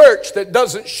 Any church that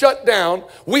doesn't shut down,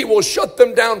 we will shut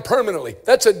them down permanently.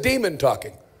 That's a demon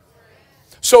talking.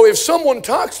 So if someone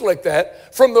talks like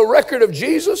that from the record of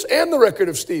Jesus and the record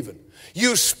of Stephen,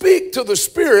 you speak to the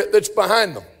spirit that's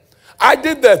behind them. I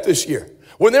did that this year.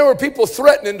 When there were people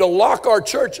threatening to lock our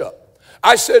church up,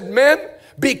 I said, men,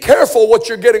 be careful what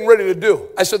you're getting ready to do.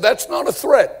 I said, that's not a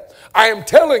threat. I am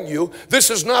telling you, this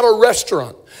is not a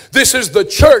restaurant. This is the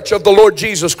church of the Lord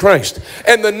Jesus Christ.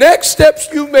 And the next steps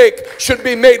you make should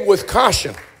be made with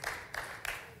caution.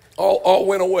 All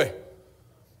went away.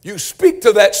 You speak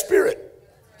to that spirit.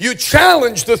 You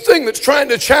challenge the thing that's trying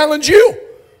to challenge you.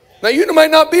 Now, you might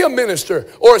not be a minister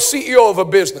or a CEO of a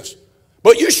business,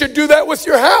 but you should do that with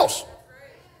your house.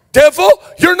 Devil,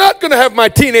 you're not going to have my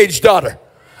teenage daughter.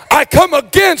 I come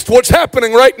against what's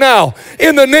happening right now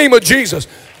in the name of Jesus.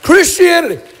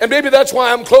 Christianity, and maybe that's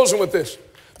why I'm closing with this.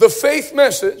 The faith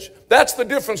message, that's the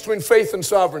difference between faith and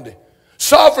sovereignty.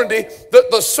 Sovereignty,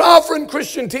 the sovereign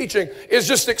Christian teaching is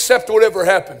just accept whatever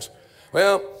happens.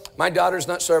 Well, my daughter's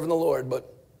not serving the Lord, but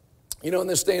in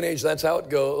this day and age, that's how it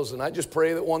goes. And I just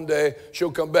pray that one day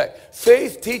she'll come back.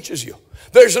 Faith teaches you.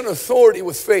 There's an authority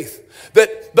with faith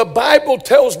that the Bible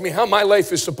tells me how my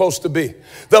life is supposed to be.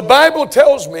 The Bible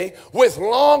tells me with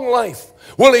long life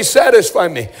will he satisfy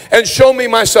me and show me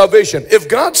my salvation. If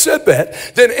God said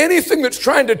that, then anything that's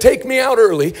trying to take me out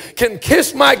early can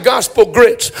kiss my gospel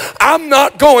grits. I'm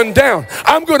not going down.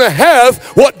 I'm going to have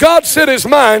what God said is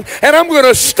mine, and I'm going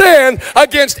to stand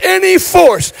against any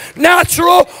force,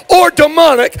 natural or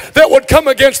demonic, that would come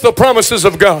against the promises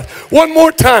of God. One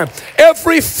more time.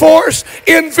 Every force,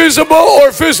 invisible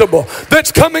or visible,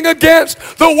 that's coming against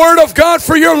the word of God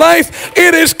for your life,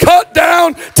 it is cut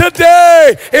down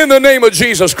today in the name of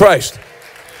Jesus Christ.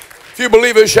 If you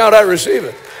believe it, shout, I receive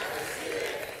it.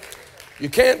 You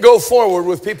can't go forward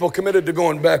with people committed to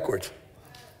going backwards.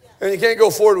 And you can't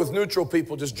go forward with neutral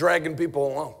people just dragging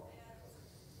people along.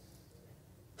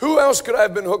 Who else could I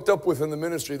have been hooked up with in the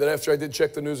ministry that after I did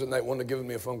check the news at night, wanted to give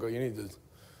me a phone call? You need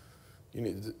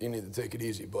to take it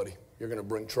easy, buddy. You're going to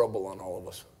bring trouble on all of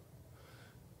us.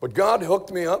 But God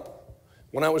hooked me up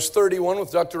when I was 31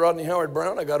 with Dr. Rodney Howard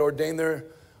Brown. I got ordained there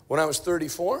when I was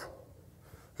 34.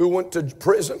 Who went to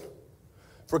prison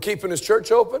for keeping his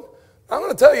church open. I'm going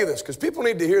to tell you this because people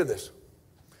need to hear this.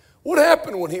 What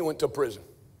happened when he went to prison?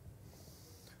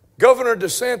 Governor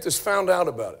DeSantis found out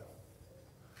about it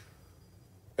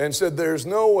and said, there's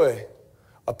no way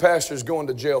a pastor's going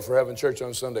to jail for having church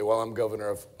on Sunday while I'm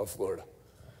governor of Florida.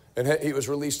 And he was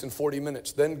released in 40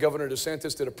 minutes. Then Governor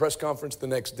DeSantis did a press conference the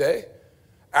next day,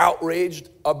 outraged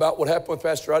about what happened with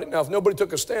Pastor Rodney. Now, if nobody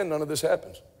took a stand, none of this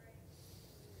happens.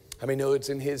 I mean, no, it's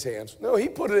in his hands. No, he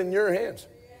put it in your hands.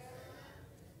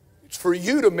 It's for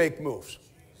you to make moves.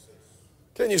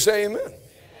 Can you say amen?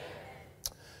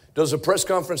 Does a press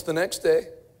conference the next day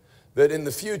that in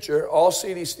the future, all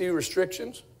CDC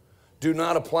restrictions do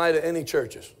not apply to any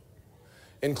churches,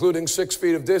 including 6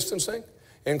 feet of distancing,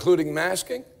 including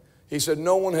masking. He said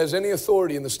no one has any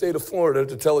authority in the state of Florida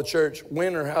to tell a church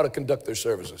when or how to conduct their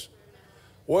services.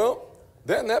 Well,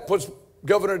 then that puts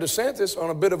Governor DeSantis on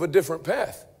a bit of a different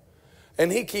path.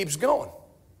 And he keeps going.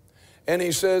 And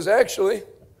he says, actually,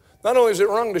 not only is it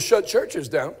wrong to shut churches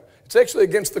down, it's actually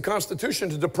against the Constitution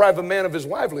to deprive a man of his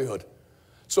livelihood.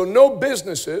 So no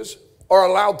businesses are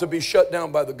allowed to be shut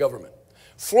down by the government.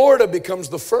 Florida becomes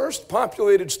the first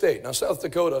populated state. Now, South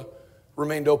Dakota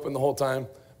remained open the whole time,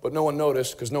 but no one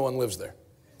noticed because no one lives there.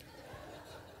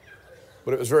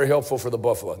 But it was very helpful for the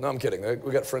buffalo. No, I'm kidding.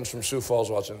 We got friends from Sioux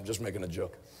Falls watching. I'm just making a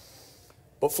joke.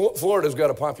 But Florida's got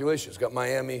a population. It's got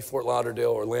Miami, Fort Lauderdale,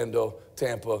 Orlando,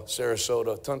 Tampa,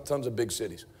 Sarasota, tons of big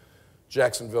cities,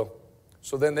 Jacksonville.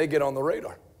 So then they get on the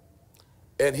radar.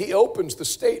 And he opens the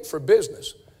state for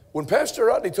business. When Pastor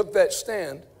Rodney took that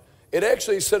stand, it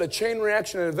actually set a chain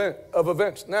reaction of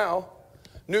events. Now,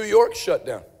 New York shut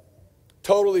down,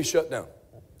 totally shut down.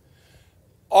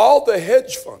 All the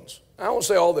hedge funds, I won't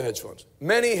say all the hedge funds,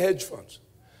 many hedge funds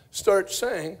start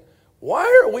saying,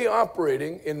 why are we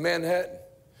operating in Manhattan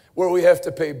where we have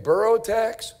to pay borough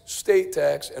tax, state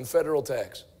tax, and federal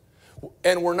tax,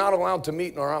 and we're not allowed to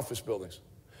meet in our office buildings?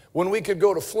 When we could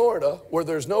go to Florida where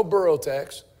there's no borough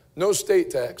tax, no state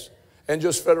tax, and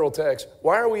just federal tax.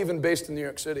 Why are we even based in New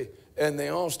York City? And they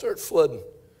all start flooding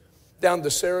down to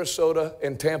Sarasota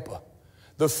and Tampa.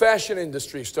 The fashion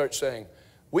industry starts saying,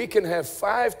 we can have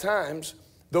 5 times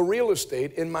the real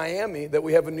estate in Miami that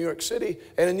we have in New York City,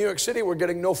 and in New York City we're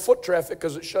getting no foot traffic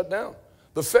because it's shut down.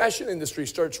 The fashion industry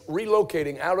starts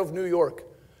relocating out of New York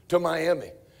to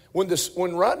Miami.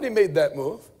 When Rodney made that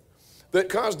move, that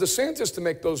caused DeSantis to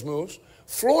make those moves,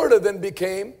 Florida then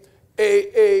became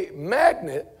a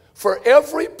magnet for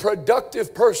every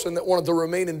productive person that wanted to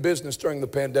remain in business during the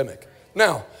pandemic.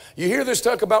 Now, you hear this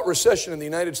talk about recession in the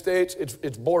United States,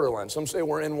 it's borderline. Some say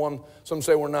we're in one, some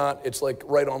say we're not. It's like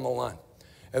right on the line.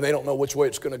 And they don't know which way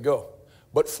it's going to go.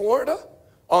 But Florida,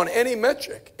 on any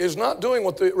metric is not doing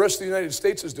what the rest of the United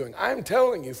States is doing. I'm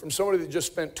telling you from somebody that just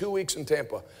spent 2 weeks in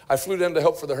Tampa. I flew down to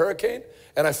help for the hurricane,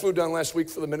 and I flew down last week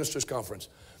for the ministers' conference.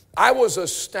 I was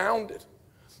astounded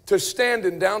to stand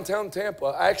in downtown Tampa.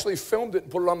 I actually filmed it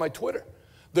and put it on my Twitter.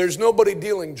 There's nobody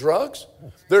dealing drugs.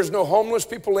 There's no homeless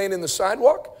people laying in the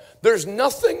sidewalk. There's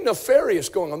nothing nefarious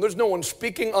going on. There's no one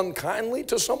speaking unkindly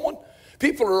to someone.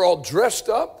 People are all dressed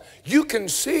up. You can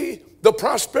see the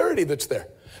prosperity that's there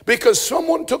because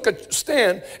someone took a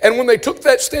stand, and when they took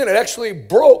that stand, it actually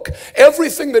broke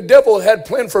everything the devil had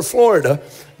planned for Florida,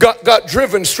 got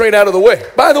driven straight out of the way.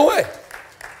 By the way,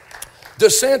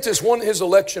 DeSantis won his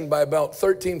election by about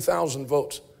 13,000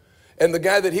 votes. And the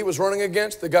guy that he was running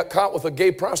against that got caught with a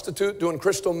gay prostitute doing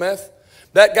crystal meth,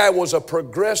 that guy was a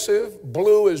progressive,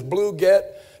 blue as blue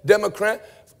get, Democrat.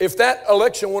 If that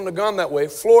election wouldn't have gone that way,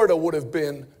 Florida would have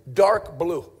been dark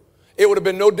blue. It would have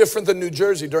been no different than New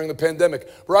Jersey during the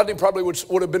pandemic. Rodney probably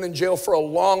would have been in jail for a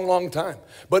long, long time.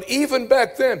 But even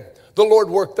back then, the Lord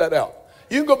worked that out.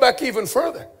 You can go back even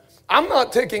further. I'm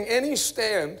not taking any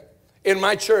stand in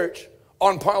my church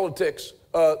on politics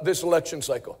this election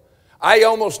cycle. I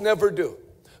almost never do.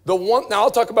 Now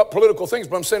I'll talk about political things,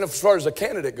 but I'm saying as far as a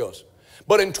candidate goes.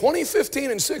 But in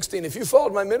 2015 and 16, if you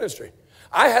followed my ministry,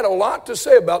 I had a lot to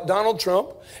say about Donald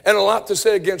Trump and a lot to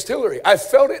say against Hillary. I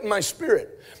felt it in my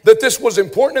spirit that this was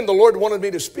important and the Lord wanted me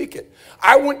to speak it.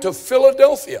 I went to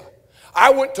Philadelphia.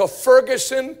 I went to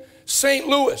Ferguson, St.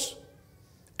 Louis,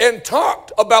 and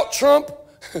talked about Trump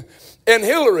and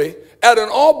Hillary at an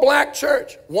all-black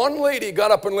church. One lady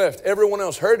got up and left. Everyone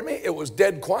else heard me. It was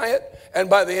dead quiet. And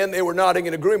by the end, they were nodding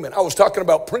in agreement. I was talking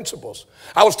about principles.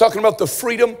 I was talking about the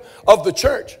freedom of the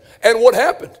church. And what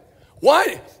happened?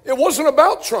 Why? It wasn't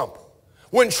about Trump.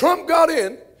 When Trump got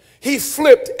in, he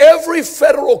flipped every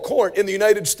federal court in the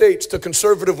United States to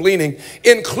conservative leaning,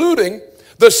 including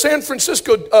the San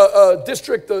Francisco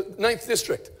district, the 9th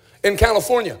district in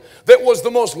California, that was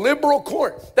the most liberal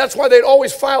court. That's why they'd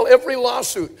always file every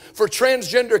lawsuit for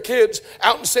transgender kids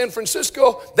out in San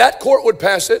Francisco. That court would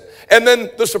pass it, and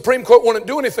then the Supreme Court wouldn't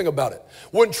do anything about it.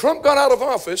 When Trump got out of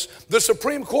office, the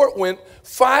Supreme Court went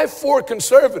 5-4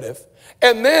 conservative.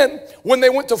 And then when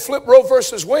they went to flip Roe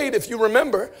versus Wade, if you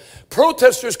remember,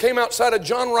 protesters came outside of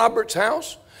John Roberts'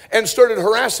 house and started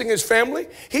harassing his family.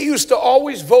 He used to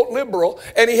always vote liberal,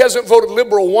 and he hasn't voted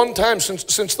liberal one time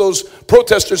since those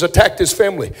protesters attacked his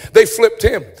family. They flipped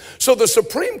him. So the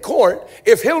Supreme Court,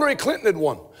 if Hillary Clinton had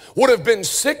won, would have been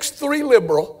 6-3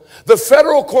 liberal. The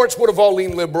federal courts would have all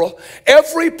leaned liberal.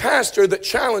 Every pastor that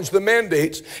challenged the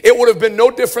mandates, it would have been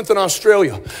no different than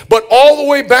Australia. But all the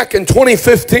way back in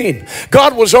 2015,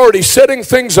 God was already setting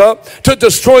things up to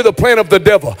destroy the plan of the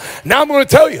devil. Now I'm going to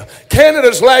tell you,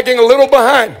 Canada's lagging a little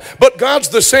behind, but God's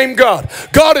the same God.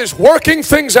 God is working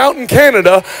things out in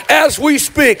Canada as we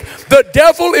speak. The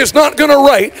devil is not going to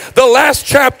write the last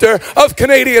chapter of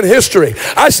Canadian history.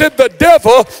 I said the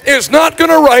devil is not going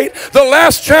to write the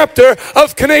last chapter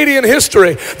of Canadian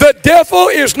history. The devil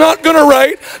is not going to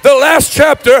write the last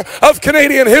chapter of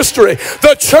Canadian history.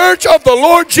 The church of the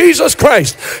Lord Jesus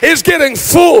Christ is getting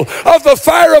full of the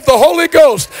fire of the Holy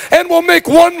Ghost and will make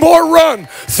one more run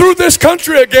through this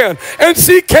country again and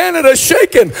see Canada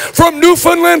shaken from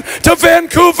Newfoundland to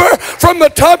Vancouver, from the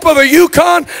top of the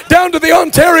Yukon down to the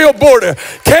Ontario border.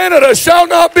 Canada shall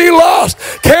not be lost.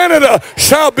 Canada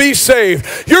shall be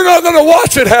saved. You're not going to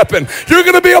watch it happen. You're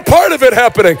going to be a part of it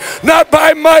happening. Not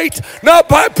by might, not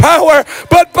by power,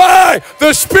 but by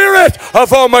the Spirit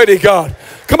of Almighty God.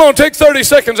 Come on, take 30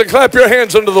 seconds and clap your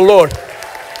hands unto the Lord.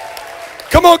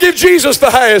 Come on, give Jesus the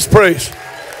highest praise.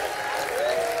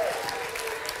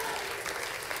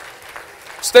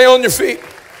 Stay on your feet.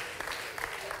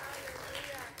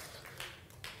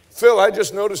 Phil, I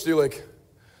just noticed you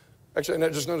actually I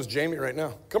just noticed Jamie right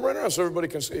now. Come right around so everybody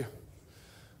can see you.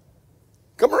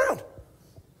 Come around.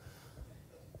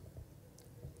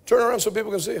 Turn around so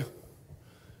people can see you.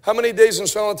 How many days in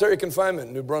solitary confinement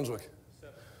in New Brunswick?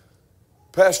 7.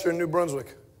 Pastor in New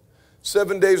Brunswick.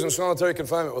 7 days in solitary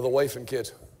confinement with a wife and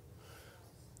kids.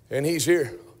 And he's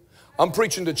here. I'm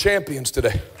preaching to champions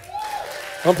today.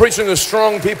 I'm preaching to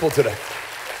strong people today.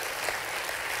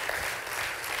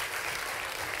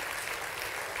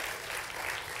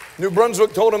 New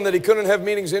Brunswick told him that he couldn't have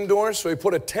meetings indoors, so he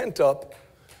put a tent up.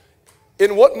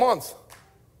 In what month?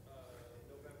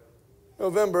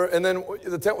 November, and then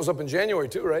the tent was up in January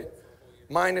too, right?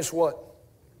 Minus what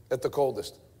at the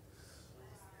coldest?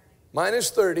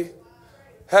 Minus 30.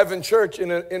 Having church in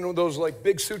those like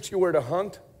big suits you wear to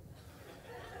hunt.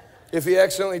 If he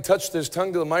accidentally touched his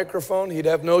tongue to the microphone, he'd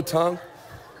have no tongue.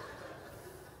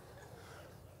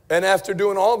 And after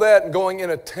doing all that and going in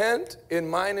a tent in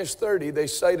minus 30, they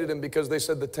cited him because they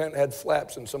said the tent had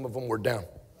flaps and some of them were down.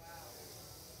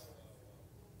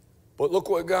 But look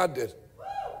what God did.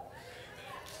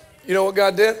 You know what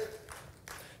God did?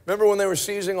 Remember when they were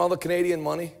seizing all the Canadian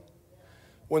money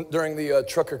during the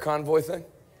trucker convoy thing?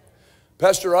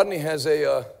 Pastor Rodney has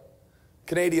a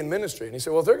Canadian ministry. And he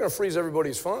said, well, if they're going to freeze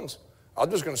everybody's funds, I'm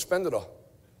just going to spend it all.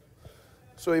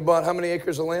 So he bought how many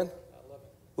acres of land?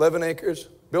 11 acres.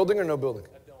 Building or no building?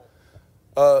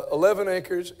 11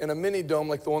 acres in a mini dome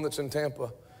like the one that's in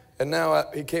Tampa. And now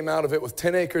he came out of it with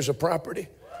 10 acres of property.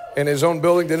 And his own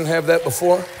building didn't have that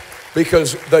before.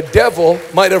 Because the devil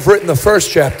might have written the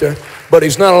first chapter, but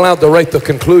he's not allowed to write the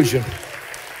conclusion.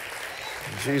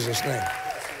 In Jesus' name.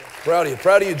 Proud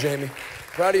of you, Jamie.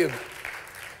 Proud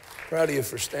of you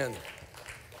for standing.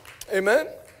 Amen?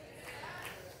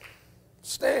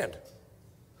 Stand.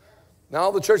 Now,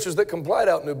 all the churches that complied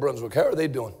out in New Brunswick, how are they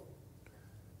doing?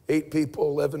 8 people,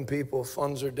 11 people,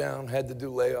 funds are down, had to do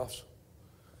layoffs.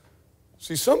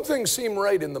 See, some things seem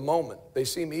right in the moment. They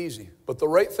seem easy, but the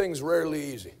right thing's rarely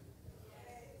easy.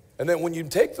 And then when you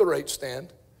take the right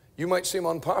stand, you might seem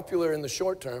unpopular in the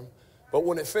short term, but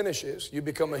when it finishes, you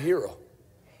become a hero.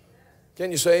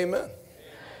 Can you say amen?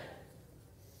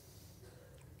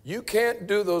 You can't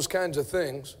do those kinds of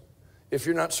things if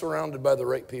you're not surrounded by the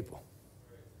right people.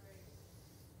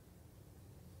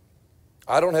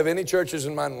 I don't have any churches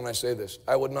in mind when I say this.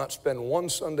 I would not spend one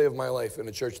Sunday of my life in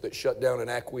a church that shut down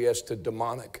and acquiesced to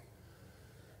demonic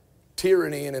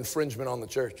tyranny and infringement on the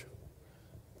church.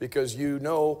 Because you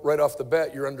know right off the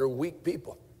bat you're under weak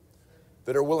people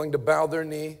that are willing to bow their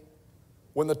knee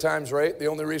when the time's right. The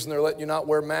only reason they're letting you not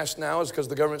wear masks now is because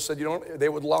the government said they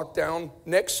would lock down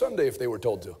next Sunday if they were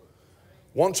told to.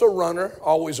 Once a runner,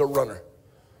 always a runner.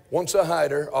 Once a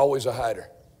hider, always a hider.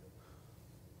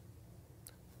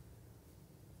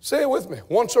 Say it with me.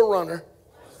 Once a runner,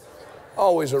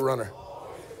 always a runner.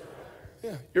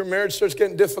 Yeah, your marriage starts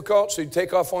getting difficult, so you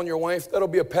take off on your wife. That'll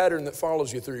be a pattern that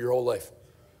follows you through your whole life.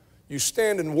 You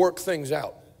stand and work things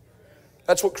out.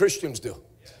 That's what Christians do.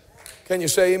 Can you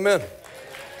say amen?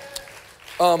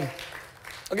 I'll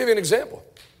give you an example.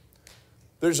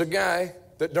 There's a guy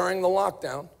that during the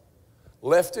lockdown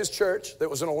left his church that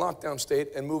was in a lockdown state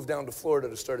and moved down to Florida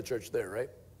to start a church there, right?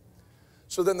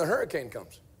 So then the hurricane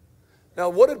comes. Now,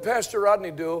 what did Pastor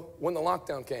Rodney do when the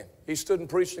lockdown came? He stood and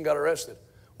preached and got arrested.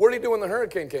 What did he do when the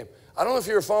hurricane came? I don't know if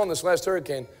you were following this last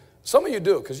hurricane. Some of you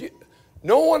do, because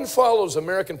no one follows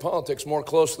American politics more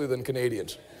closely than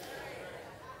Canadians.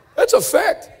 That's a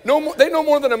fact. They know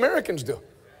more than Americans do.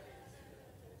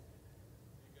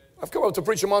 I've come up to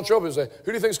preach in Montreal and say, who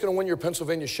do you think is going to win your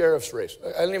Pennsylvania sheriff's race?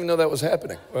 I didn't even know that was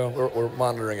happening. Well, we're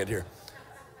monitoring it here.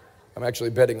 I'm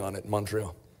actually betting on it in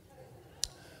Montreal.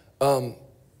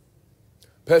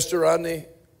 Pastor Rodney,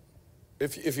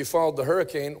 if you followed the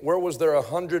hurricane, where was there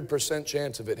 100%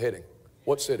 chance of it hitting?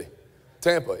 What city?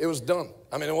 Tampa. It was done.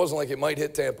 I mean, it wasn't like it might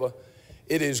hit Tampa.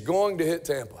 It is going to hit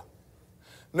Tampa.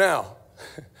 Now,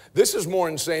 this is more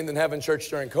insane than having church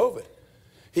during COVID.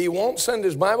 He won't send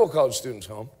his Bible college students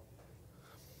home.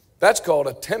 That's called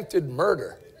attempted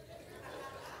murder.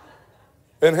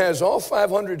 And has all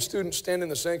 500 students stand in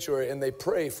the sanctuary and they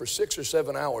pray for 6 or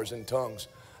 7 hours in tongues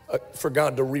for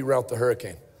God to reroute the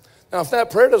hurricane. Now, if that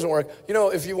prayer doesn't work,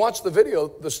 if you watch the video,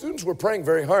 the students were praying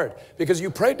very hard because you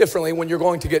pray differently when you're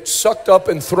going to get sucked up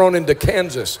and thrown into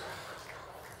Kansas.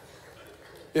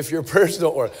 If your prayers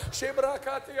don't work.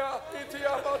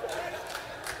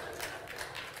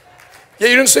 Yeah,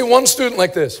 you didn't see one student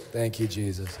like this. Thank you,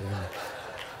 Jesus.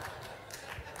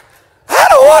 I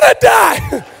don't want to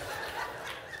die.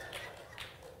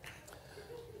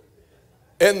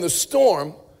 And the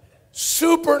storm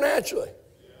supernaturally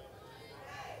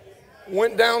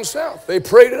went down south. They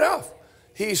prayed it off.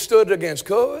 He stood against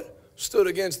COVID, stood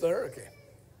against the hurricane.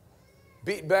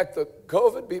 Beat back the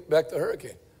COVID, beat back the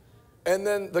hurricane. And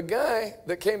then the guy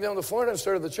that came down to Florida and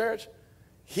started the church,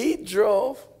 he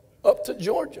drove up to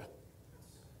Georgia.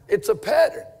 It's a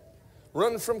pattern.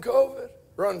 Run from COVID,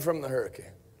 run from the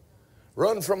hurricane.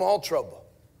 Run from all trouble.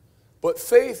 But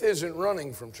faith isn't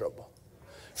running from trouble.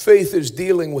 Faith is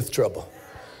dealing with trouble.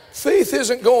 Faith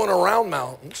isn't going around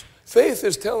mountains. Faith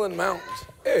is telling mountains,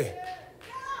 hey,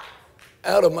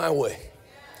 out of my way.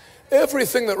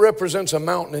 Everything that represents a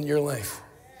mountain in your life,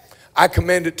 I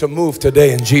command it to move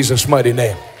today in Jesus' mighty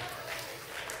name.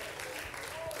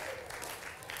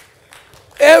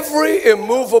 Every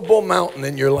immovable mountain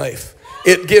in your life,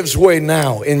 it gives way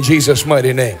now in Jesus'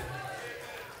 mighty name.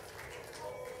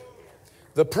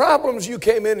 The problems you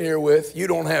came in here with, you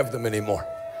don't have them anymore.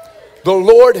 The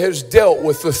Lord has dealt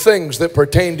with the things that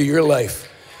pertain to your life.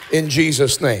 in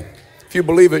Jesus' name. If you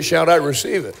believe it, shout, I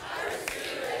receive it.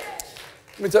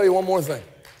 Let me tell you one more thing.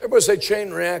 Everybody say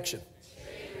chain reaction.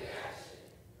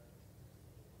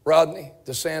 Rodney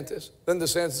DeSantis. Then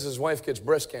DeSantis' wife gets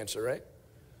breast cancer, right?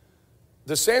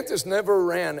 DeSantis never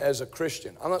ran as a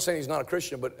Christian. I'm not saying he's not a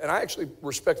Christian, and I actually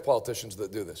respect politicians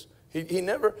that do this.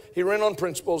 He ran on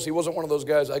principles. He wasn't one of those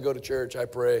guys, I go to church, I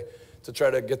pray, to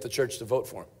try to get the church to vote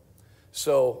for him.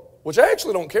 So, which I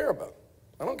actually don't care about.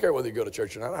 I don't care whether you go to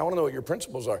church or not. I want to know what your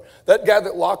principles are. That guy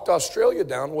that locked Australia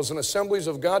down was an Assemblies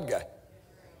of God guy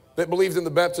that believed in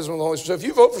the baptism of the Holy Spirit. So if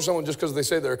you vote for someone just because they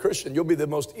say they're a Christian, you'll be the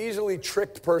most easily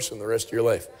tricked person the rest of your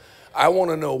life. I want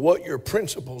to know what your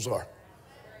principles are.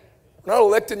 I'm not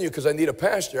electing you because I need a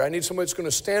pastor. I need somebody that's going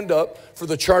to stand up for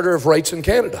the Charter of Rights in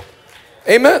Canada.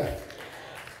 Amen.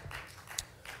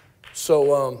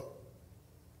 So,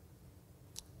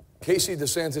 Casey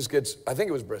DeSantis gets, I think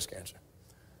it was breast cancer.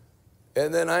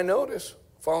 And then I notice,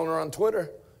 following her on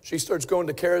Twitter, she starts going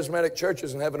to charismatic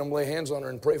churches and having them lay hands on her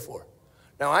and pray for her.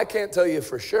 Now, I can't tell you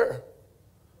for sure,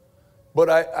 but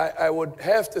I would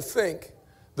have to think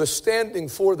the standing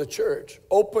for the church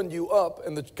opened you up,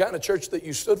 and the kind of church that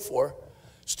you stood for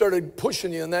started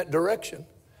pushing you in that direction.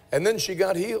 And then she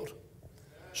got healed.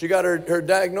 She got her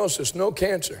diagnosis, no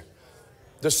cancer.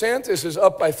 DeSantis is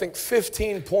up, I think,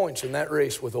 15 points in that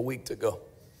race with a week to go.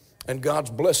 And God's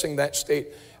blessing that state.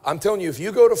 I'm telling you, if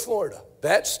you go to Florida,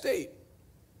 that state,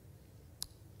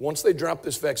 once they drop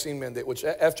this vaccine mandate, which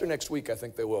after next week I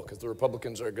think they will, because the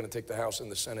Republicans are going to take the House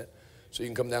and the Senate, so you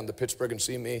can come down to Pittsburgh and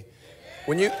see me.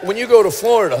 When you go to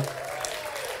Florida,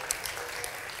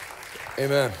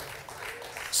 amen.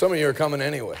 Some of you are coming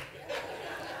anyway.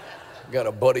 Got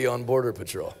a buddy on Border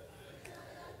Patrol.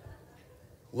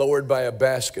 Lowered by a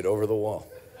basket over the wall.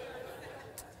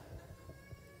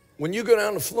 When you go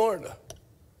down to Florida,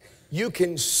 you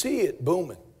can see it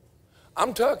booming.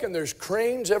 I'm talking there's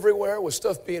cranes everywhere with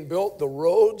stuff being built. The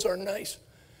roads are nice.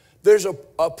 There's a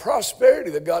prosperity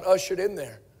that God ushered in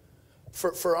there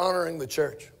for honoring the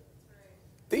church.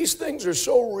 These things are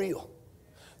so real.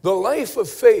 The life of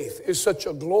faith is such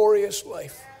a glorious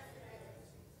life.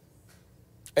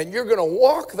 And you're going to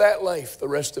walk that life the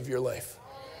rest of your life.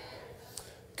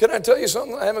 Can I tell you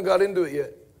something? I haven't got into it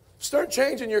yet. Start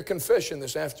changing your confession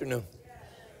this afternoon.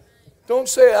 Don't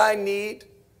say, I need.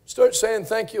 Start saying,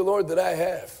 thank you, Lord, that I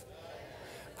have.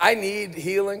 I need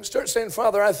healing. Start saying,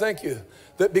 Father, I thank you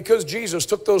that because Jesus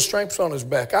took those stripes on his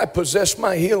back, I possess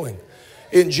my healing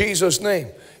in Jesus' name.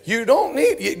 You don't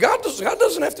need, God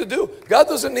doesn't have to do, God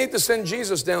doesn't need to send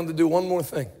Jesus down to do one more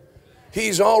thing.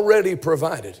 He's already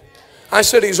provided. I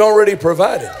said he's already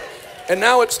provided. And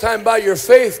now it's time by your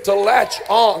faith to latch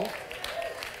on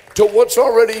to what's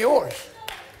already yours.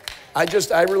 I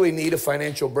really need a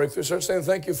financial breakthrough. Start saying,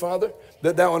 thank you, Father,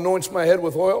 that thou anoints my head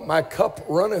with oil. My cup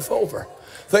runneth over.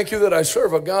 Thank you that I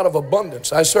serve a God of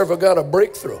abundance. I serve a God of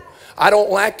breakthrough. I don't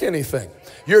lack anything.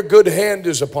 Your good hand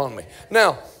is upon me.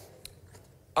 Now,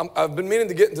 I've been meaning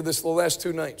to get into this the last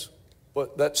 2 nights,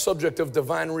 but that subject of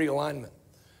divine realignment.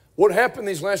 What happened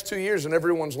these last 2 years in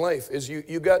everyone's life is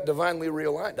you got divinely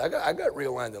realigned. I got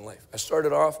realigned in life. I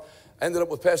started off, I ended up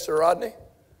with Pastor Rodney.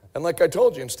 And like I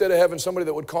told you, instead of having somebody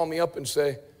that would call me up and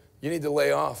say, you need to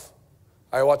lay off.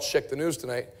 I watched Check the News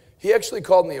tonight. He actually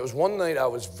called me. It was one night I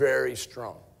was very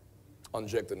strong on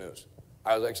Check the News.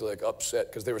 I was actually upset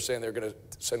because they were saying they were going to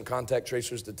send contact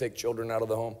tracers to take children out of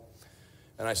the home.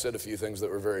 And I said a few things that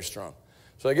were very strong.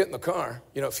 So I get in the car.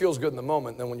 It feels good in the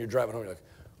moment. And then when you're driving home, you're like,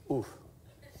 ooh.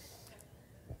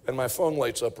 And my phone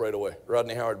lights up right away.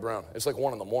 Rodney Howard Brown. It's like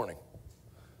 1 a.m.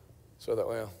 So I thought,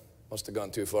 well, must have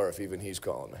gone too far if even he's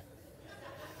calling me.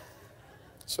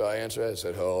 So I answered. I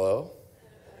said, hello.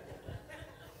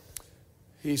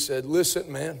 He said,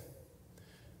 listen, man,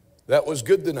 that was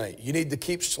good tonight. You need to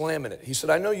keep slamming it. He said,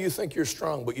 I know you think you're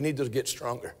strong, but you need to get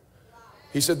stronger.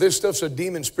 He said, this stuff's a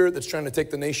demon spirit that's trying to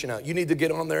take the nation out. You need to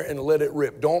get on there and let it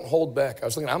rip. Don't hold back. I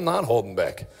was thinking, I'm not holding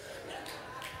back.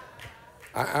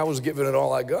 I was giving it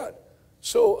all I got.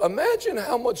 So imagine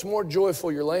how much more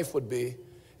joyful your life would be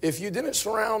if you didn't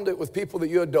surround it with people that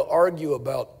you had to argue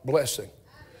about blessing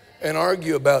and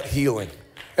argue about healing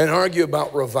and argue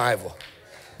about revival.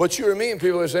 But you or me and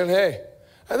people are saying, hey,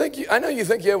 I know you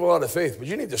think you have a lot of faith, but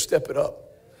you need to step it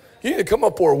up. You need to come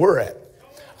up where we're at.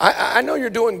 I know you're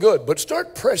doing good, but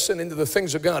start pressing into the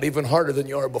things of God even harder than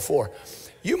you are before.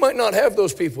 You might not have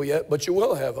those people yet, but you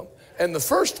will have them. And the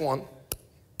first one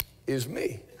is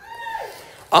me.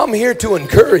 I'm here to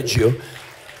encourage you.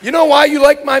 You know why you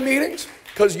like my meetings?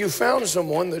 Because you found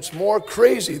someone that's more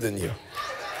crazy than you.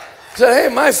 Say,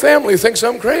 hey, my family thinks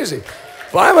I'm crazy.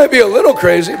 Well, I might be a little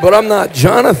crazy, but I'm not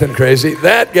Jonathan crazy.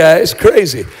 That guy's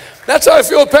crazy. That's how I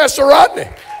feel with Pastor Rodney.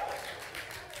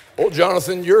 Oh,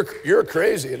 Jonathan, you're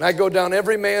crazy. And I go down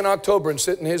every May and October and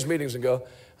sit in his meetings and go,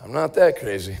 I'm not that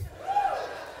crazy.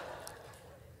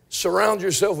 Surround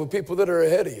yourself with people that are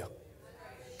ahead of you.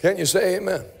 Can't you say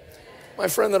amen? My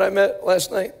friend that I met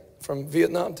last night from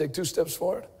Vietnam, take 2 steps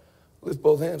forward, lift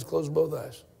both hands, close both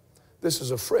eyes. This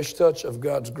is a fresh touch of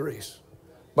God's grace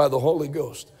by the Holy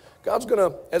Ghost. God's going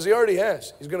to, as he already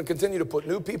has, he's going to continue to put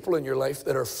new people in your life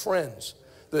that are friends,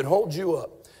 that hold you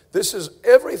up. This is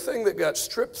everything that got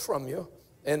stripped from you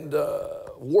and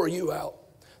wore you out.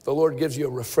 The Lord gives you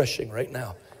a refreshing right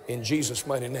now in Jesus'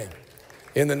 mighty name.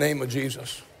 In the name of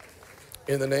Jesus.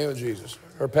 In the name of Jesus.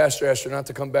 Her pastor asked her not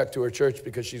to come back to her church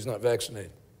because she's not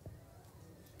vaccinated.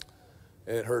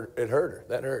 And it hurt her.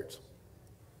 That hurts.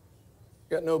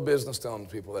 You got no business telling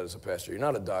people that as a pastor. You're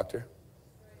not a doctor.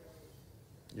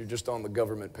 You're just on the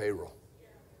government payroll.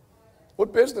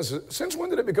 What business? Since when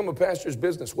did it become a pastor's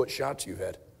business what shots you've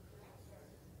had?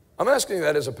 I'm asking you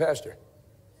that as a pastor.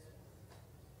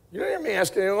 You don't hear me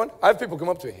asking anyone? I have people come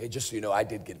up to me, hey, just so you know, I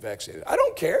did get vaccinated. I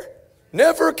don't care.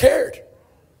 Never cared.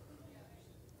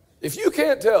 If you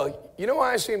can't tell, you know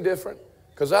why I seem different?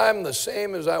 Because I'm the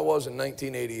same as I was in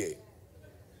 1988.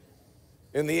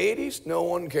 In the 80s, no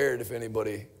one cared if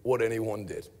anybody, what anyone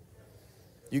did.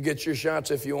 You get your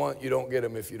shots if you want, you don't get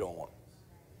them if you don't want.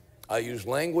 I used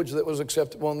language that was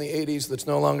acceptable in the 80s that's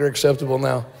no longer acceptable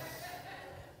now.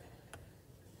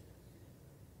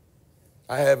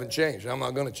 I haven't changed. I'm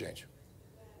not going to change.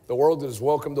 The world is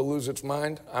welcome to lose its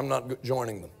mind. I'm not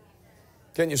joining them.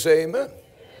 Can you say amen?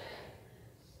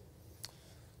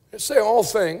 Let's say all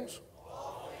things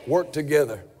work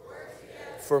together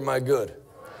for my good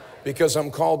because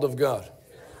I'm called of God.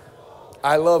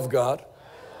 I love God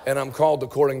and I'm called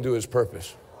according to his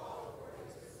purpose.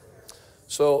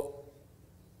 So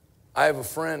I have a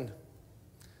friend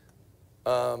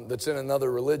that's in another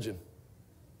religion.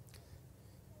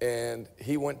 And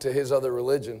he went to his other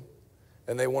religion,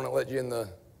 and they won't let you in the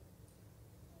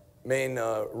main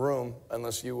room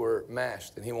unless you were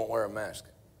masked, and he won't wear a mask.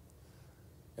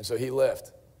 And so he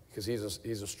left because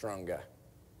he's a strong guy.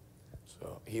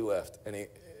 So he left, and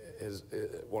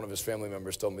one of his family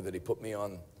members told me that he put me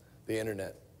on the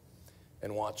internet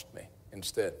and watched me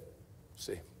instead.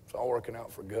 See, it's all working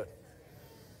out for good.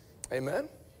 Amen?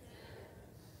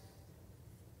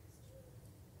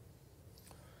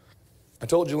 I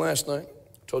told you last night,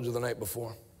 I told you the night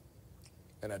before,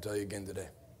 and I tell you again today.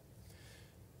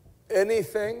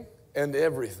 Anything and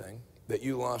everything that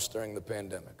you lost during the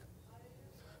pandemic,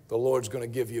 the Lord's going to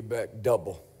give you back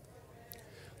double,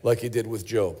 like he did with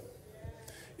Job.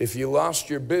 If you lost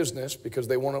your business because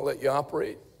they won't let you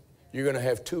operate, you're going to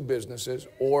have 2 businesses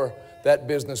or that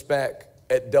business back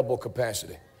at double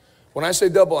capacity. When I say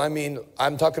double, I mean,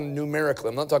 I'm talking numerically.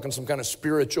 I'm not talking some kind of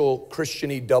spiritual,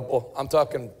 Christian-y double. I'm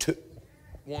talking 2.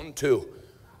 1, 2.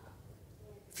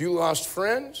 If you lost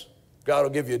friends, God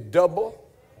will give you double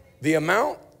the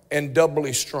amount and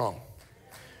doubly strong.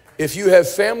 If you have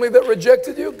family that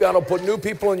rejected you, God will put new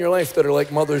people in your life that are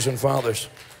like mothers and fathers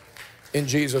in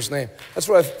Jesus' name. That's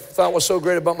what I thought was so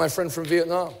great about my friend from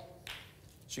Vietnam.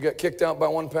 She got kicked out by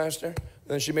one pastor, and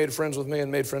then she made friends with me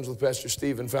and made friends with Pastor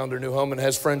Steve and found her new home and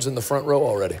has friends in the front row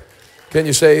already. Can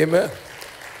you say amen?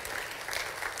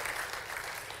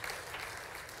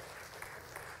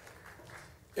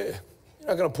 Yeah, you're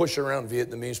not going to push around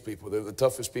Vietnamese people. They're the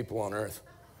toughest people on earth.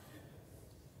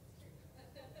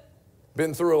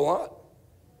 Been through a lot.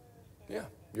 Yeah,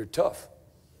 you're tough.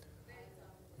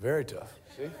 Very tough.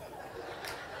 See?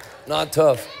 Not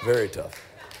tough, very tough.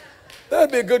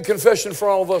 That'd be a good confession for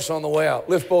all of us on the way out.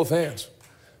 Lift both hands.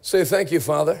 Say, thank you,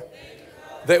 Father,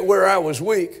 that where I was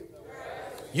weak,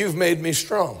 you've made me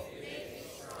strong.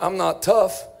 I'm not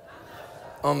tough.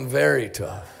 I'm very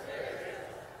tough.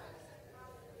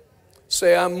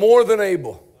 Say, I'm more than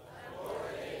able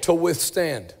to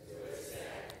withstand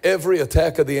every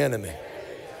attack of the enemy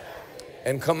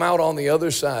and come out on the other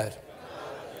side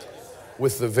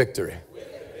with the victory.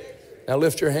 Now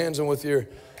lift your hands, and with your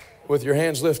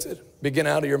hands lifted, begin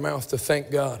out of your mouth to thank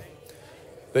God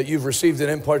that you've received an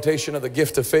impartation of the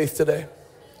gift of faith today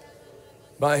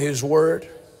by his word.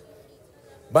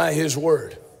 By his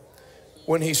word.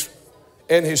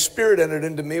 And his spirit entered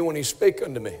into me when he spake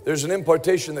unto me. There's an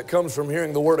impartation that comes from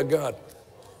hearing the word of God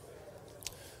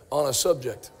on a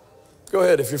subject. Go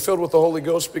ahead. If you're filled with the Holy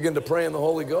Ghost, begin to pray in the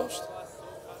Holy Ghost.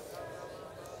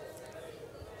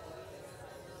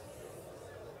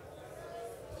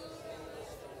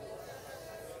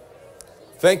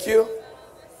 Thank you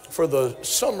for the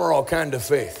Summerall kind of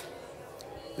faith,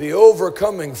 the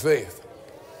overcoming faith.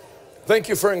 Thank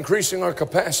you for increasing our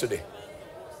capacity.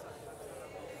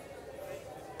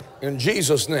 In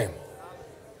Jesus' name.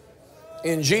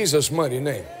 In Jesus' mighty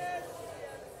name.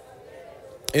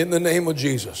 In the name of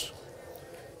Jesus.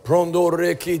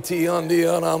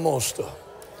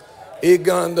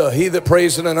 Iganda, he that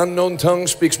prays in an unknown tongue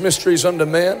speaks mysteries unto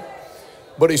man,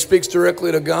 but he speaks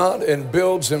directly to God and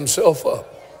builds himself up.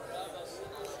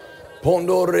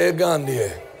 Pondore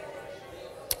gandie,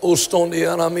 ustondi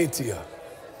anamitia,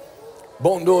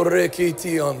 bondore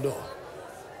kitiando,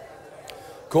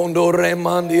 condore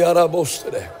mandi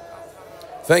arabostere.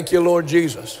 Thank you, Lord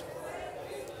Jesus.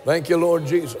 Thank you, Lord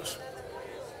Jesus.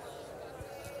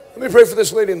 Let me pray for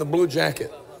this lady in the blue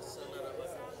jacket.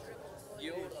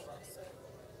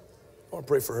 I want to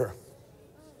pray for her.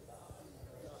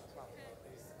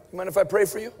 You mind if I pray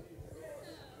for you?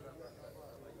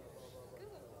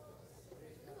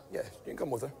 Yeah, you can come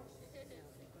with her.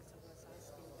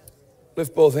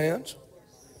 Lift both hands.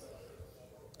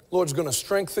 Lord's going to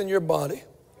strengthen your body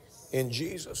in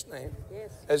Jesus' name.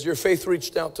 As your faith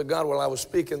reached out to God while I was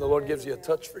speaking, the Lord gives you a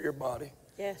touch for your body.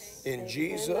 Yes. In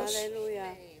Jesus'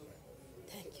 Hallelujah.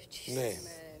 Thank you, Jesus. name.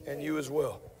 And you as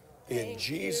well. In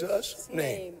Jesus'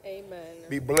 name. Amen.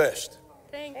 Be blessed.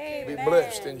 Thank you. Be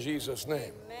blessed in Jesus'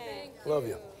 name. Love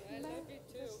you.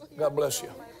 God bless you.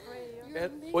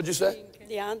 And what'd you say?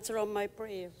 The answer on my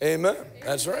prayer. Amen.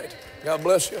 That's right. God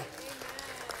bless you.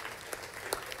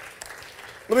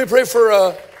 Let me pray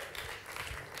for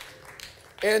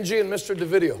Angie and Mr.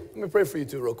 DeVideo. Let me pray for you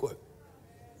two real quick.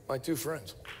 My two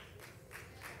friends.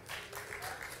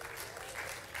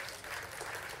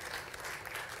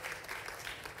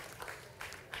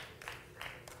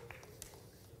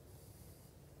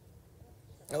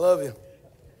 I love you.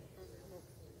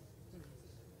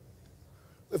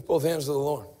 Lift both hands to the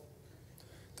Lord.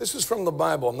 This is from the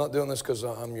Bible. I'm not doing this because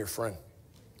I'm your friend.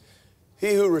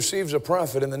 He who receives a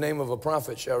prophet in the name of a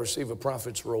prophet shall receive a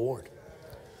prophet's reward.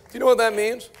 Do you know what that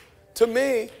means? To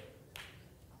me,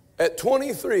 at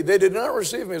 23, they did not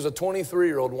receive me as a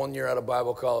 23-year-old 1 year out of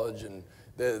Bible college, and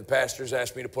the pastors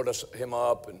asked me to put him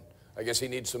up, and I guess he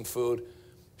needs some food.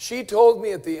 She told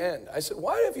me at the end, I said,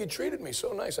 why have you treated me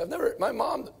so nice? My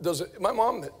mom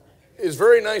is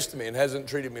very nice to me and hasn't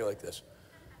treated me like this.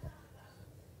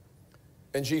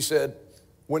 And she said,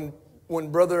 when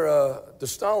Brother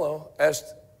DeStallo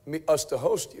asked us to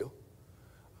host you,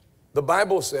 the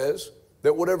Bible says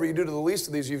that whatever you do to the least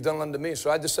of these, you've done unto me. So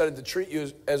I decided to treat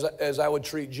you as I would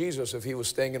treat Jesus if he was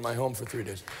staying in my home for 3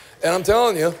 days. And I'm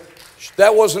telling you,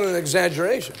 that wasn't an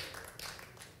exaggeration.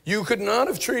 You could not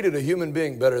have treated a human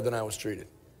being better than I was treated.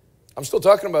 I'm still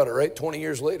talking about it, right? 20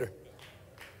 years later.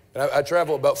 And I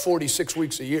travel about 46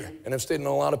 weeks a year, and I've stayed in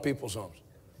a lot of people's homes.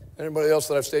 Anybody else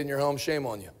that I've stayed in your home, shame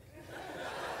on you.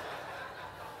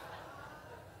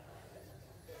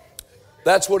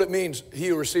 That's what it means, he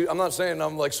who receives. I'm not saying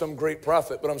I'm like some great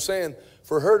prophet, but I'm saying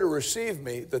for her to receive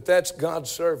me, that's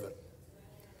God's servant.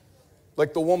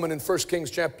 Like the woman in 2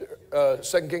 Kings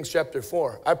chapter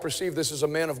 4. I perceive this is a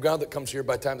man of God that comes here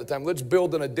by time to time. Let's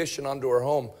build an addition onto her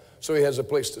home so he has a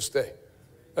place to stay.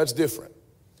 That's different.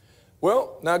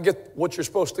 Well, now get what you're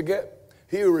supposed to get.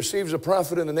 He who receives a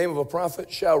prophet in the name of a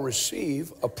prophet shall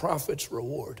receive a prophet's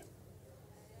reward.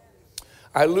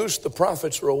 I loose the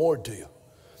prophet's reward to you.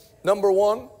 Number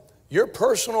one, your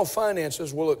personal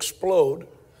finances will explode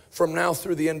from now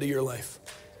through the end of your life.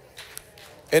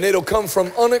 And it'll come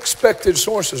from unexpected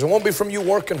sources. It won't be from you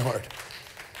working hard.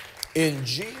 In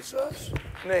Jesus'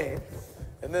 name.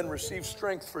 And then receive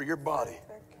strength for your body.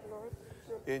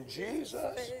 In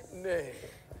Jesus' name.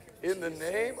 In the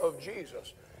name of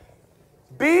Jesus.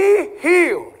 Be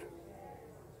healed.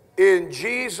 In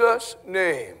Jesus'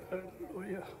 name.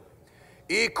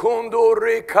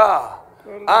 Ikondoreka.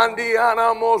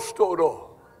 Andiana Mostoro.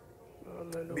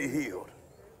 Be healed.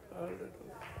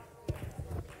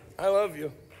 I love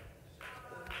you.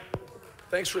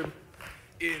 Thanks for,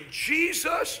 in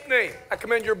Jesus' name, I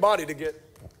commend your body to get.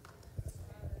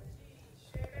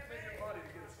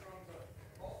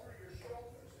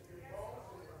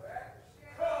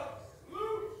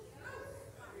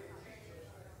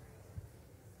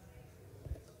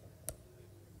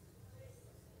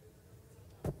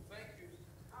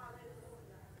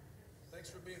 Thanks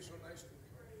for being so nice to me.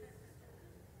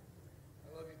 I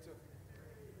love you too.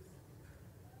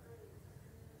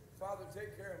 Father,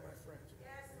 take care of my friends.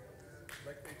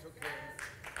 Like they took care of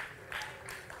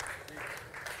me.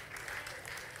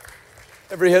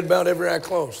 Every head bowed, every eye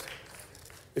closed.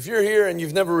 If you're here and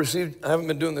you've never received, I haven't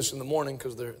been doing this in the morning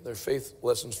because they're faith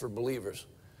lessons for believers.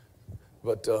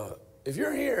 But if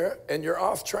you're here and you're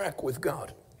off track with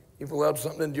God, you've allowed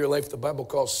something into your life the Bible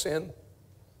calls sin,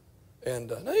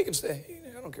 And no, he can stay.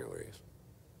 I don't care where he is.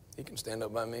 He can stand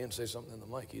up by me and say something in the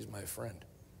mic. He's my friend.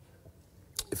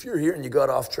 If you're here and you got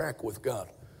off track with God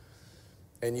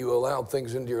and you allowed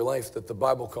things into your life that the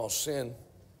Bible calls sin,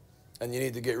 and you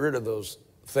need to get rid of those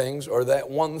things or that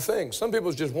one thing. Some people,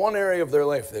 it's just one area of their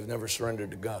life they've never surrendered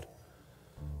to God.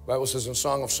 The Bible says in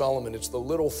Song of Solomon, it's the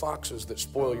little foxes that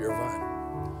spoil your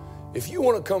vine. If you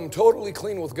want to come totally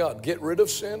clean with God, get rid of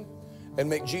sin and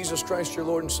make Jesus Christ your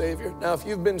Lord and Savior. Now, if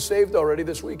you've been saved already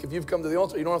this week, if you've come to the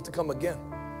altar, you don't have to come again.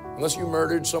 Unless you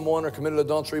murdered someone or committed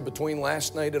adultery between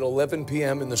last night at 11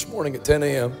 p.m. and this morning at 10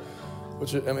 a.m.,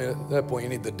 which, I mean, at that point, you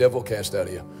need the devil cast out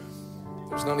of you.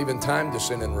 There's not even time to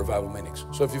sin in revival meetings.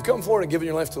 So if you've come forward and given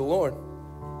your life to the Lord,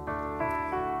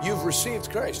 you've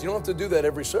received Christ. You don't have to do that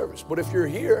every service. But if you're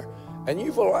here and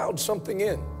you've allowed something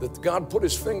in that God put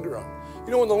his finger on,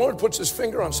 you know, when the Lord puts his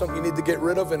finger on something you need to get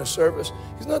rid of in a service,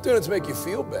 he's not doing it to make you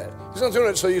feel bad. He's not doing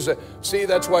it so you say, see,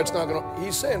 that's why it's not going to.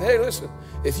 He's saying, hey, listen,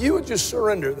 if you would just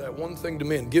surrender that one thing to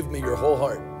me and give me your whole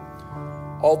heart,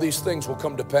 all these things will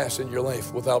come to pass in your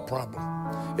life without problem.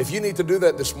 If you need to do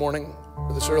that this morning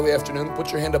or this early afternoon,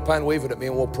 put your hand up high and wave it at me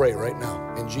and we'll pray right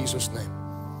now in Jesus' name.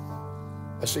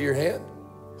 I see your hand.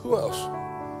 Who else?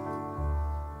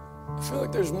 I feel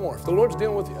like there's more. If the Lord's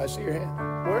dealing with you, I see your hand.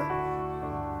 Where?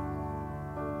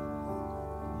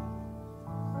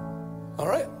 All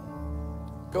right.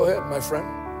 Go ahead, my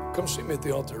friend. Come see me at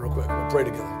the altar real quick. We'll pray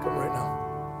together. Come right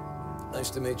now. Nice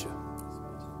to meet you.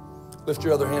 Lift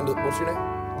your other hand. What's your name?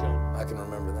 John. I can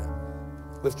remember that.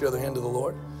 Lift your other hand to the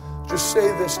Lord. Just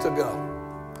say this to God.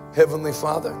 Heavenly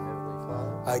Father,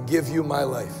 I give you my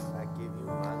life.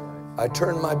 I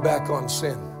turn my back on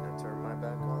sin.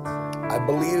 I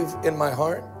believe in my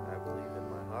heart.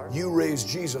 You raised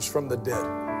Jesus from the dead.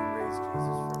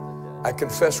 I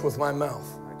confess with my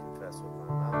mouth.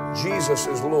 Jesus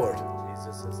is Lord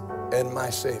and my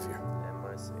Savior.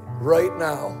 Right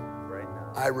now,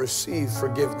 I receive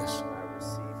forgiveness.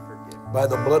 By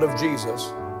the blood of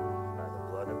Jesus,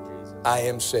 I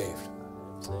am saved.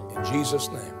 In Jesus'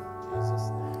 name,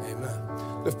 amen.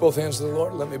 Lift both hands to the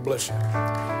Lord. Let me bless you.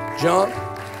 John,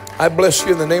 I bless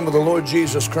you in the name of the Lord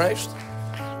Jesus Christ.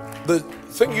 The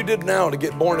thing you did now to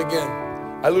get born again,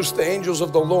 I loose the angels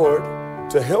of the Lord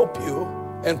to help you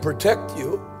and protect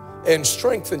you and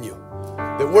strengthen you.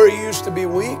 That where you used to be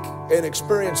weak and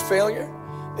experience failure,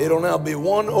 it'll now be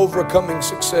one overcoming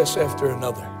success after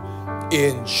another.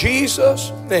 In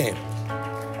Jesus' name,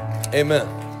 amen.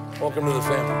 Welcome to the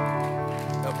family.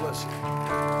 God bless you.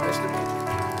 Nice to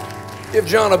meet you. Give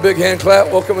John a big hand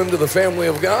clap. Welcome him to the family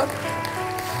of God.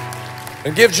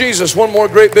 And give Jesus one more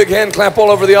great big hand clap all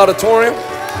over the auditorium.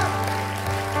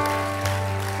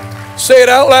 Say it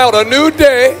out loud. A new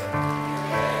day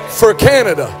for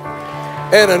Canada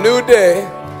and a new day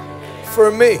for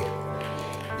me.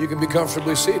 You can be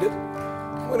comfortably seated.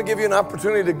 I'm going to give you an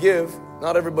opportunity to give.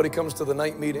 Not everybody comes to the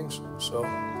night meetings, so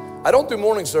I don't do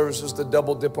morning services to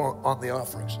double dip on the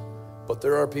offerings, but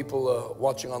there are people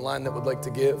watching online that would like to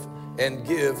give and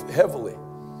give heavily.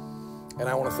 And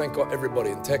I want to thank everybody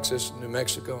in Texas, New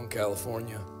Mexico, and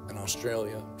California, and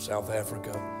Australia, South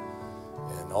Africa,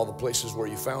 and all the places where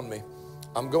you found me.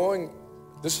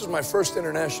 This is my first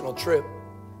international trip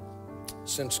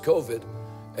since COVID,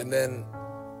 and then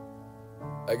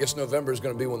I guess November is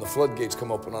going to be when the floodgates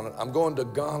come open on it. I'm going to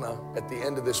Ghana at the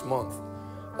end of this month.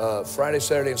 Friday,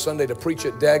 Saturday, and Sunday to preach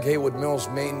at Dag Haywood Mills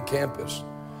main campus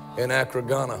in Accra,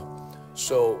 Ghana.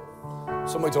 So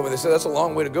somebody told me, they said, that's a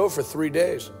long way to go for 3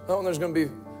 days. Oh, and there's going to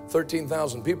be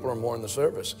 13,000 people or more in the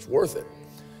service. It's worth it.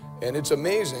 And it's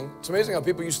amazing. It's amazing how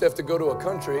people used to have to go to a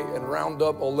country and round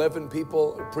up 11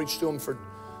 people, preach to them for,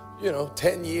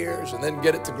 10 years, and then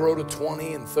get it to grow to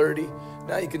 20 and 30.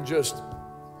 Now you can just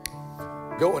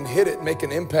go and hit it and make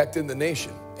an impact in the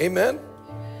nation. Amen?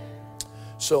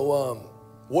 So,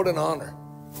 what an honor.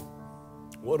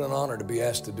 What an honor to be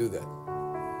asked to do that.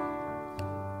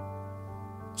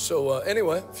 So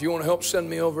anyway, if you want to help send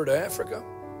me over to Africa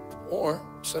or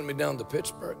send me down to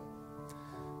Pittsburgh,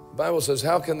 the Bible says,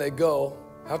 how can they go?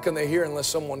 How can they hear unless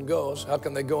someone goes? How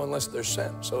can they go unless they're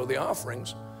sent? So the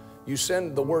offerings, you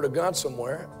send the word of God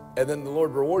somewhere, and then the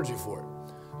Lord rewards you for it.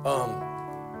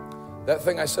 That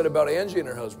thing I said about Angie and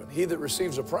her husband, he that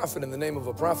receives a prophet in the name of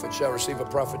a prophet shall receive a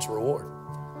prophet's reward.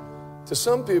 To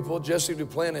some people, Jesse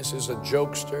Duplantis is a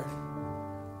jokester,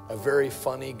 a very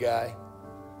funny guy.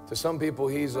 To some people,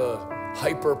 he's a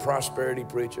hyper-prosperity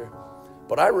preacher.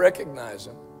 But I recognize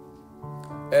him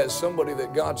as somebody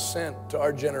that God sent to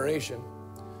our generation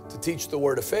to teach the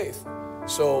word of faith.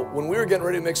 So when we were getting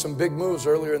ready to make some big moves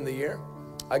earlier in the year,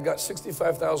 I got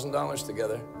 $65,000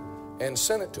 together and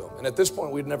sent it to him. And at this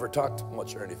point, we'd never talked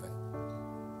much or anything.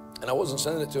 And I wasn't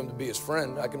sending it to him to be his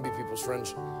friend. I can be people's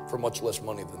friends for much less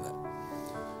money than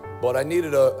that. But I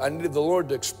needed the Lord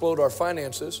to explode our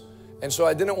finances. And so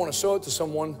I didn't want to sow it to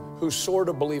someone who sort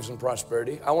of believes in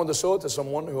prosperity. I wanted to sow it to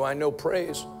someone who I know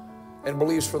prays and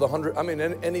believes for the 100. I mean,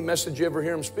 any message you ever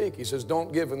hear him speak, he says,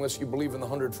 don't give unless you believe in the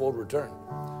 100-fold return.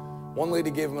 One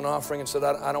lady gave him an offering and said,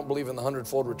 I don't believe in the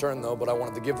 100-fold return though, but I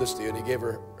wanted to give this to you. And he gave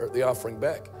her the offering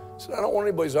back. He said, I don't want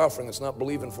anybody's offering that's not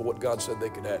believing for what God said they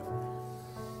could have.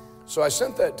 So I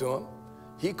sent that to him.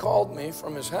 He called me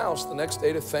from his house the next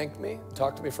day to thank me,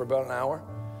 talked to me for about an hour.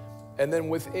 And then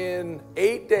within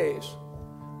 8 days,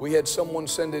 we had someone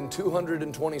send in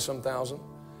 220-some thousand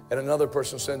and another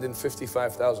person send in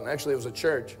 55,000. Actually, it was a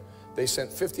church. They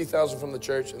sent 50,000 from the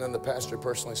church, and then the pastor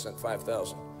personally sent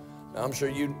 5,000. Now, I'm sure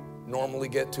you normally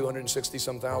get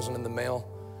 260-some thousand in the mail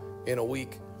in a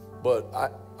week, but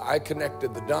I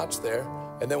connected the dots there.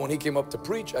 And then when he came up to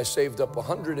preach, I saved up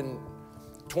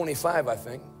 125, I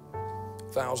think,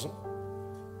 thousand,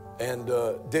 and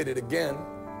did it again.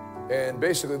 And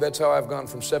basically, that's how I've gone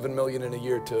from 7 million in a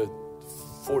year to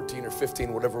 14 or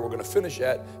 15, whatever we're going to finish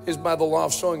at, is by the law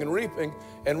of sowing and reaping,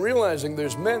 and realizing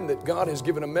there's men that God has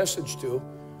given a message to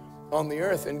on the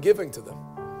earth and giving to them.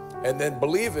 And then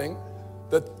believing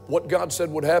that what God said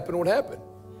would happen would happen.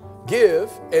 Give,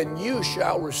 and you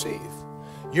shall receive.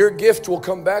 Your gift will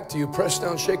come back to you, pressed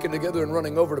down, shaken together, and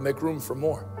running over to make room for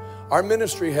more. Our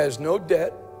ministry has no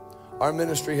debt. Our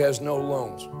ministry has no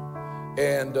loans.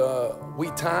 And we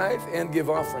tithe and give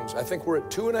offerings. I think we're at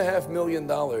 $2.5 million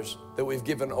that we've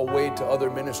given away to other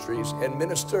ministries and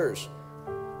ministers,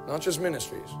 not just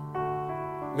ministries,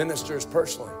 ministers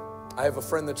personally. I have a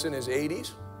friend that's in his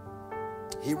 80s.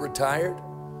 He retired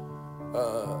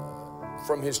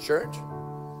from his church,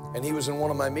 and he was in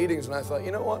one of my meetings, and I thought,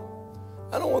 you know what?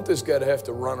 I don't want this guy to have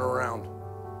to run around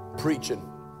preaching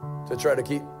to try to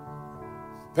keep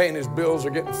paying his bills or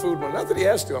getting food. Not that he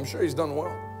has to. I'm sure he's done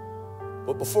well.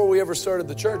 But before we ever started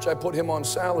the church, I put him on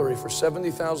salary for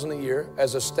 $70,000 a year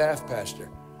as a staff pastor.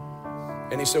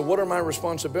 And he said, what are my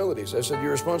responsibilities? I said,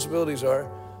 your responsibilities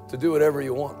are to do whatever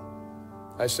you want.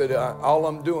 I said, all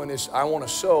I'm doing is I want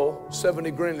to sow 70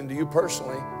 grand into you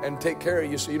personally and take care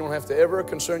of you so you don't have to ever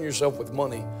concern yourself with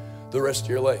money the rest of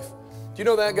your life. Do you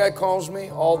know that guy calls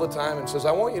me all the time and says,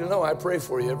 I want you to know I pray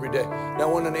for you every day.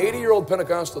 Now, when an 80-year-old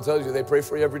Pentecostal tells you they pray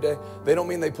for you every day, they don't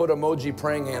mean they put emoji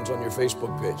praying hands on your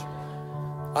Facebook page.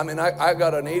 I mean, I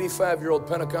got an 85-year-old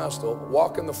Pentecostal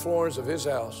walking the floors of his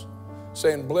house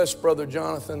saying, bless Brother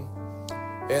Jonathan,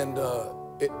 and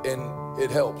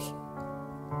it helps.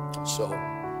 So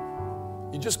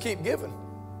you just keep giving.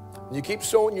 You keep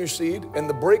sowing your seed, and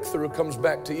the breakthrough comes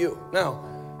back to you. Now,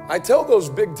 I tell those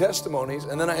big testimonies,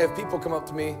 and then I have people come up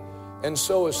to me and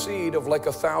sow a seed of like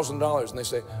 $1,000, and they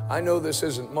say, I know this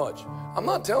isn't much. I'm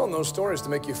not telling those stories to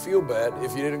make you feel bad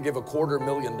if you didn't give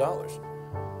 $250,000.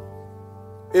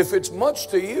 If it's much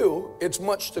to you, it's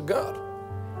much to God.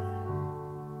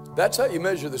 That's how you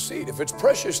measure the seed. If it's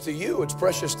precious to you, it's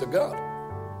precious to God.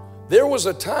 There was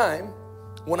a time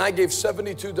when I gave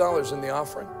 $72 in the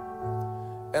offering,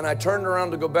 and I turned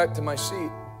around to go back to my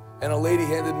seat, and a lady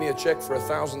handed me a check for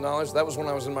 $1,000. That was when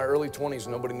I was in my early 20s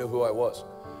and nobody knew who I was.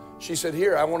 She said,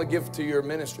 here, I want to give to your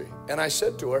ministry. And I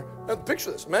said to her, now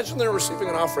picture this. Imagine they're receiving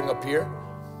an offering up here,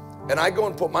 and I go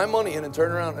and put my money in and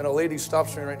turn around, and a lady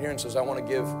stops me right here and says, I want to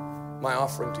give my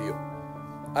offering to you.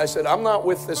 I said, I'm not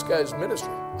with this guy's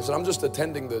ministry. I said, I'm just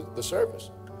attending the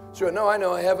service. She went, no, I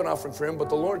know I have an offering for him, but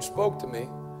the Lord spoke to me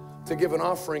to give an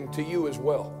offering to you as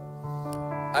well.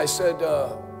 I said,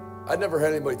 I'd never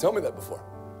had anybody tell me that before.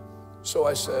 So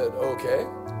I said, okay.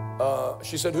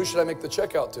 She said, who should I make the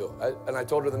check out to? And I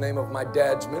told her the name of my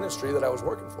dad's ministry that I was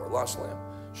working for, Lost Lamb.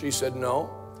 She said,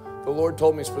 no. The Lord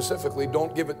told me specifically,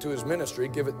 don't give it to his ministry,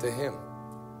 give it to him.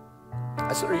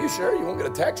 I said, are you sure? You won't get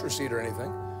a tax receipt or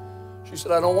anything. She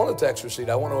said, I don't want a tax receipt.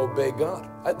 I want to obey God.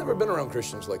 I'd never been around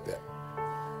Christians like that.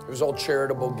 It was all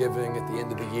charitable giving at the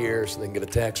end of the year so they can get a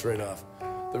tax write-off.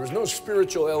 There was no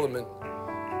spiritual element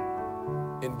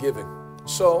in giving.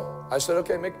 So I said,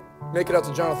 okay, make it out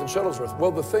to Jonathan Shuttlesworth.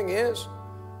 Well, the thing is,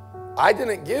 I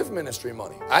didn't give ministry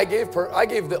money. I gave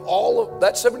all of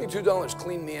that $72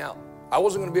 cleaned me out. I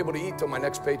wasn't going to be able to eat till my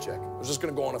next paycheck. I was just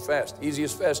going to go on a fast.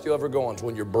 Easiest fast you'll ever go on is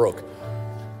when you're broke.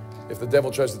 If the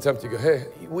devil tries to tempt you, go, hey,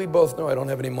 we both know I don't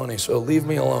have any money, so leave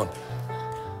me alone.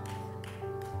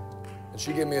 And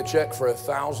she gave me a check for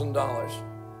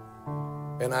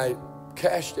 $1,000. And I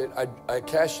cashed it. I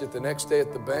cashed it the next day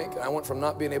at the bank. And I went from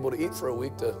not being able to eat for a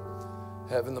week to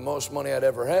having the most money I'd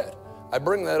ever had. I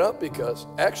bring that up because,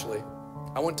 actually,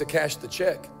 I went to cash the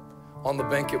check on the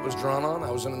bank it was drawn on.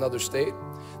 I was in another state.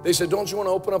 They said, don't you want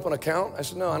to open up an account? I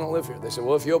said, no, I don't live here. They said,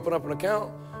 well, if you open up an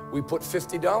account, we put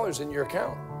 $50 in your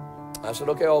account. I said,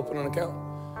 okay, I'll open an account.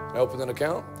 I opened an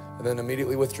account and then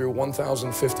immediately withdrew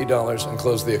 $1,050 and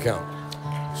closed the account.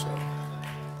 So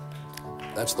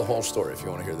that's the whole story if you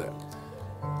want to hear that.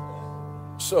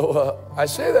 So I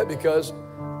say that because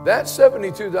that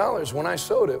 $72 when I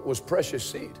sowed it was precious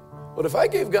seed. But if I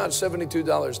gave God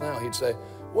 $72 now, he'd say,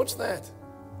 what's that?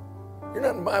 You're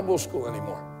not in Bible school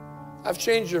anymore. I've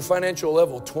changed your financial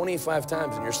level 25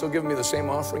 times and you're still giving me the same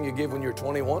offering you gave when you were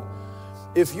 21.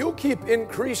 If you'll keep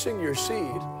increasing your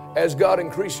seed as God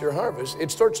increases your harvest, it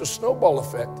starts a snowball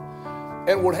effect.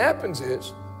 And what happens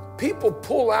is people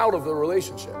pull out of the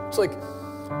relationship. It's like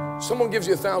someone gives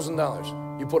you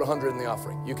 $1,000. You put 100 in the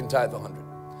offering. You can tithe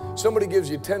 100. Somebody gives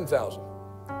you 10,000.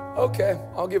 Okay,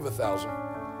 I'll give 1,000.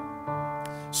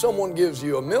 Someone gives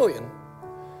you $1 million.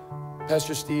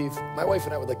 Pastor Steve, my wife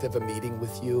and I would like to have a meeting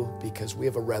with you because we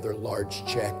have a rather large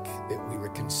check that we were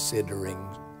considering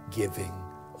giving.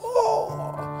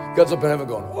 Oh, God's up in heaven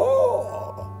going,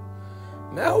 oh,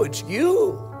 now it's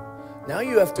you. Now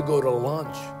you have to go to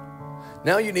lunch.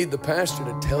 Now you need the pastor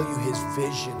to tell you his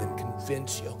vision and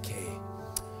convince you, okay,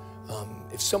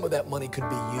 if some of that money could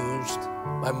be used,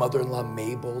 my mother-in-law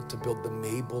Mabel, to build the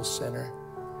Mabel Center.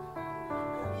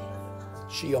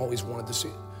 She always wanted to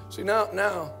see. See, now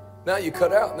you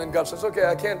cut out, and then God says, okay,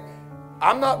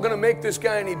 I'm not going to make this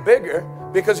guy any bigger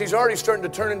because he's already starting to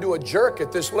turn into a jerk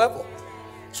at this level.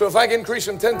 So if I can increase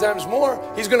him 10 times more,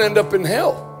 he's going to end up in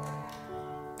hell.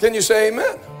 Can you say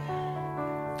amen?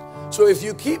 So if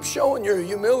you keep showing your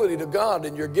humility to God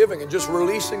and your giving and just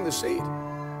releasing the seed,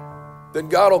 then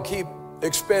God will keep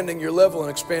expanding your level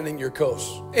and expanding your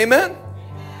coast. Amen?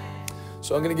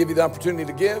 So I'm going to give you the opportunity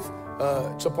to give.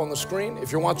 It's up on the screen.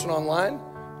 If you're watching online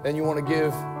and you want to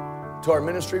give to our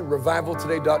ministry,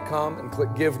 revivaltoday.com, and click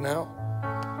Give Now.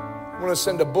 I'm going to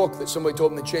send a book that somebody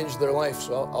told me changed their life,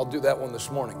 so I'll do that one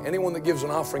this morning. Anyone that gives an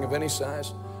offering of any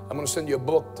size, I'm going to send you a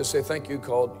book to say thank you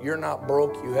called You're Not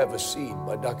Broke, You Have a Seed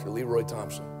by Dr. Leroy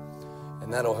Thompson.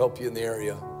 And that'll help you in the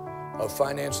area of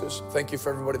finances. Thank you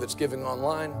for everybody that's giving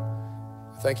online.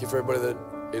 Thank you for everybody that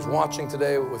is watching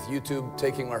today with YouTube,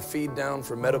 taking our feed down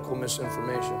for medical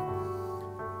misinformation.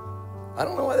 I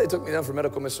don't know why they took me down for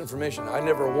medical misinformation. I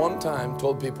never one time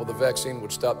told people the vaccine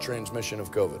would stop transmission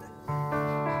of COVID.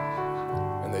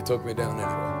 And they took me down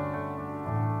anyway.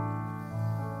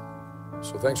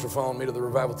 So thanks for following me to the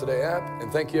Revival Today app.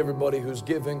 And thank you everybody who's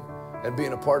giving and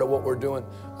being a part of what we're doing.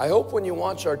 I hope when you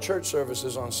watch our church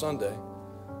services on Sunday,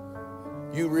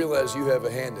 you realize you have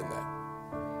a hand in that.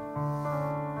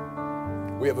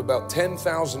 We have about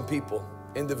 10,000 people,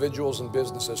 individuals and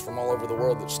businesses from all over the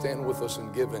world that stand with us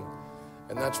in giving.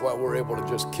 And that's why we're able to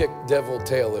just kick devil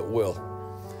tail at will,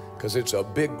 because it's a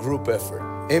big group effort.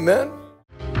 Amen?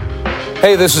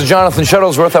 Hey, this is Jonathan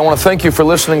Shuttlesworth. I want to thank you for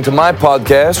listening to my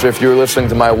podcast, or if you're listening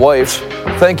to my wife's,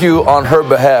 thank you on her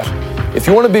behalf. If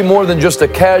you want to be more than just a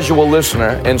casual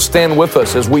listener and stand with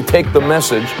us as we take the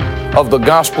message of the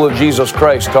gospel of Jesus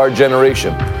Christ to our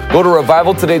generation, go to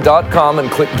revivaltoday.com and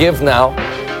click Give Now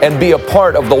and be a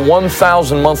part of the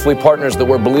 1,000 monthly partners that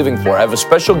we're believing for. I have a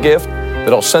special gift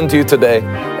that I'll send to you today,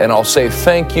 and I'll say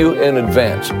thank you in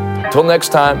advance. Until next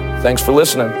time, thanks for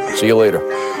listening. See you later.